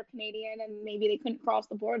thing is they're Canadian and maybe they couldn't cross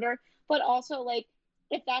the border, but also like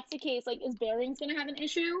if that's the case, like is Bering's gonna have an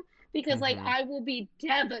issue? Because like I will be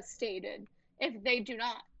devastated if they do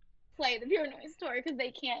not play the Pure Noise tour because they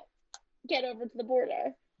can't get over to the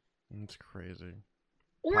border. That's crazy.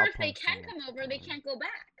 Or Pop if they punk's can still come over, they dying. can't go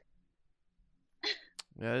back.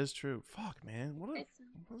 Yeah, it's true. Fuck, man. It's,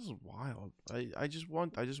 This is wild. I just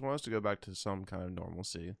want us to go back to some kind of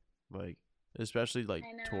normalcy. Like especially like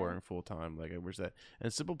I know. touring full time. Like I wish that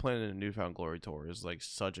and Simple Plan and Newfound Glory tour is like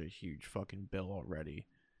such a huge fucking bill already.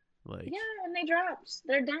 Like, Yeah, and they dropped.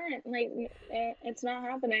 They're done. Like, it's not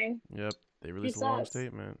happening. yep, they He released a long sucks.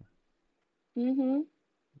 statement. Mm-hmm.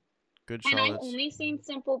 Good And I've Charlotte's. only seen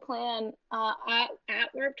Simple Plan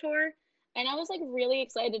at Warped Tour, and I was like really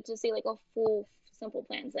excited to see like a full Simple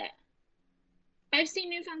Plan set. I've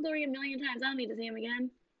seen Newfound Glory a million times. I don't need to see him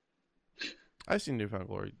again. I've seen Newfound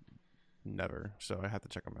Glory never, so I have to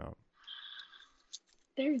check them out.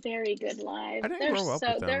 They're very good I live. didn't They're grow up with so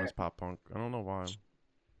them as they're. pop punk. I don't know why.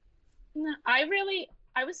 No,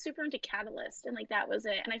 I was super into Catalyst, and like that was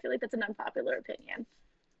it. And I feel like that's an unpopular opinion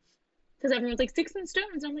because everyone's like Sticks and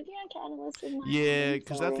Stones. I'm like, yeah, Catalyst is my Yeah, album.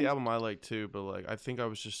 because that's the Sorry, album I like too. But like, I think I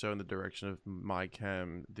was just so in the direction of My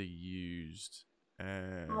Chem, The Used, all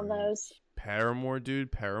and those. Paramore,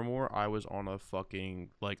 dude. Paramore. I was on a fucking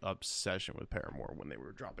like obsession with Paramore when they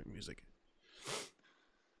were dropping music.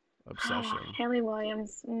 Obsession. Haley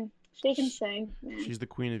Williams, she can sing, man. She's the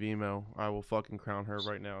queen of emo. I will fucking crown her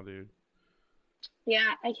right now, dude.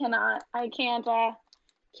 Yeah, I cannot. I can't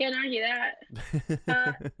argue that.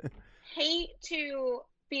 Uh, hate to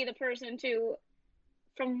be the person to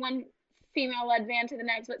from one female led band to the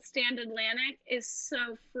next, but Stand Atlantic is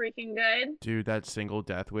so freaking good. Dude, that single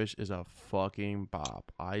Death Wish is a fucking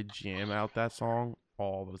bop. I jam out that song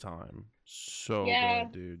all the time. So Yeah,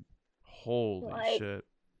 good, dude. Holy like shit.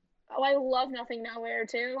 oh, I love Nothing Nowhere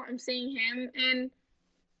too. I'm seeing him in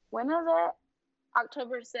when is it?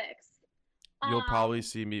 October 6th. You'll probably Um,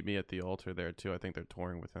 see Meet Me at the Altar there too. I think they're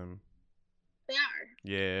touring with him. they are.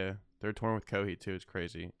 Yeah, they're touring with Kohi too. It's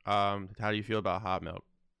crazy. How do you feel about Hot Milk?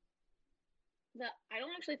 I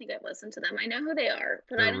don't actually think I've listened to them. I know who they are,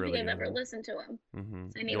 but I They're don't think really I've ever good. listened to them.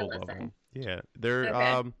 So I need to You'll love them. listen. Yeah, they're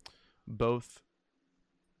Okay. both.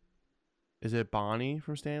 Is it Bonnie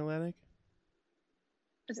from Stan Atlantic?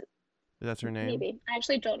 Is it, That's her name. maybe. I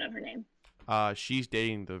actually don't know her name. She's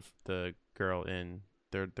dating the girl in.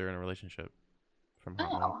 They're in a relationship from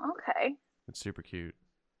Hot Milk. Oh, okay. It's super cute.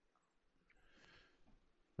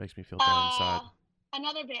 Makes me feel bad inside. Uh,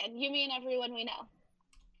 Another band, You, Me, and Everyone We Know.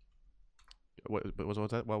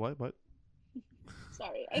 What's that? What?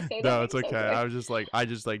 Sorry, I say that No, like it's okay. so quick. I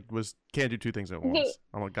just like was can't do two things at The once.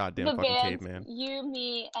 I'm a goddamn the fucking band caveman. You,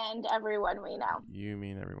 Me, and Everyone We Know. You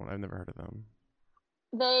mean everyone? I've never heard of them.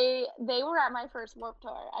 They were at my first Warped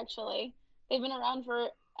Tour actually. They've been around for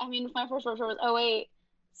I mean my first Warped Tour was '08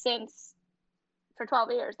 since for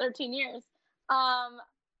 12 years, 13 years. Um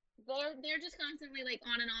they're just constantly like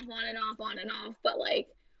on and off, on and off, on and off, but like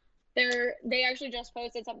they actually just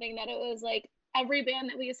posted something that it was like every band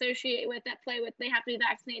that we associate with that play with they have to be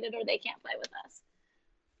vaccinated or they can't play with us.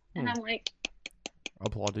 And I'm like,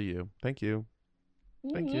 Applaud to you. Thank you.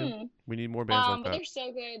 Thank you. mm-hmm. We need more bands like But that. they're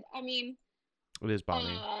so good. I mean, It is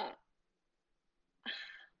Bonnie. uh,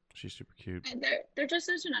 She's super cute. they're just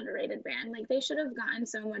such an underrated band. Like they should have gotten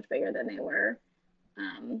so much bigger than they were.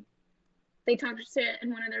 Um, they talked to it in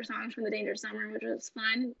one of their songs from the Dangerous Summer, which was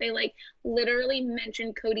fun. They like literally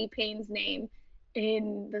mentioned Cody Payne's name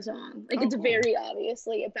in the song. Like it's Cool. very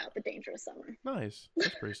obviously about the Dangerous Summer. Nice.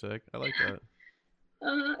 That's pretty sick. I like that.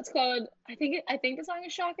 It's called I think the song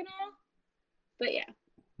is Shock and Awe. But yeah.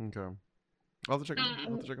 Okay. I'll have to check them.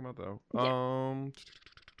 I'll have to check them out though. Yeah.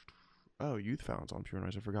 Oh, Youth Founds on Pure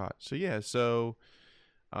Noise. I forgot. So yeah. So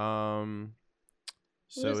We'll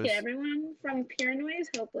just get everyone from Pure Noise,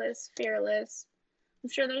 Hopeless, Fearless. I'm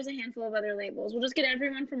sure there's a handful of other labels. We'll just get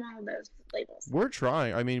everyone from all of those labels. We're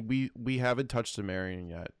trying. I mean, we haven't touched Sumerian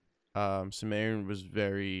yet. Sumerian was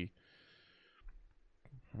very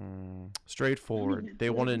straightforward. They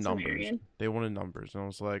wanted numbers. Sumerian. They wanted numbers, and I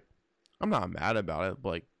was like, I'm not mad about it.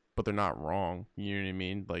 Like, but they're not wrong. You know what I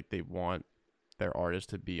mean? Like, they want their artists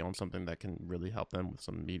to be on something that can really help them with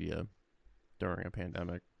some media during a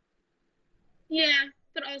pandemic. Yeah,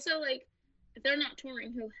 but also like if they're not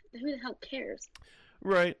touring, who the hell cares?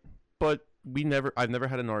 Right, but I've never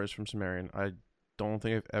had an artist from Sumerian. I don't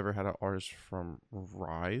think I've ever had an artist from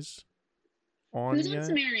Rise on Who's yet. on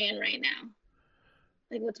Sumerian right now?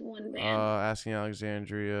 Like what's one band? Asking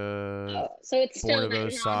Alexandria. Oh, so it's still Board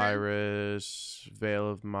of that genre. Osiris, Veil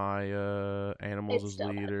of Maya, Animals as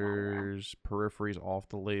Leaders, Peripheries off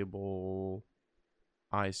the label,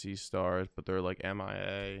 Icy Stars, but they're like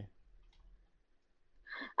MIA.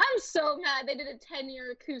 I'm so mad they did a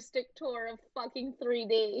 10-year acoustic tour of fucking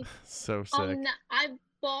 3D. So sick. I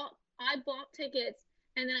bought tickets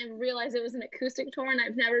and then I realized it was an acoustic tour, and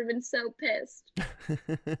I've never been so pissed.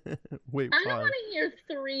 Wait, I don't why? want to hear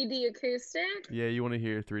 3D acoustic. Yeah, you want to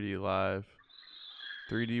hear 3D live.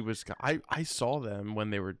 3D was I saw them when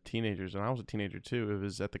they were teenagers, and I was a teenager too. It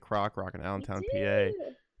was at the Croc Rock in I Allentown, PA. did.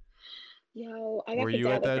 Yo, I got Were kicked you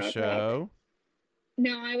out at of the that Croc Rock. show?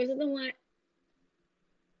 No, I was at the one.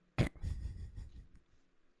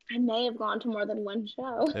 I may have gone to more than one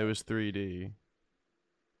show. It was 3D.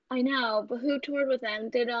 I know, but who toured with them?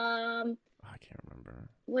 Did I can't remember.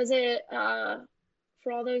 was it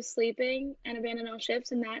For All Those Sleeping and Abandon All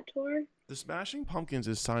Ships in that tour? The Smashing Pumpkins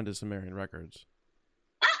is signed to Sumerian Records.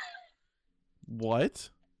 What?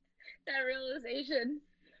 That realization.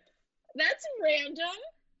 That's random.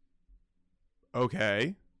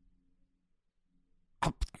 Okay.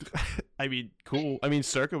 I mean, cool. I mean,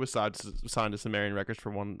 Circa was signed to Sumerian Records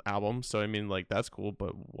for one album, so I mean, like, that's cool.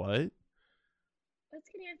 But what? Let's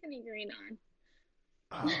get Anthony Green on.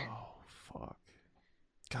 Oh fuck!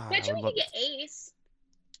 God, Bet I you would we love could get Ace.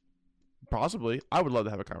 possibly. I would love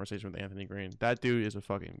to have a conversation with Anthony Green. That dude is a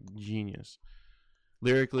fucking genius. I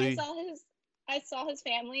Lyrically, saw his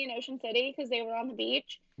family in Ocean City because they were on the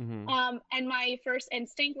beach. mm-hmm. And my first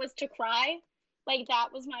instinct was to cry. Like that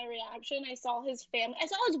was my reaction. I saw his family. I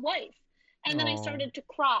saw his wife, and then I started to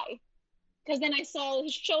cry because then I saw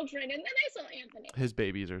his children, and then I saw Anthony. His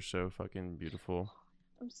babies are so fucking beautiful.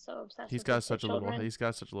 I'm so obsessed. He's with got his such a children. little. He's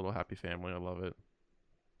got such a little happy family. I love it.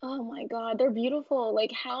 Oh my God, they're beautiful.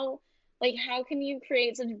 Like how can you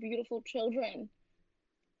create such beautiful children?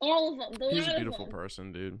 All of them. The He's lot a beautiful of them.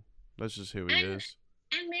 person, dude. That's just who he is.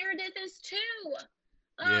 And Meredith is too.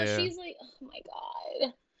 Yeah. She's like, oh my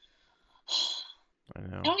God. I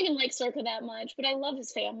know. I don't even like Circa that much, but I love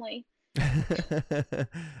his family.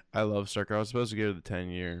 I love Circa. I was supposed to go to the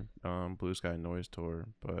 10-year Blue Sky Noise tour,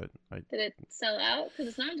 but Did it sell out? Because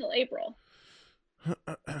it's not until April.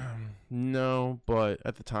 No, but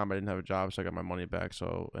at the time I didn't have a job, so I got my money back.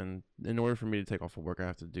 So, and in order for me to take off of work, I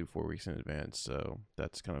have to do 4 weeks in advance. So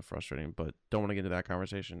that's kind of frustrating. But don't want to get into that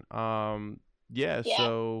conversation. Yeah.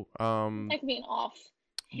 So, that could be an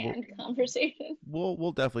offhand conversation.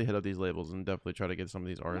 We'll definitely hit up these labels and definitely try to get some of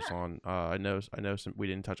these artists on. I know some, we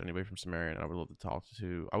didn't touch anybody from Sumerian. I would love to talk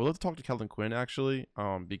to Kelvin Quinn actually.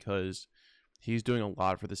 Because he's doing a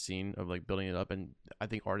lot for the scene of like building it up, and I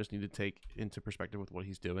think artists need to take into perspective with what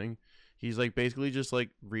he's doing. He's like basically just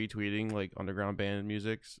like retweeting like underground band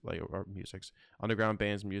musics, like or musics, underground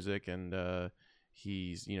bands music, and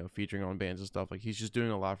he's featuring on bands and stuff. Like he's just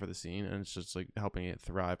doing a lot for the scene, and it's just like helping it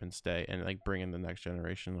thrive and stay, and like bring in the next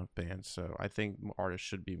generation of bands. So I think artists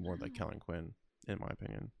should be more like Kellen Quinn, in my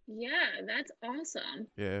opinion. Yeah, that's awesome.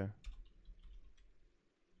 Yeah.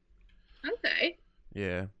 Okay.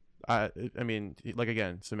 Yeah. I mean, like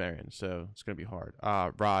again, Sumerian, so it's gonna be hard.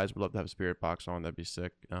 Rise, would love to have Spirit Box on, that'd be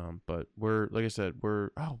sick. But we're like I said,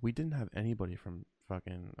 we didn't have anybody from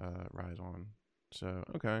fucking Rise on, so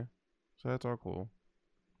okay, so that's all cool.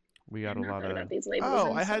 We got a lot of these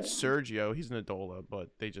labels. I had Sergio, he's an Adola, but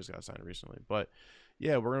they just got signed recently. But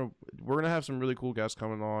yeah, we're gonna have some really cool guests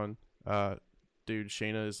coming on. Dude,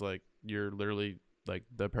 Shana is like, you're literally like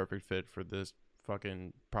the perfect fit for this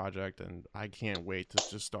fucking project, and I can't wait to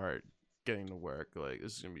just start getting to work. Like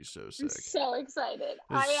this is gonna be so sick. I'm so excited.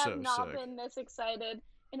 I have not been this excited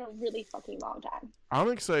in a really fucking long time. I'm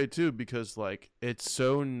excited too, because like it's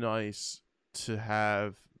so nice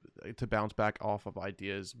to bounce back off of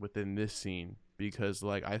ideas within this scene, because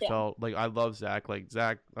like I felt like I love Zach. Like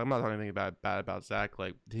Zach, I'm not talking anything bad about Zach.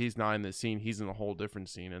 Like he's not in this scene, he's in a whole different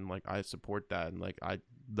scene, and like I support that, and like I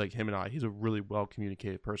like him, and he's a really well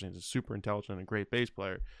communicated person. He's a super intelligent and great bass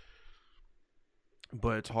player.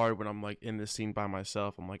 But it's hard when I'm like in this scene by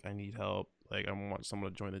myself. I'm like, I need help. Like I want someone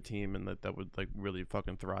to join the team, and that would like really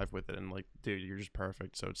fucking thrive with it. And like, dude, you're just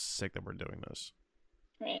perfect. So it's sick that we're doing this.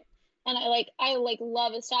 Right. And I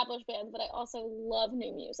love established bands, but I also love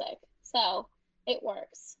new music. So it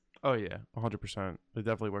works. Oh yeah, 100%. It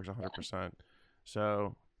definitely works 100%.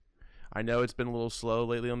 So I know it's been a little slow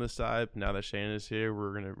lately on this side, but now that Shane is here,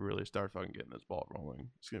 we're gonna really start fucking getting this ball rolling.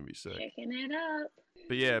 It's gonna be sick. Picking it up.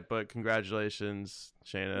 But yeah, congratulations,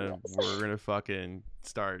 Shana. Yes. We're gonna fucking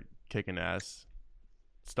start kicking ass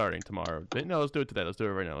starting tomorrow. No, let's do it today. Let's do it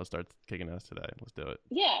right now. Let's start kicking ass today. Let's do it.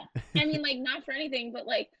 Yeah. I mean, like, not for anything, but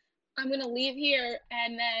like, I'm gonna leave here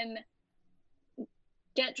and then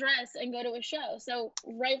get dressed and go to a show. So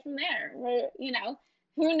right from there,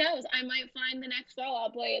 who knows? I might find the next Fall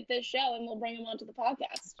Out Boy at this show, and we'll bring him onto the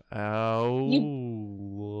podcast. Oh,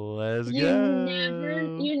 let's go.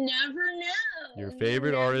 You never know. Your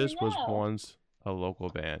favorite artist was once a local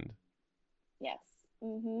band. Yes.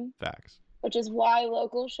 Mm-hmm. Facts. Which is why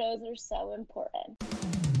local shows are so important.